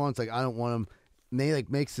 nah. John's like, I don't want them. And they like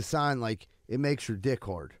makes the sign like it makes your dick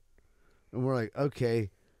hard, and we're like, okay.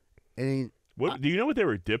 And What do you know what they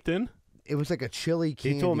were dipped in? it was like a chili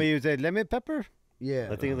candy. He told me he was a lemon pepper. yeah.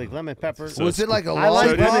 I think it was like lemon pepper. Was it like a I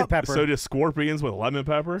like lemon lollipop? pepper. So just scorpions with lemon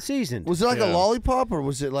pepper? Seasoned. Was it like a Yeah. lollipop or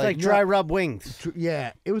was it It's like, like dry rub wings.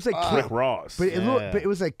 Yeah, it was like Like Ross. but it looked, Yeah. but it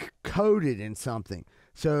was like coated in something.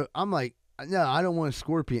 So I'm like, no, I don't want a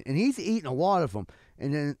scorpion. And he's eating a lot of them.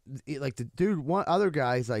 And then, like the dude, one other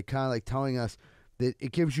guy's like kind of like telling us that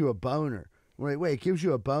it gives you a boner. We're like, wait, it gives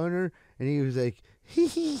you a boner? And he was like,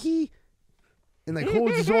 hee, and like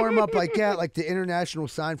holds his arm up like that, like the international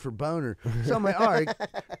sign for boner. So I'm like, all right,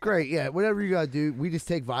 great, yeah, whatever you gotta do. We just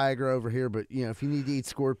take Viagra over here, but you know, if you need to eat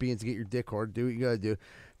scorpions to get your dick hard, do what you gotta do.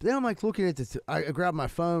 But then I'm like looking at this. I grabbed my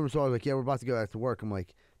phone, so I was like, yeah, we're about to go back to work. I'm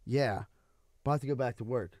like, yeah, about to go back to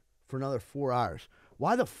work for another 4 hours.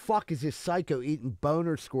 Why the fuck is this psycho eating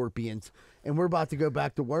boner scorpions and we're about to go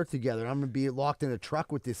back to work together? I'm going to be locked in a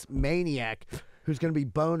truck with this maniac who's going to be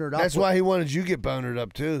bonered up. That's why he wanted you to get bonered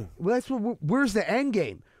up too. Well, that's what. Where's the end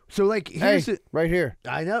game? So, like, here's Hey, the. right here.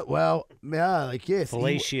 I know. Well, yeah, like, yes.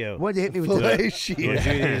 Fellatio. He wanted to hit me with the.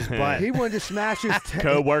 Fellatio. He wanted to smash his.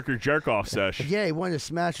 Co-worker jerk-off session. Yeah, he wanted to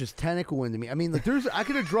smash his tentacle into me. I mean, like, I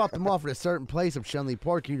could have dropped him off at a certain place of Shenley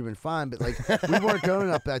Park. He'd have been fine, but like, we weren't going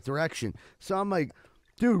up that direction. So I'm like,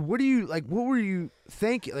 dude, what were you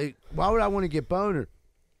thinking? Like, why would I want to get boner?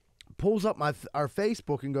 Pulls up our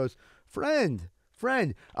Facebook and goes, friend.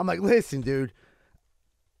 I'm like, listen, dude.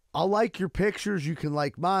 I'll like your pictures. You can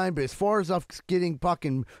like mine, but as far as us getting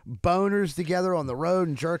fucking boners together on the road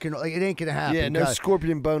and jerking, like it ain't gonna happen. Yeah, no guys.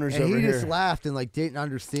 scorpion boners And over he here. just laughed and like didn't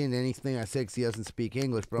understand anything I said because he doesn't speak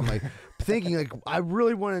English. But I'm like thinking like I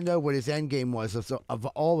really want to know what his end game was of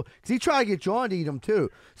all because he tried to get John to eat them too.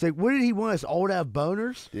 It's like what did he want us all to have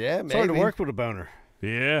boners? Yeah, It's hard to maybe. work with a boner.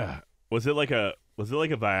 Yeah. Was it like a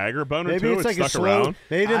Viagra boner Maybe too? it's It like a stuck slow. around?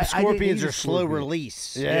 Maybe them I didn't scorpions eat a are slow scorpion.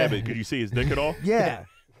 release. Yeah, but could you see his dick at all? Yeah.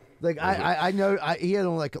 Like I know he had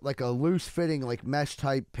on like a loose fitting like mesh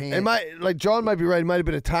type pants. It might like John might be right. It might have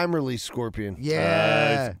been a time release scorpion.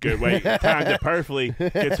 Yeah. It's good. Wait, timed it perfectly.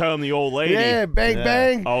 Gets home the old lady. Yeah, bang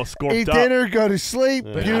bang. All scorped Eat up. dinner, go to sleep.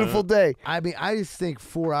 Beautiful day. I mean, I just think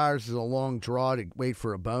 4 hours is a long draw to wait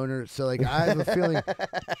for a boner. So, like, I have a feeling,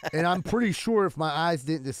 and I'm pretty sure if my eyes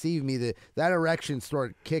didn't deceive me, that erection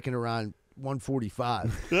started kicking around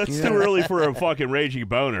 145. That's You too know? early for a fucking raging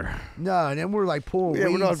boner. No, and then we're like pulling Yeah,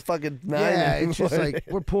 weeds. we're not fucking 9. Yeah, it's just like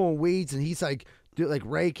we're pulling weeds, and he's like, like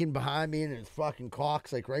raking behind me, and his fucking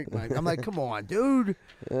cock's like right. I'm like, come on, dude.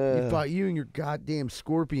 You thought you and your goddamn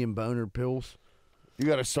scorpion boner pills. You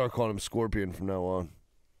got to start calling him Scorpion from now on.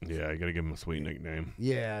 Yeah, I gotta give him a sweet nickname.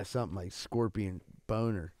 Yeah, something like scorpion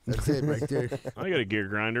boner. That's it right there. I got a gear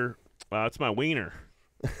grinder. It's my wiener.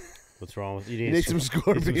 What's wrong with you? You need some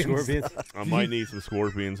scorpions. I might need some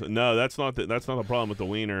scorpions. No, that's not the problem with the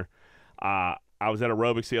wiener. I was at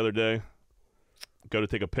aerobics the other day. Go to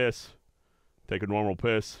take a piss, take a normal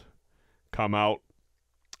piss, come out,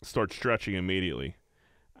 start stretching immediately.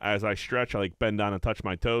 As I stretch, I like bend down and touch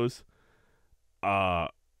my toes. A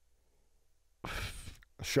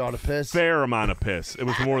shot of piss. Fair amount of piss. It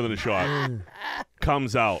was more than a shot.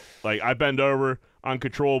 Comes out. Like I bend over,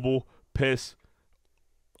 uncontrollable, piss.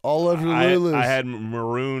 All over the Lulus. I had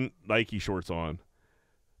maroon Nike shorts on.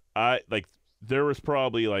 There was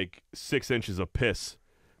probably like 6 inches of piss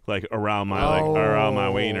like around my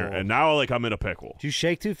wiener, and now like I'm in a pickle. Did you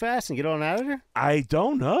shake too fast and get on out of there? I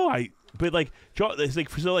don't know. But like it's like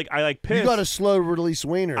so like I like pissed. You got a slow release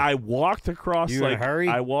wiener. I walked across. You in a hurry?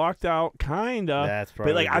 I walked out kinda. That's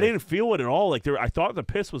probably but like I good. didn't feel it at all. Like I thought the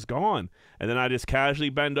piss was gone, and then I just casually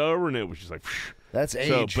bent over, and it was just like. That's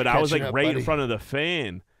age. But I was like catching up, right buddy. in front of the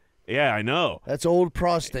fan. Yeah, I know. That's old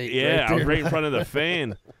prostate. Yeah, right I was there. right in front of the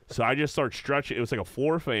fan. So I just started stretching. It was like a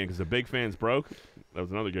 4 fan because the big fan's broke. That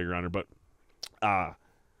was another gig rounder, but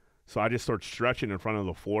so I just started stretching in front of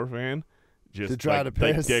the 4 fan, just To dry like, the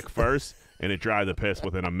piss. like dick first, and it dried the piss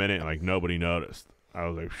within a minute. And, like nobody noticed. I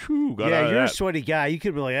was like, "Phew, got out Yeah, of you're a that." sweaty guy. You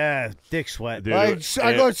could be like, dick sweat. Dude, I it-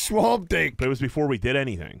 got swamp dick. But it was before we did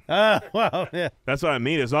anything. Well, yeah. That's what I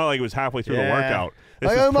mean. It's not like it was halfway through the Yeah. workout. This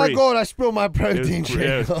Like, was oh my pre- god, I spilled my It protein was, shake.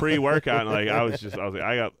 it was pre-workout, and like I was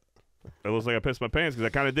like, it looks like I pissed my pants because I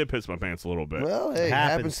kind of did piss my pants a little bit. Well, hey,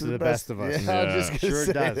 Happens to the best of us. Yeah, I was Yeah. just gonna Sure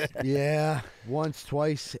say does. that. Yeah, once,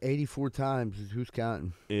 twice, 84 times. Who's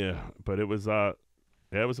counting? Yeah, but it was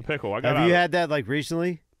it was a pickle. I got Have out you of- had that like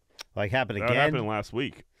recently? Like happen that again? happened last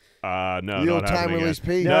week. No, The not old time happening release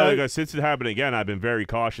again. pee. No, No. because since it happened again, I've been very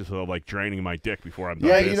cautious of like draining my dick before I'm done.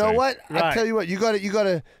 Yeah, you know pissing. what? I Right. tell you what, you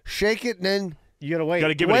gotta shake it and then You gotta wait.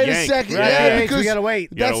 Gotta give it wait a a yank. second. Right, Yeah, yeah, because we gotta wait.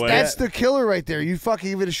 gotta that's wait. that's the killer right there. You fucking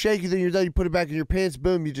give it a shake, then you're done. You put it back in your pants.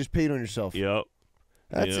 Boom, you just peed on yourself. Yep,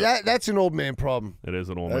 That's Yep. that's an old man problem. it is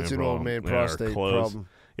an old That's man an problem. old man Yeah, our prostate clothes. problem.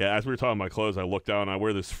 Yeah, as we were talking about clothes, I looked down. I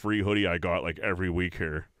wear this free hoodie I got like every week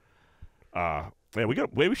here. Yeah,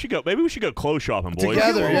 maybe we should go clothes shopping, boys.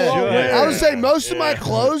 Together, Yeah. I would say most of my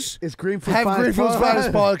clothes It's Greenfield have Greenfield's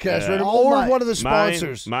Finest podcast, Yeah. right? Oh Or my- one of the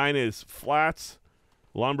sponsors. Mine is Flats,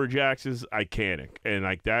 Lumberjacks is Iconic, and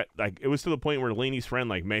like that, like it was to the point where Laney's friend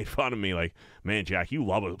like made fun of me, like, "Man, Jack, you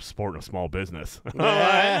love a sport and a small business."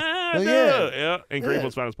 Well, yeah, and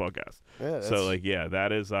Greenfield's Finest podcast. Yeah, So like, yeah,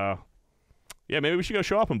 that is maybe we should go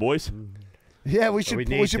shopping, boys. Yeah, we should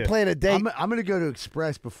need should to. plan a date. I'm gonna go to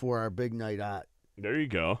Express before our big night out. There you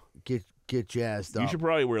go. Get jazzed You up. should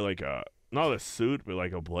probably wear like not a suit, but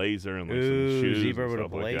like a blazer and like some Ooh, shoes zebra and with a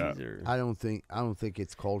stuff like that. blazer. I don't think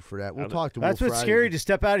it's called for that. We'll I- talk to That's Will what's Friday. scary to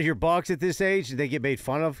step out of your box at this age and they get made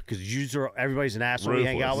fun of because everybody's an asshole you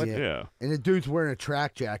hang out with. Ruthless. Yeah. And the dude's wearing a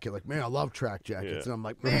track jacket. Like, man, I love track jackets. Yeah. And I'm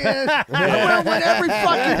like, man, I wear one every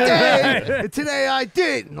fucking day. And today I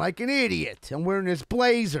didn't, like an idiot. I'm wearing this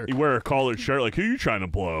blazer. You wear a collared shirt, like who you trying to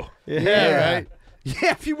blow? Yeah, right.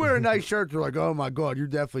 Yeah, if you wear a nice shirt, they're like, oh my god, you're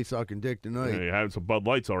definitely sucking dick tonight. Hey, you having some Bud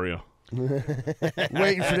Lights, are you?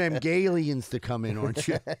 Waiting for them gay aliens to come in, aren't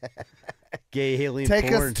you? Gay alien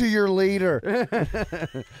Take porn. us to your leader.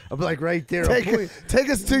 I'll be like right there. I'll point,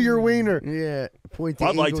 Take us to your wiener. yeah, point to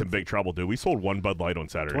Bud Light's Eagle- in big trouble, dude. We sold one Bud Light on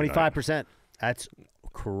Saturday. night. 25%. That's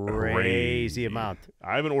crazy amount.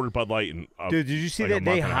 I haven't ordered Bud Light in Dude, did you see like a that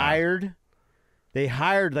month they and a half.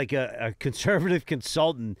 hired like a conservative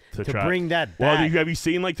consultant to try- bring that Well, back? have you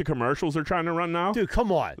seen like the commercials they're trying to run now? Dude,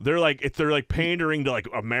 come on. They're like pandering to like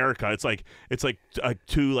America. It's like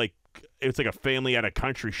it's like a family at a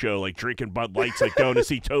country show, like drinking Bud Lights, like going to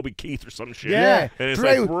see Toby Keith or some shit. Yeah, And it's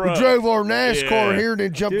we like, bro, drove our NASCAR Yeah. here and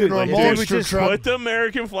then jumped Dude, in our like, dude, we monster just truck. put the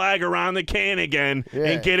American flag around the can again Yeah.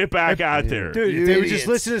 and get it back out there. Dude, You if they would idiots. just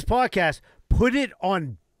listen to this podcast, put it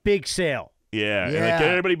on big sale. Yeah, and Yeah. like, get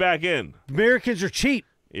everybody back in. Americans are cheap.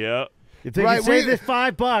 Yeah. If they Right, can save we- the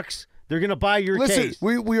 $5, they're going to buy your Listen, case.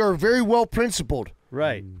 we are very well principled,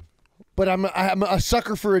 Right. but I'm a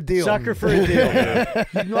sucker for a deal. Sucker for a deal.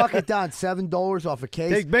 You knock it down $7 off a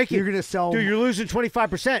case. They make it- You're gonna sell. Dude, you're losing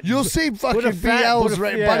 25%. You'll see fucking Put a fat- BLs put a-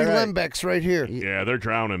 right, yeah, Buddy right. Lembeck's right here. Yeah, they're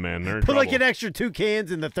drowning, man. They're in Put like trouble. an extra 2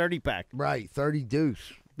 cans in the 30-pack. right 30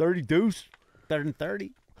 deuce. 30 deuce. Better than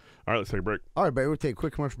 30. All right, let's take a break. All right, baby, we'll take a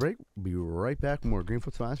quick commercial break. We'll be right back with more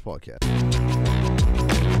Greenfield's Finest podcast.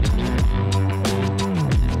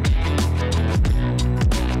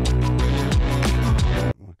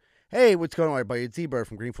 Hey, what's going on, everybody? It's Z-Bird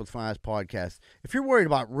from Greenfield's Finest Podcast. If you're worried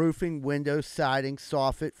about roofing, windows, siding,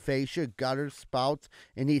 soffit, fascia, gutters, spouts,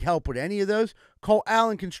 and need help with any of those, call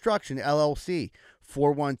Allen Construction, LLC,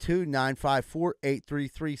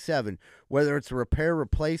 412-954-8337. Whether it's a repair,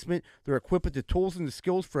 replacement, they're equipped with the tools and the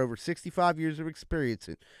skills for over 65 years of experience.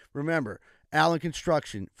 And remember, Allen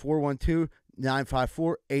Construction,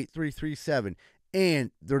 412-954-8337.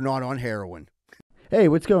 And they're not on heroin. Hey,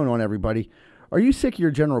 what's going on, everybody? Are you sick of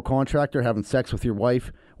your general contractor having sex with your wife?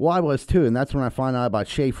 Well, I was too, and that's when I found out about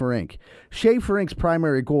Schaefer Inc. Schaefer Inc.'s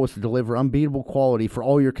primary goal is to deliver unbeatable quality for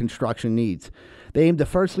all your construction needs. They aim to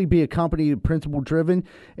firstly be a company principle-driven,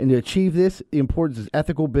 and to achieve this, the importance is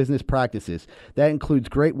ethical business practices. That includes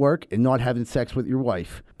great work and not having sex with your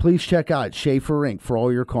wife. Please check out Schaefer Inc. for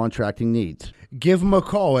all your contracting needs. Give them a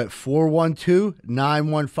call at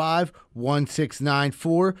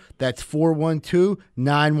 412-915-1694. That's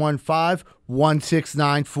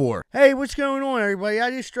 412-915-1694. Hey, what's going on, everybody? I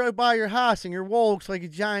just drove by your house, and your wall looks like a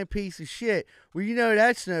giant piece of shit. Well, you know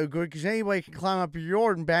that's no good, because anybody can climb up your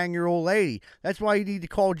yard and bang your old lady. That's why you need to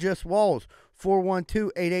call Just Walls,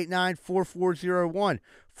 412-889-4401.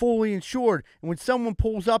 Fully insured. And when someone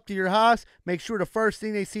pulls up to your house, make sure the first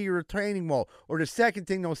thing they see is your retaining wall, or the second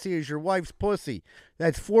thing they'll see is your wife's pussy.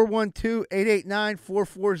 That's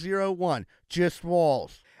 412-889-4401. Just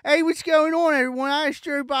Walls. Hey, what's going on, everyone? I just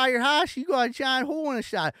drove by your house. You got a giant hole in the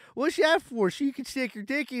side. What's that for? So you can stick your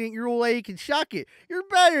dick in it and your old lady can suck it. You're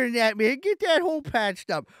better than that, man. Get that hole patched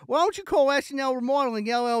up. Why don't you call SNL Remodeling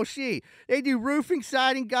LLC? They do roofing,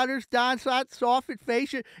 siding, gutters, downspout, soffit,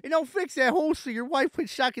 fascia, and they'll fix that hole so your wife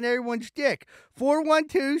quits sucking everyone's dick.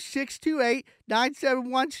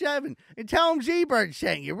 412-628-9717. And tell them Z-Bird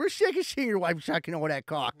sent you. We're sick of seeing your wife sucking all that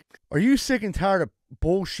cock. Are you sick and tired of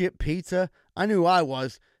bullshit pizza? I knew I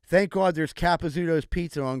was. Thank God there's Peduto's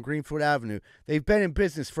Pizza on Greenfield Avenue. They've been in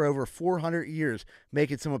business for over 400 years,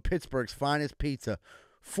 making some of Pittsburgh's finest pizza.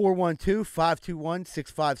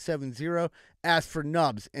 412-521-6570. Ask for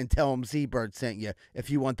Nubs and tell them Z-Bird sent you if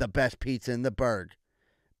you want the best pizza in the burg.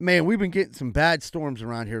 Man, we've been getting some bad storms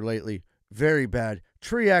around here lately. Very bad.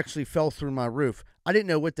 Tree actually fell through my roof. I didn't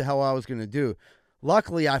know what the hell I was going to do.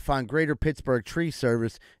 Luckily, I found Greater Pittsburgh Tree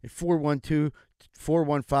Service at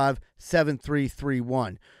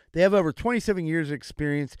 412-415-7331. They have over 27 years of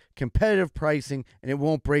experience, competitive pricing, and it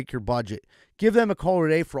won't break your budget. Give them a call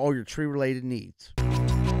today for all your tree-related needs.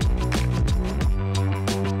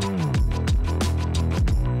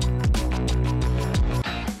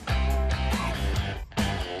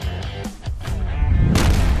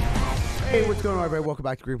 Hey, what's going on, everybody? Welcome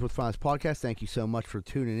back to Greenfield's Finest Podcast. Thank you so much for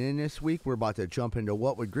tuning in this week. We're about to jump into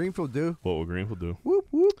What Would Greenfield Do? What would Greenfield do? Whoop,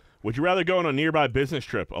 whoop. Would you rather go on a nearby business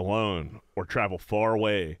trip alone or travel far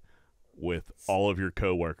away with all of your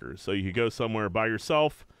coworkers? So you could go somewhere by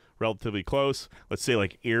yourself, relatively close, let's say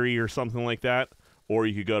like Erie or something like that, or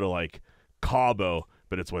you could go to like Cabo,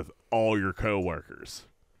 but it's with all your coworkers.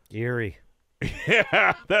 Erie.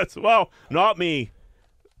 Yeah, well, not me.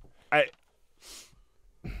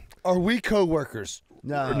 Are we coworkers?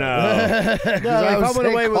 No. No, like, if I went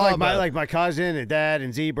saying away with Cabo. my cousin and dad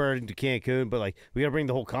and Z-Bird to Cancun, but like we gotta bring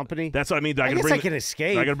the whole company. That's what I mean. I guess I can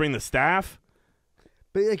escape. I got to bring the staff.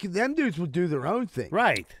 But like, them dudes would do their own thing.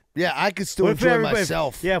 Right. Yeah, I could still What if enjoy everybody-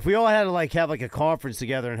 myself. Yeah, if we all had to like have like a conference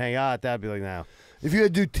together and hang out, that'd be like now. If you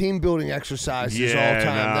had to do team building exercises Yeah, all the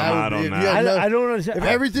time, no, that would I don't be. If, know. you had I don't understand. if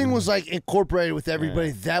everything was like incorporated with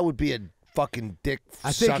everybody, that would be a fucking dick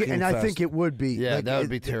I think, sucking and fest. I think it would be. Yeah, like, that would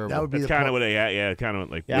be terrible. That would be That's the kind of part. what they, kind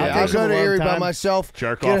of like. Yeah, Yeah, I'll I'll take go some to alone Erie by time. myself,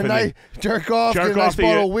 Jerk get off a in nice jerk off, jerk get a nice off the-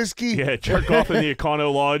 bottle of whiskey. Yeah, jerk off in the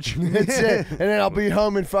Econo Lodge. That's it. And then I'll be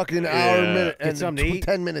home in fucking hour Yeah. and minute Get and something to eat.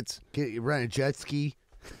 10 minutes. Rent a jet ski.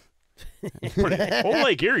 Old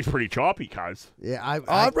Lake Erie's pretty choppy, guys. Yeah,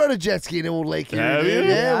 I rode a jet ski in Old Lake Erie, Have dude. you?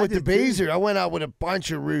 Yeah, Yeah, I with the did too. Beezer. I went out with a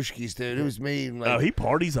bunch of Rooshkis, dude. It was me. And, like, Oh, he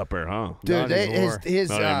parties up there, huh? dude, Not they, anymore. his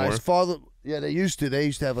Not anymore. his father. Yeah, they used to. They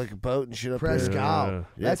used to have like a boat and shit up there. Presque Isle.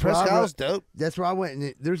 Yeah, That's where I Presque Isle's rode- dope. That's where I went,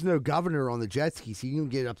 and there's no governor on the jet ski, so you can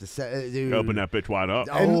get up to dude. Open that bitch wide up.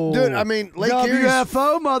 And, dude, I mean, Lake Erie's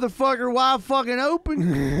WFO, motherfucker, wide fucking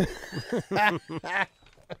open.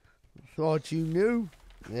 Thought you knew.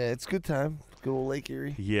 Yeah, it's a good time. Good old Lake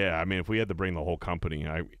Erie. Yeah, I mean, if we had to bring the whole company,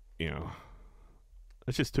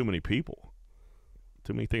 it's just too many people.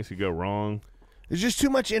 Too many things could go wrong. There's just too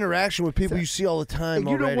much interaction with people you see all the time You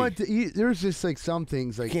already. don't want to. There's just like some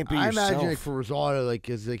things like Can't be I imagine like yourself. for Rosado, like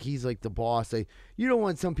because like he's like the boss. Like you don't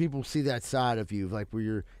want some people to see that side of you, like where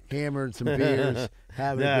you're hammering some beers,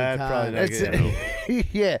 having Nah, a good that's probably time. not It's- good.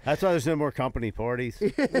 yeah, That's why there's no more company parties.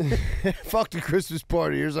 fuck the Christmas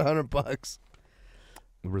party. Here's $100.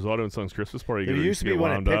 The Rosado and Sons Christmas party. There you used to be get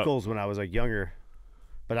one at wound up. Pickles when I was like younger,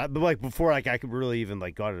 but like before, like I could really even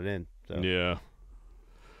like got it in. So. Yeah.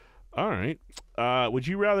 All right. Would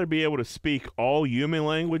you rather be able to speak all human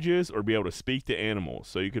languages or be able to speak to animals?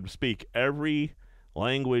 So you could speak every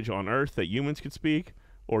language on Earth that humans could speak,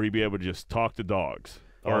 or you'd be able to just talk to dogs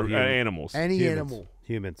or human. animals. Any Humans. animal.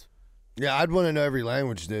 Humans. Yeah, I'd want to know every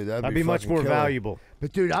language, dude. That'd be much fucking more killer. valuable.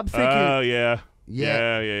 But dude, I'm thinking. Oh, yeah.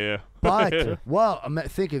 Yeah. Yeah. But well, I'm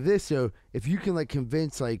thinking this. So if you can like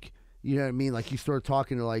convince like You know what I mean? Like you start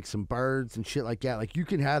talking to like some birds and shit like that. Like you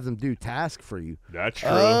can have them do tasks for you. That's true.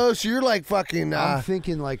 Oh, so you're like fucking I'm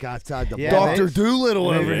thinking like outside the Yeah, box. Dr. Doolittle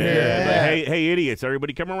over Yeah. here. Like, hey, idiots!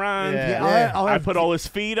 Everybody come around. Yeah. I'll I have put all his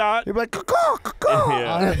feet out. You're like, caw, caw.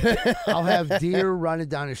 Yeah. I'll have deer running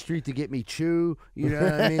down the street to get me chew. You know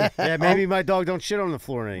what I mean? Yeah, maybe my dog don't shit on the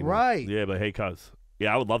floor anymore. Right. Yeah, but hey, cuz.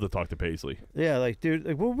 Yeah, I would love to talk to Paisley. Yeah, like, dude,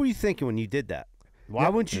 like, what were you thinking when you did that? Why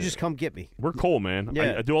wouldn't you just come get me? We're cool, man.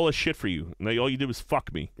 Yeah. I do all this shit for you, and all you do is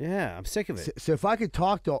fuck me. Yeah, I'm sick of it. So if I could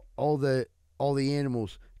talk to all the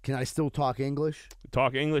animals, can I still talk English?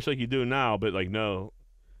 Talk English like you do now, but like no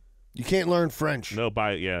You can't learn French. no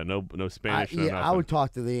Spanish. No I nothing. would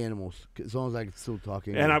talk to the animals as long as I could still talk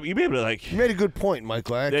English. And you'd be able to like. You made a good point,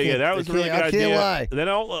 Michael. Yeah, that was a really good I idea. can't lie. Then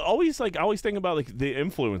I always think about like the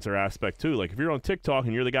influencer aspect too. Like if you're on TikTok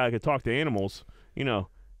and you're the guy who could talk to animals, you know,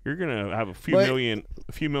 you're gonna have a few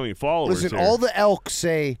million followers. Listen, here. all the elk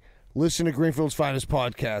say, listen to Greenfield's Finest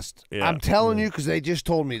podcast. Yeah. I'm telling you because they just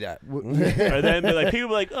told me that. And then like people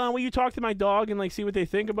be like, oh, will you talk to my dog and like see what they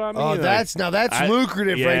think about me? Oh, Like, that's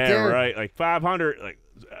lucrative yeah, right there. Right, like 500. Like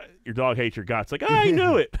your dog hates your guts. Like I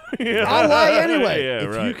knew it. I'll lie anyway. Yeah,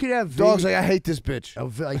 if right. you could have Dog's like, I hate this bitch.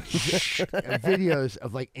 of like videos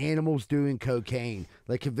of like animals doing cocaine,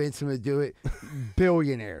 like convince them to do it,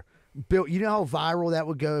 billionaire. You know how viral that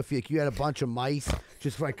would go if you had a bunch of mice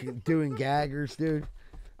just like doing gaggers, dude.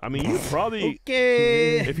 I mean, you probably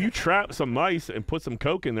Okay. if you trap some mice and put some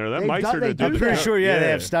coke in there, that They've mice done- are they gonna do I'm do pretty that. sure, they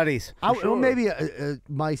have studies. Well, maybe a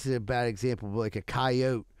mice is a bad example, but like a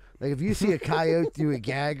coyote. Like if you see a coyote do a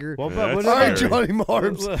gagger, Well, Yeah, but what that's All right, about, Johnny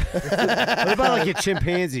Marbs. what about like your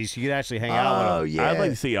chimpanzees? You could actually hang out oh with them. yeah. I'd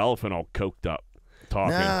like to see elephant all coked up,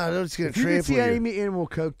 talking. Nah, they're just gonna if you could trample see you. any animal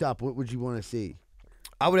coked up, what would you want to see?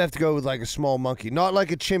 I would have to go with like a small monkey, not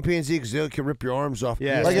like a chimpanzee because they can rip your arms off.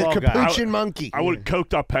 Yeah, like a small guy. capuchin monkey. I would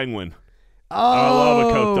coked up penguin. Oh, love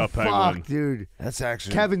a coked up penguin. fuck, dude. That's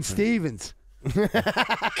actually Kevin Stevens.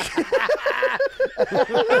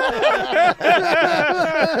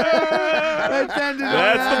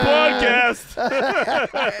 That's the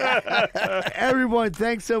podcast. Everyone,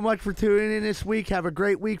 thanks so much for tuning in this week. Have a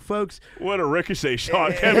great week, folks. What a ricochet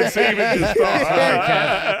shot Kevin Stevens just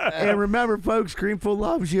thought. And remember, folks, Greenfield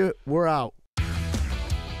loves you. We're out.